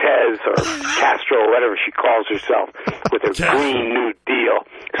Cortez or Castro, whatever she calls herself, with her Green New Deal.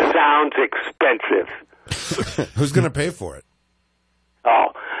 Sounds expensive. Who's going to pay for it?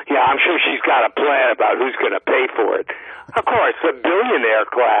 Oh, yeah, I'm sure she's got a plan about who's going to pay for it. Of course, the billionaire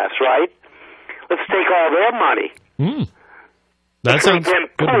class, right? Let's take all their money. That sounds them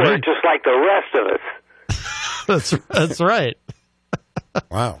good poor, to me. just like the rest of us. That's right.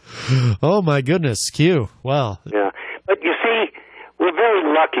 Wow. Oh my goodness, Q. Wow. Yeah, but you see, we're very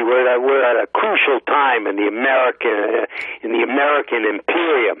lucky. We're at a crucial time in the American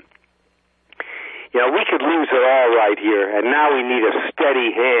imperium. You know, we could lose it all right here, and now we need a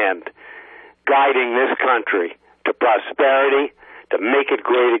steady hand guiding this country to prosperity, to make it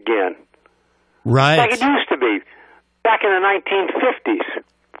great again. Right. Like it used to be back in the 1950s.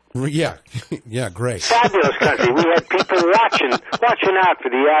 Yeah, great. Fabulous country. We had people watching out for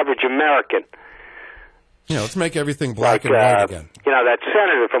the average American. let's make everything black and white again. That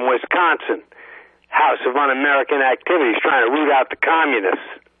senator from Wisconsin, House of Un-American Activities, trying to root out the communists.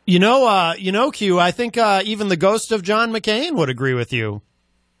 Q, I think even the ghost of John McCain would agree with you.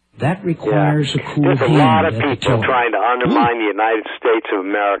 That requires a cool There's a hand lot of at the people tiller. trying to undermine the United States of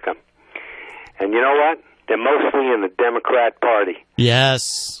America. And you know what? They're mostly in the Democrat Party.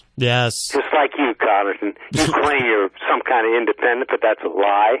 Yes. Just like you, Connarton. You claim you're some kind of independent, but that's a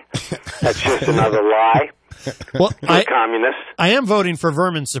lie. That's just another lie. Well, You're a communist. I am voting for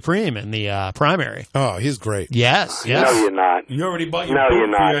Vermin Supreme in the primary. Oh, he's great. Yes. No, you're not. You already bought your No, boot you're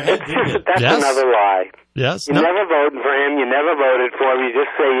for not. your head, That's Yes. another lie. Yes. You never voted for him. You never voted for him. You just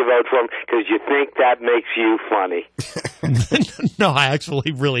say you vote for him because you think that makes you funny. No, I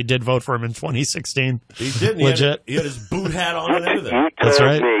actually really did vote for him in 2016. He did. Legit. He had his boot hat on and everything. You That's told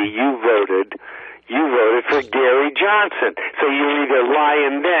right. me you voted for Gary Johnson. So you're either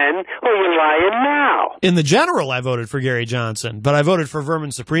lying then or you're lying now. In the general, I voted for Gary Johnson, but I voted for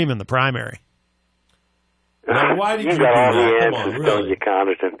Vermin Supreme in the primary. Now, why did you do got all the that? Come answers, on, don't really? you,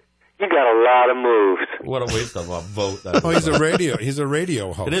 Connarton? You got a lot of moves. What a waste of a vote. Oh, he's a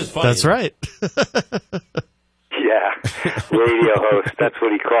radio host. It is funny. That's right. Yeah, radio host. That's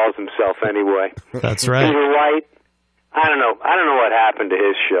what he calls himself anyway. That's right. Peter White. I don't know what happened to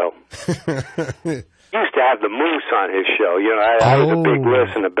his show. He used to have the Moose on his show. I was a big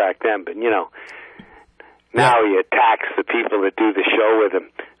listener back then, but now he attacks the people that do the show with him.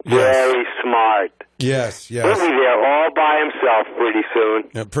 Very smart. Yes. He'll be there all by himself pretty soon.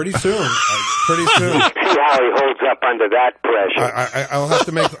 Yeah, pretty soon. Pretty soon. See how he holds up under that pressure. I'll have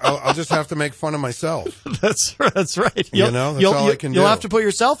to make. I'll just have to make fun of myself. That's right. That's all I can do. You'll have to put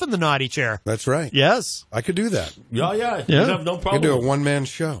yourself in the naughty chair. That's right. Yes. I could do that. Yeah. You have no I problem. could do a one-man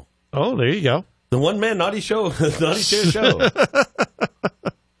show. Oh, there you go. The one-man naughty show. Naughty chair show.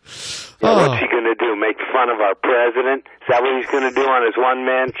 What's he going to do? Make fun of our president? Is that what he's going to do on his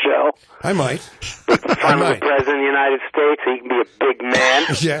one-man show? I might. Make fun of the president of the United States so he can be a big man?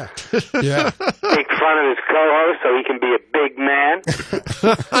 Yeah. Make fun of his co-host so he can be a big man?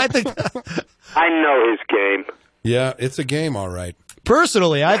 I know his game. Yeah, it's a game, all right.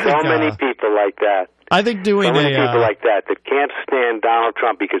 Personally, I think so many people like that. I think doing so many people like that can't stand Donald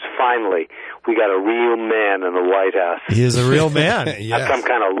Trump because finally we got a real man in the White House. He is a real man. Not some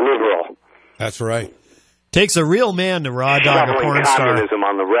kind of liberal. That's right. Takes a real man to raw dog a porn star. Communism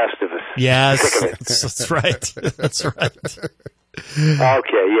on the rest of us. Yes, Sick of it. that's right. That's right.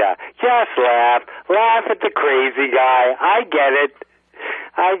 Okay, yeah. Just laugh at the crazy guy. I get it.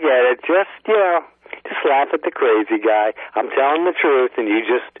 Just laugh at the crazy guy. I'm telling the truth, and you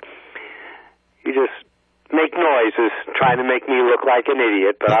just make noises trying to make me look like an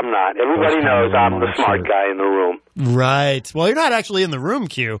idiot, but I'm not. Everybody knows I'm the smart guy in the room. Right. Well, you're not actually in the room,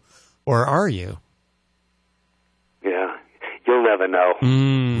 Q, or are you? Yeah. You'll never know.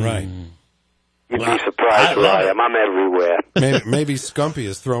 Right. You'd be surprised where I am. I'm everywhere. Maybe Scumpy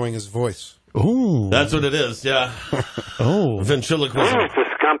is throwing his voice. Ooh. That's what it is, yeah. Ventriloquism. Who's the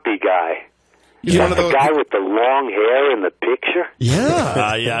Scumpy guy? He's one of those guy with the long hair in the picture?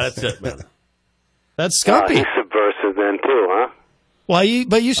 Yeah. Yeah, that's it, man. That's Scumpy. He's subversive then, too, huh? Well,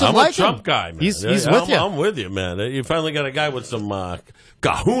 but you should I'm like a Trump him. guy, man. He's with you. I'm with you, man. You finally got a guy with some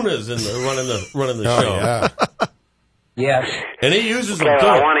kahunas running the show. Yeah. Yes. And he uses them Okay, too.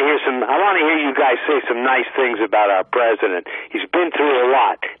 I want to hear you guys say some nice things about our president. He's been through a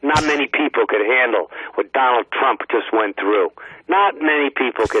lot. Not many people could handle what Donald Trump just went through. Not many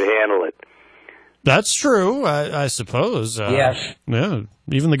people could handle it. That's true, I suppose. Yes. Yeah.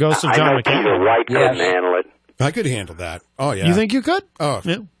 Even the ghost of I John know McCain. Peter White couldn't handle it. I could handle that. Oh, yeah. You think you could? Oh.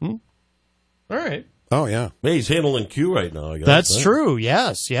 Yeah. All right. Oh, yeah. Yeah, he's handling Q right now, I guess. That's right? true.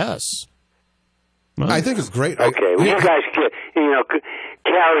 Yes. Well, I think it's great. Okay, well, you guys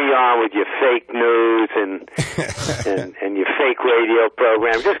carry on with your fake news and your fake radio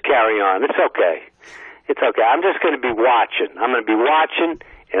program. Just carry on. It's okay. I'm just going to be watching. I'm going to be watching,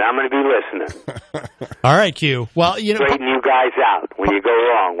 and I'm going to be listening. all right, Q. Well, straighten you guys out when you go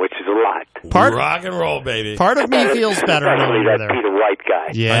wrong, which is a lot. Rock and roll, baby. Part of me feels better Especially knowing that you're there. Peter White guy.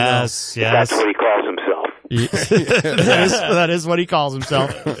 Yes. That's what he calls himself. that is what he calls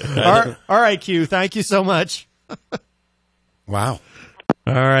himself. All right, Q. Thank you so much. Wow.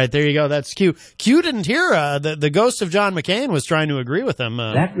 All right, there you go. That's Q. Q didn't hear the ghost of John McCain was trying to agree with him.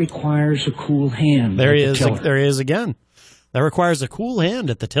 That requires a cool hand. There at he the is. tiller. There he is again. That requires a cool hand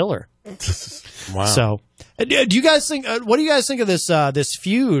at the tiller. Wow. So, do you guys think? What do you guys think of this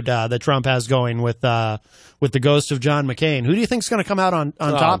feud that Trump has going with the ghost of John McCain? Who do you think is going to come out on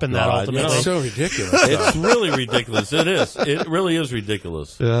top in that ultimately? It's so ridiculous. It's really ridiculous. It is. It really is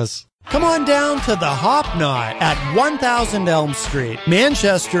ridiculous. Yes. Come on down to the Hop Knot at 1000 Elm Street,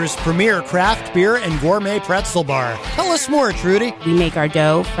 Manchester's premier craft beer and gourmet pretzel bar. Tell us more, Trudy. We make our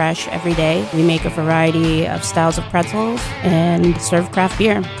dough fresh every day. We make a variety of styles of pretzels and serve craft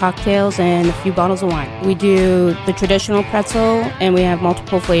beer, cocktails, and a few bottles of wine. We do the traditional pretzel, and we have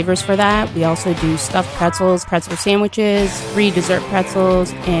multiple flavors for that. We also do stuffed pretzels, pretzel sandwiches, free dessert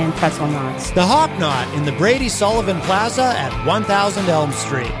pretzels, and pretzel knots. The Hop Knot in the Brady Sullivan Plaza at 1000 Elm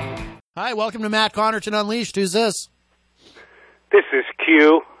Street. Hi, welcome to Matt Connarton Unleashed. Who's this? This is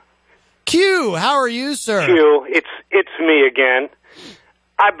Q. Q, how are you, sir? Q, it's me again.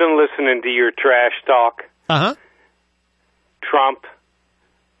 I've been listening to your trash talk. Uh-huh. Trump,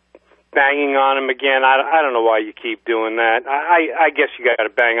 banging on him again. I don't know why you keep doing that. I guess you got to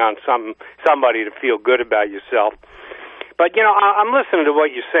bang on somebody to feel good about yourself. But, you know, I'm listening to what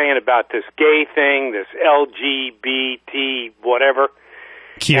you're saying about this gay thing, this LGBT whatever.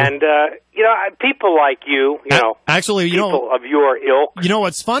 Q. And, you know, people like you know, actually, people of your ilk. You know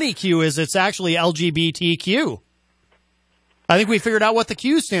what's funny, Q, is it's actually LGBTQ. I think we figured out what the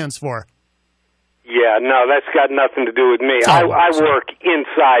Q stands for. Yeah, no, that's got nothing to do with me. I work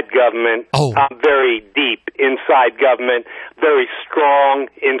inside government. Oh. I'm very deep inside government, very strong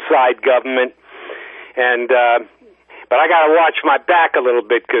inside government. And, but I got to watch my back a little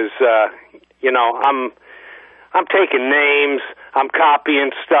bit because, you know, I'm taking names, I'm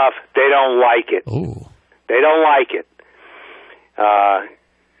copying stuff. They don't like it. Ooh. They don't like it.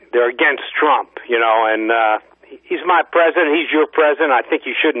 They're against Trump, you know, and he's my president, he's your president. I think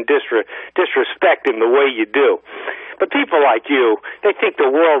you shouldn't disrespect him the way you do. But people like you, they think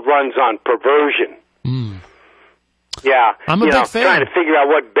the world runs on perversion. Yeah, I'm a big fan. Trying to figure out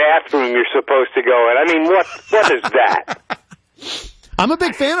what bathroom you're supposed to go in. I mean, what is that? I'm a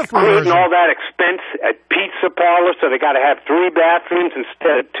big fan of perversion. Creating all that expense at pizza parlors, so they got to have 3 bathrooms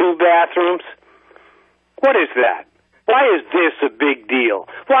instead of 2 bathrooms. What is that? Why is this a big deal?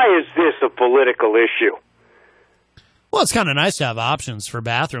 Why is this a political issue? Well, it's kind of nice to have options for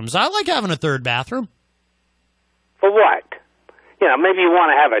bathrooms. I like having a 3rd bathroom. For what? You know, maybe you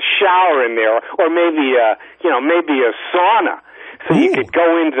want to have a shower in there, or maybe maybe a sauna. So you could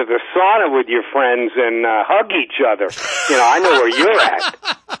go into the sauna with your friends and hug each other. You know, I know where you're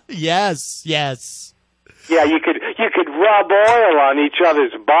at. Yes. Yeah, you could rub oil on each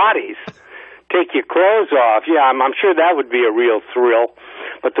other's bodies, take your clothes off. Yeah, I'm sure that would be a real thrill.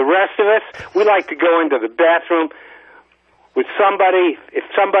 But the rest of us, we like to go into the bathroom with somebody. If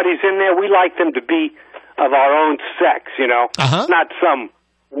somebody's in there, we like them to be of our own sex. You know, not some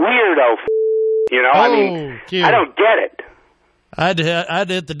weirdo. You know, I mean, cute. I don't get it. I'd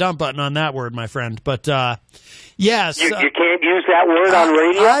hit the dump button on that word, my friend. But yes, you can't use that word on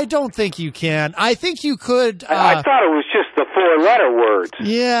radio. I don't think you can. I think you could. I thought it was just the 4-letter words.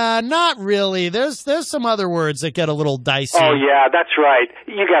 Yeah, not really. There's some other words that get a little dicey. Oh yeah, that's right.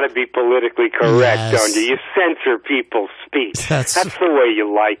 You got to be politically correct, don't you? You censor people's speech. That's the way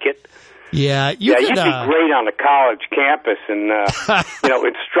you like it. Yeah, you'd be great on a college campus and, you know,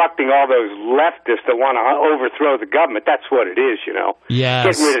 instructing all those leftists that want to overthrow the government. That's what it is, you know. Yes.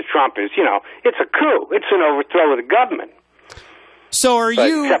 Getting rid of Trump is, you know, it's a coup. It's an overthrow of the government. So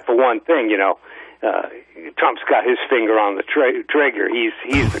you... Except for one thing, you know, Trump's got his finger on the trigger.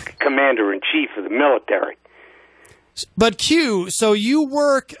 He's the commander-in-chief of the military. But Q, so you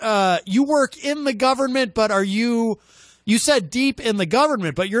work in the government, but are you... You said deep in the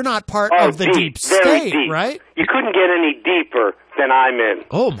government, but you're not part of the deep state, deep. Right? You couldn't get any deeper than I'm in.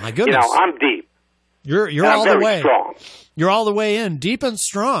 Oh my goodness! You know, I'm deep. You're all the way. Strong. You're all the way in, deep and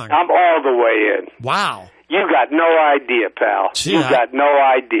strong. I'm all the way in. Wow! You got no idea, pal. Gee, you got no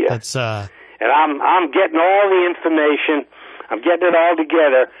idea. That's And I'm getting all the information. I'm getting it all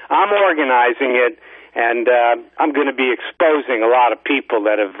together. I'm organizing it, and I'm going to be exposing a lot of people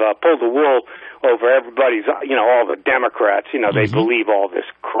that have pulled the wool over everybody's, you know, all the Democrats, you know, they believe all this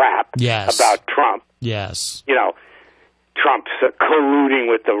crap about Trump. Yes. You know, Trump's colluding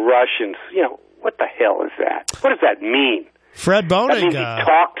with the Russians. You know, what the hell is that? What does that mean? Fred Bonig. That means he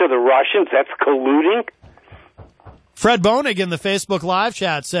talked to the Russians? That's colluding? Fred Bonig in the Facebook live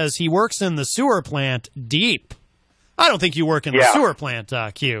chat says he works in the sewer plant deep. I don't think you work in the sewer plant,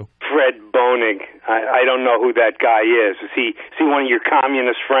 Q. Fred Bonig. I don't know who that guy is. Is he one of your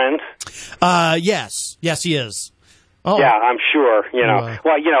communist friends? Yes. Yes, he is. Oh. Yeah, I'm sure. You know,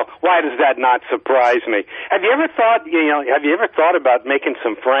 well, you know, why does that not surprise me? Have you ever thought about making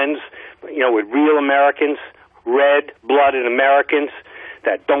some friends, you know, with real Americans, red-blooded Americans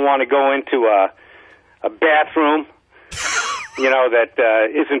that don't want to go into a bathroom, you know, that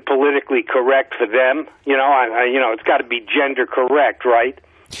isn't politically correct for them? You know, you know, it's got to be gender correct, right?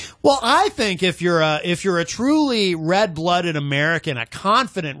 Well, I think if you're a truly red-blooded American, a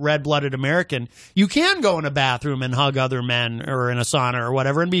confident red-blooded American, you can go in a bathroom and hug other men or in a sauna or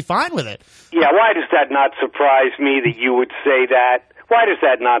whatever and be fine with it. Yeah, why does that not surprise me that you would say that? Why does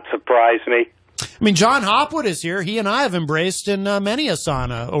that not surprise me? I mean, John Hopwood is here. He and I have embraced in many a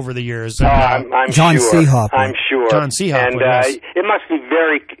sauna over the years. I'm John sure. C. Hopwood. I'm sure. John C. Hopwood, And yes. it must be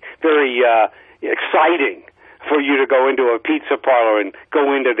very, very exciting for you to go into a pizza parlor and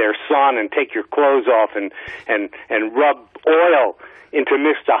go into their sauna and take your clothes off and rub oil into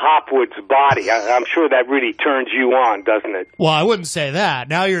Mr. Hopwood's body. I'm sure that really turns you on, doesn't it? Well, I wouldn't say that.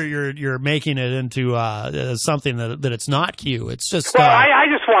 Now you're making it into something that it's not, Q. It's just. Well, I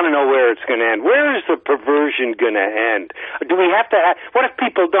just want to know where it's going to end. Where is the perversion going to end? Do we have to have? What if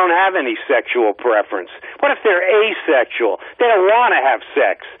people don't have any sexual preference? What if they're asexual? They don't want to have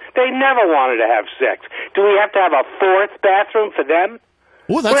sex. They never wanted to have sex. Do we have to have a fourth bathroom for them?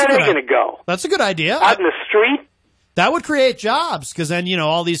 Ooh, Where are they going to go? That's a good idea. Out in the street? That would create jobs because then,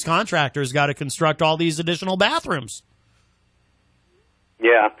 all these contractors got to construct all these additional bathrooms.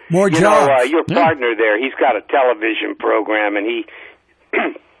 Yeah. More you jobs. know, your partner there, he's got a television program, and he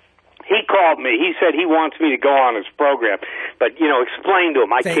called me. He said he wants me to go on his program. But, explain to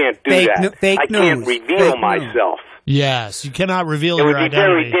him, I can't do that. I can't reveal myself. Yes, you cannot reveal It your would be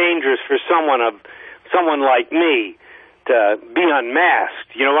identity. very dangerous for someone like me to be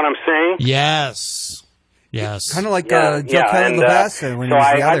unmasked. You know what I'm saying? Yes. Yes. Kind of like Yeah, Joe Kelly and, Labassa when so he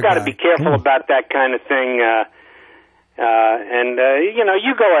was the other I've got to guy. be careful about that kind of thing.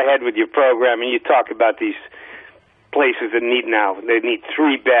 You go ahead with your program and you talk about these places that they need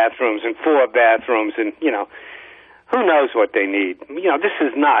 3 bathrooms and 4 bathrooms and, who knows what they need. This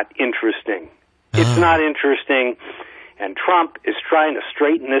is not interesting. It's not interesting, and Trump is trying to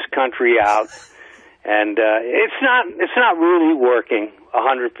straighten this country out, and it's not really working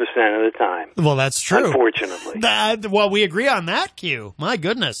 100% of the time. Well, that's true. Unfortunately. Well, we agree on that, Q. My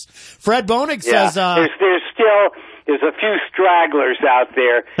goodness. Fred Bonig Yeah, says... there's a few stragglers out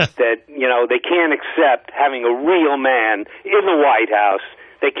there that, they can't accept having a real man in the White House.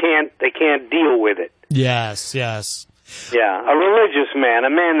 They can't deal with it. Yes. Yeah, a religious man, a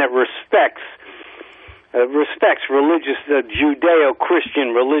man that respects religious, Judeo-Christian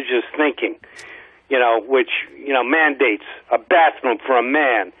religious thinking, which, mandates a bathroom for a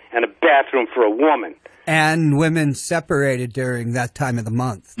man and a bathroom for a woman. And women separated during that time of the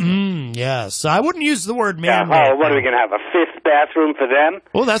month. Yes. I wouldn't use the word Yeah, mandate. what are we going to have, a 5th bathroom for them?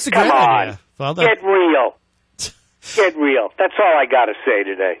 Oh, that's a Come great on. idea. Well, Get real. Get real. That's all I got to say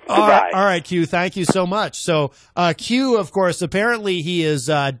today. Goodbye. All right, Q. Thank you so much. So, Q, of course, apparently he is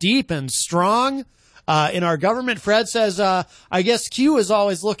deep and strong in our government. Fred says, I guess Q is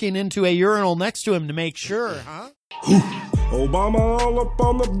always looking into a urinal next to him to make sure, huh? Obama all up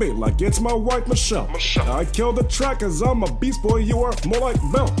on the beat like it's my wife Michelle. I killed the track cause I'm a beast boy, you are more like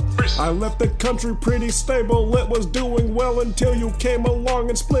Bell. I left the country pretty stable, it was doing well until you came along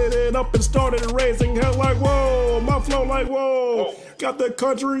and split it up and started raising hell like whoa, my flow like whoa. Got the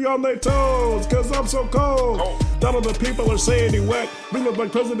country on their toes cause I'm so cold. None of the people are saying you whack. Bring the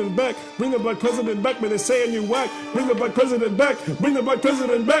black president back. Bring the black president back, but they're saying you whack. Bring the black president back. Bring the black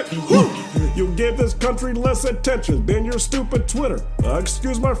president back. Woo! You give this country less attention than your stupid Twitter.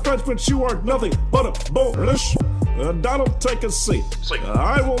 Excuse my French, but you are nothing but a bullish. Donald, take a seat.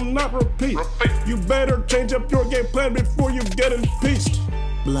 I will not repeat. You better change up your game plan before you get impeached.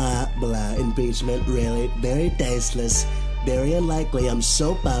 Blah, blah, impeachment, really, very tasteless. Very unlikely. I'm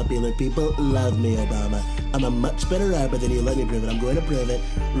so popular. People love me, Obama. I'm a much better rapper than you. Let me prove it. I'm going to prove it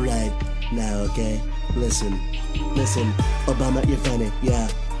right now, okay? Listen. Obama, you're funny, yeah.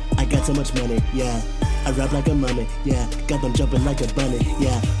 I got so much money, yeah. I rap like a mummy, yeah. Got them jumping like a bunny,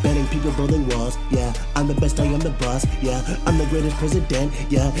 yeah. Betting people building walls, yeah. I'm the best, I am the boss, yeah. I'm the greatest president,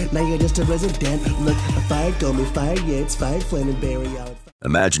 yeah. Now you're just a resident. Look, I fired Comey, fired Yates, fired Flynn and Barry out.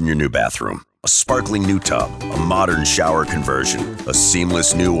 Imagine your new bathroom. A sparkling new tub, a modern shower conversion, a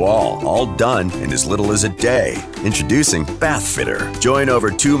seamless new wall, all done in as little as a day. Introducing Bath Fitter. Join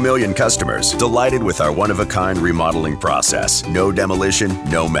over 2 million customers delighted with our one-of-a-kind remodeling process. No demolition,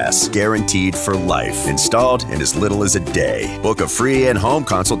 no mess. Guaranteed for life. Installed in as little as a day. Book a free in-home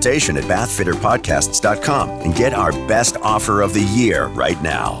consultation at bathfitterpodcasts.com and get our best offer of the year right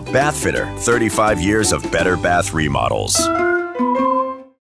now. Bath Fitter, 35 years of better bath remodels.